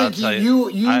you don't think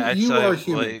you are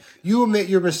human, like, you admit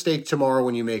your mistake tomorrow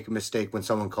when you make a mistake, when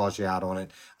someone calls you out on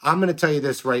it. I'm going to tell you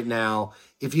this right now.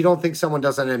 If you don't think someone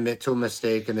doesn't admit to a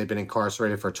mistake and they've been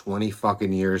incarcerated for 20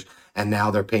 fucking years and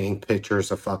now they're painting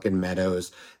pictures of fucking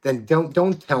meadows, then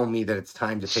don't tell me that it's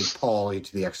time to take Paulie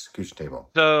to the execution table.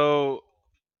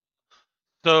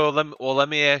 So let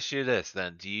me ask you this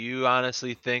then. Do you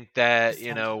honestly think that,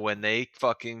 you know, when they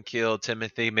fucking killed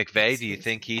Timothy McVeigh, do you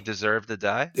think he deserved to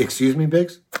die? Excuse me,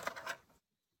 Biggs?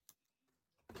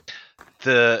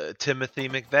 The Timothy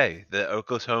McVeigh, the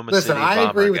Oklahoma Listen, City I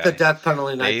agree with guy. the death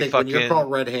penalty, and I think when you're caught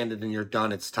red-handed and you're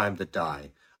done, it's time to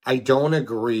die. I don't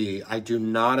agree. I do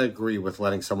not agree with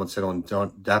letting someone sit on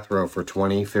death row for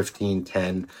 20, 15,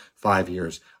 10, 5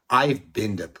 years. I've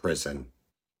been to prison.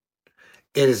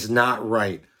 It is not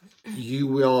right. You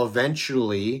will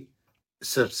eventually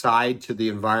subside to the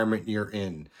environment you're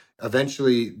in.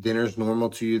 Eventually, dinner's normal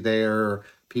to you there.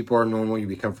 People are normal. You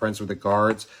become friends with the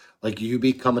guards. Like, you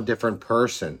become a different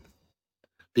person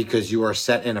because you are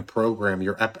set in a program.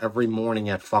 You're up every morning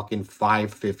at fucking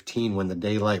 5:15 when the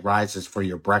daylight rises for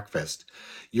your breakfast.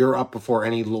 You're up before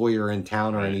any lawyer in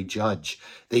town or any judge.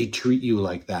 They treat you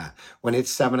like that. When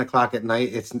it's 7 o'clock at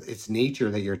night, it's nature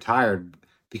that you're tired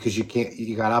because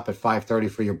you got up at 5:30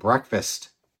 for your breakfast.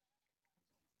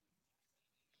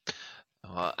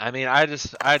 Well, I mean, I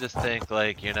just think,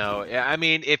 like, you know, I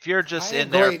mean, if you're just in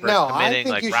there for committing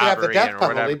like robbery and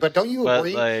whatever, but don't you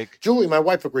agree? Like, Julie, my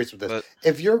wife agrees with this.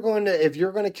 If you're going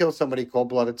to kill somebody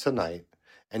cold-blooded tonight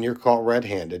and you're caught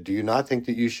red-handed, do you not think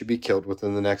that you should be killed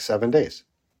within the next 7 days?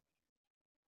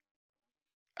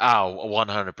 Oh,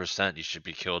 100%. You should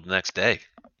be killed the next day.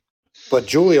 But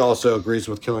Julie also agrees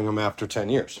with killing him after 10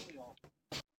 years.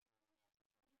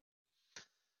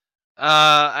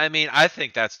 I mean, I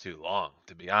think that's too long,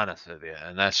 to be honest with you,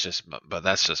 and that's just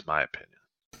my opinion.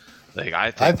 Like,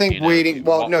 I think waiting.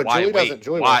 Well, no, Julie doesn't.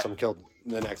 Julie wants him killed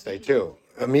the next day too,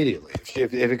 immediately.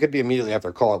 If it could be immediately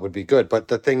after call, it would be good. But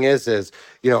the thing is,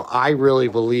 you know, I really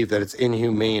believe that it's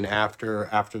inhumane after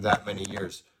that many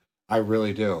years. I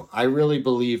really do. I really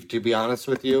believe, to be honest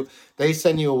with you, they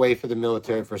send you away for the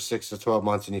military for 6 to 12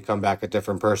 months, and you come back a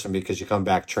different person because you come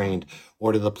back trained,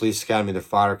 or to the police academy, the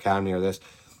fire academy, or this.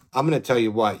 I'm going to tell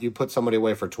you what, you put somebody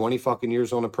away for 20 fucking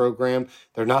years on a program,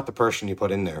 they're not the person you put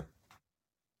in there.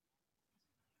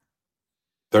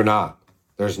 They're not.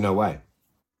 There's no way.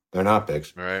 They're not,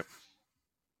 Biggs. Right.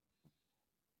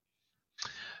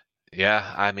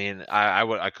 Yeah, I mean, I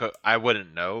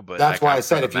wouldn't know, but that's why I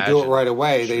said if you do it right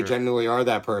away, they genuinely are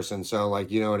that person. So,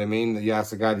 like, you know what I mean? You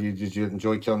ask the guy, did you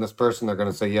enjoy killing this person? They're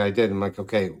going to say, yeah, I did. I'm like,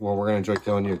 okay, well, we're going to enjoy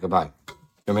killing you. Goodbye.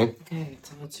 I mean, Okay,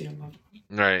 tell it to your mother.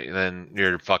 Right, then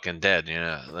you're fucking dead.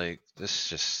 Like this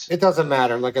just it doesn't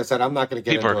matter. Like I said, I'm not going to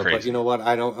get people are into it. But you crazy. know what?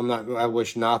 I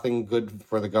wish nothing good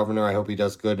for the governor. I hope he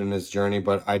does good in his journey.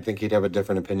 But I think he'd have a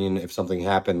different opinion if something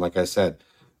happened. Like I said,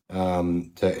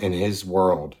 in his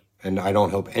world. And I don't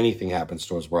hope anything happens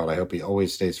to his world. I hope he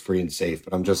always stays free and safe.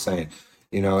 But I'm just saying,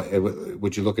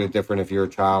 would you look at it different if you're a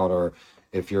child or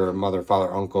if you're a mother,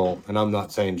 father, uncle? And I'm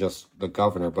not saying just the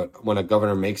governor, but when a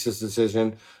governor makes this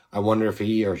decision, I wonder if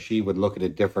he or she would look at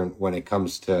it different when it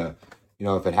comes to,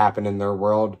 if it happened in their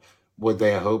world. Would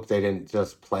they hope they didn't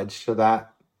just pledge to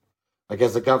that? Like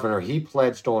as a governor, he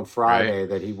pledged on Right? Friday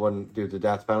that he wouldn't do the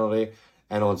death penalty,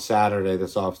 and on Saturday,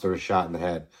 this officer was shot in the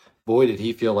head. Boy, did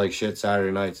he feel like shit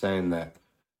Saturday night saying that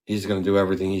he's going to do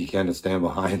everything he can to stand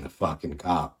behind the fucking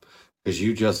cop. Because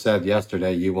you just said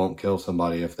yesterday you won't kill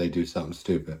somebody if they do something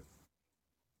stupid.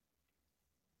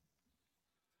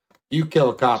 You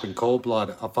kill a cop in cold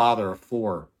blood, a father of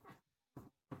 4.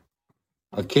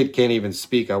 A kid can't even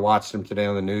speak. I watched him today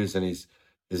on the news, and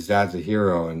his dad's a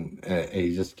hero, and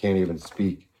he just can't even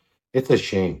speak. It's a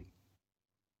shame.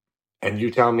 And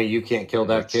you tell me you can't kill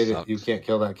that kid? Sucks. You can't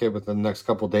kill that kid within the next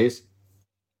couple of days?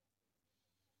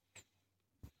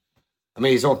 I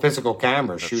mean, he's on physical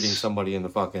camera shooting somebody in the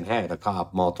fucking head, a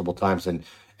cop, multiple times. And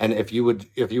if you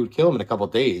would kill him in a couple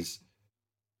of days,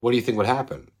 what do you think would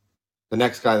happen? The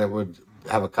next guy that would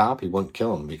have a cop, he wouldn't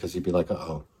kill him because he'd be like,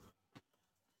 "Uh-oh."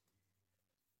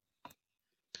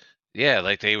 Yeah,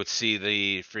 like they would see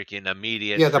the freaking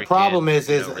immediate. Yeah, the problem is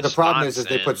they response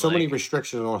put so many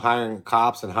restrictions on hiring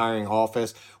cops and hiring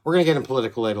office. We're gonna get in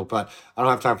political later, but I don't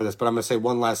have time for this. But I'm gonna say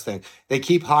one last thing. They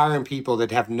keep hiring people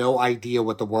that have no idea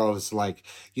what the world is like.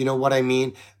 You know what I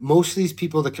mean? Most of these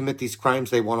people that commit these crimes,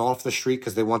 they want off the street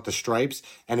because they want the stripes,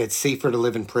 and it's safer to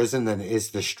live in prison than it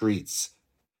is the streets.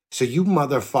 So you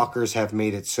motherfuckers have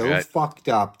made it so Right. fucked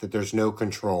up that there's no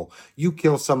control. You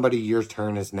kill somebody, your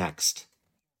turn is next.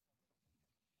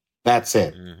 That's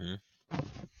it. Mm-hmm.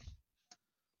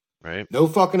 Right. No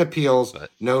fucking appeals,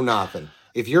 no nothing.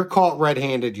 If you're caught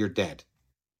red-handed, you're dead.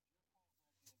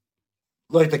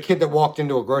 Like the kid that walked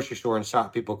into a grocery store and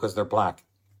shot people because they're black.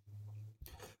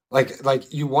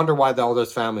 Like you wonder why all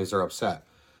those families are upset.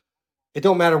 It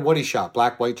don't matter what he shot,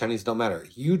 black, white, Chinese, don't matter.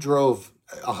 You drove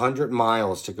 100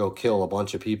 miles to go kill a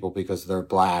bunch of people because they're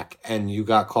black, and you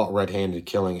got caught red-handed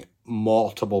killing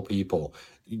multiple people.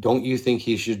 Don't you think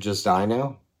he should just die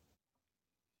now?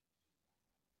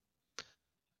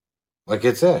 Like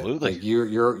it's it. Absolutely. Like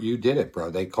you did it,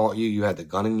 bro. They caught you. You had the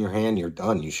gun in your hand. You're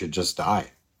done. You should just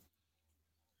die.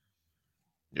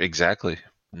 Exactly.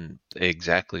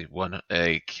 Exactly.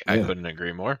 I couldn't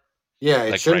agree more. Yeah,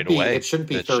 it Like, shouldn't right be. away. It shouldn't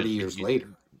be It 30 should years be-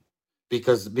 later,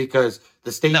 because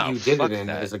the state No, you did fuck it in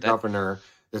that. is a governor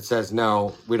that says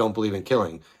no, we don't believe in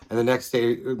killing, and the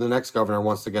next governor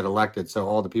wants to get elected, so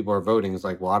all the people are voting is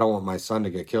like, well, I don't want my son to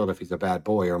get killed if he's a bad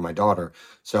boy or my daughter,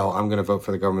 so I'm going to vote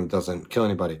for the government that doesn't kill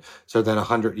anybody. So then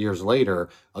 100 years later,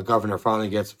 a governor finally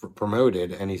gets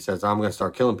promoted, and he says, I'm going to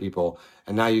start killing people,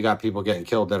 and now you got people getting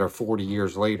killed that are 40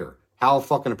 years later. How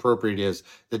fucking appropriate is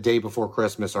the day before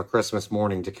Christmas or Christmas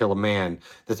morning to kill a man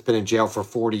that's been in jail for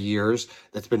 40 years,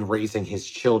 that's been raising his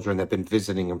children, that's been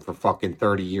visiting him for fucking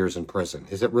 30 years in prison?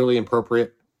 Is it really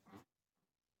appropriate?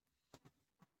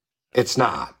 It's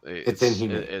not. It's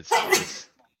inhumane. It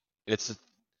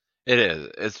is.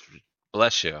 It's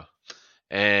bless you.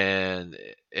 And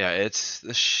yeah, this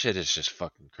shit is just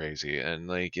fucking crazy, and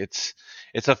like it's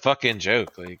a fucking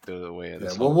joke, like the way.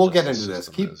 Yeah, well, we'll get into this.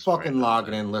 Keep fucking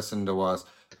logging in, listen to us,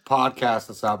 podcast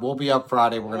us up. We'll be up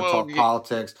Friday. We're going to talk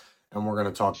politics, and we're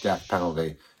going to talk death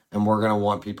penalty, and we're going to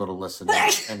want people to listen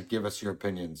and give us your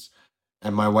opinions.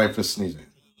 And my wife is sneezing.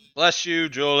 Bless you,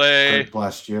 Julie. God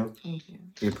bless you. Thank you.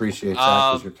 We appreciate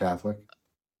that because you're Catholic.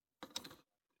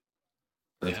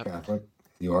 Yep. Catholic.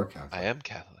 You are Catholic. I am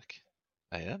Catholic.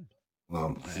 I am.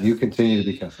 Well, you continue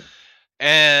to be Catholic.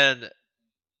 And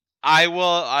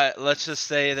let's just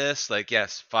say this, like,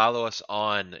 yes, follow us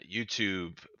on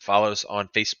YouTube, follow us on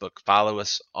Facebook, follow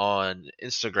us on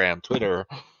Instagram, Twitter.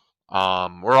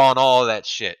 We're on all that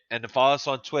shit. And to follow us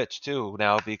on Twitch too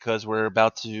now, because we're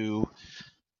about to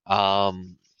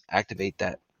activate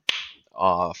that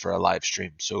for a live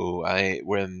stream. So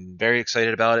we're very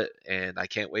excited about it, and I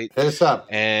can't wait. Hit us up.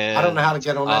 And I don't know how to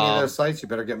get on any of those sites. You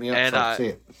better get me up so I can see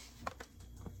it.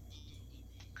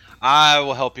 I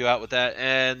will help you out with that.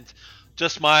 And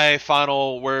just my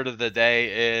final word of the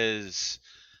day is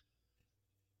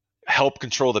help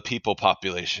control the people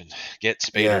population. Get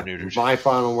spayed or neutered. My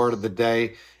final word of the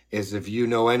day is if you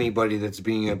know anybody that's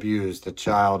being abused, a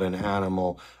child, an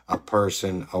animal, a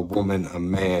person, a woman, a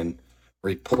man,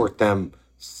 report them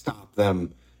stop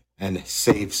them and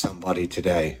save somebody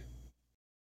today.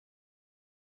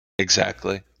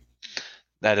 Exactly.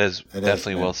 That is It is,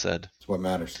 definitely man. well said. It's what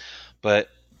matters. But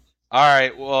all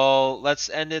right, well, let's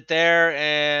end it there,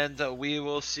 and we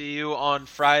will see you on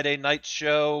Friday night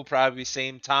show, probably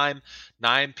same time,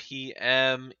 9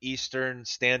 p.m. Eastern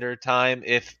Standard Time.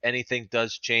 If anything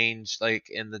does change, like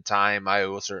in the time, I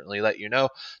will certainly let you know.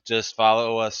 Just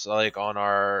follow us, like on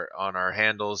our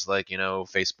handles, like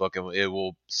Facebook, and it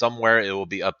will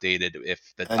be updated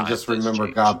if the And time just does remember,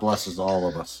 change. God blesses all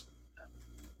of us.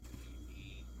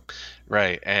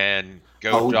 Right, and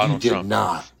go Oh, you Donald did Trump.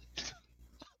 not.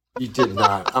 You did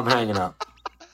not. I'm hanging up.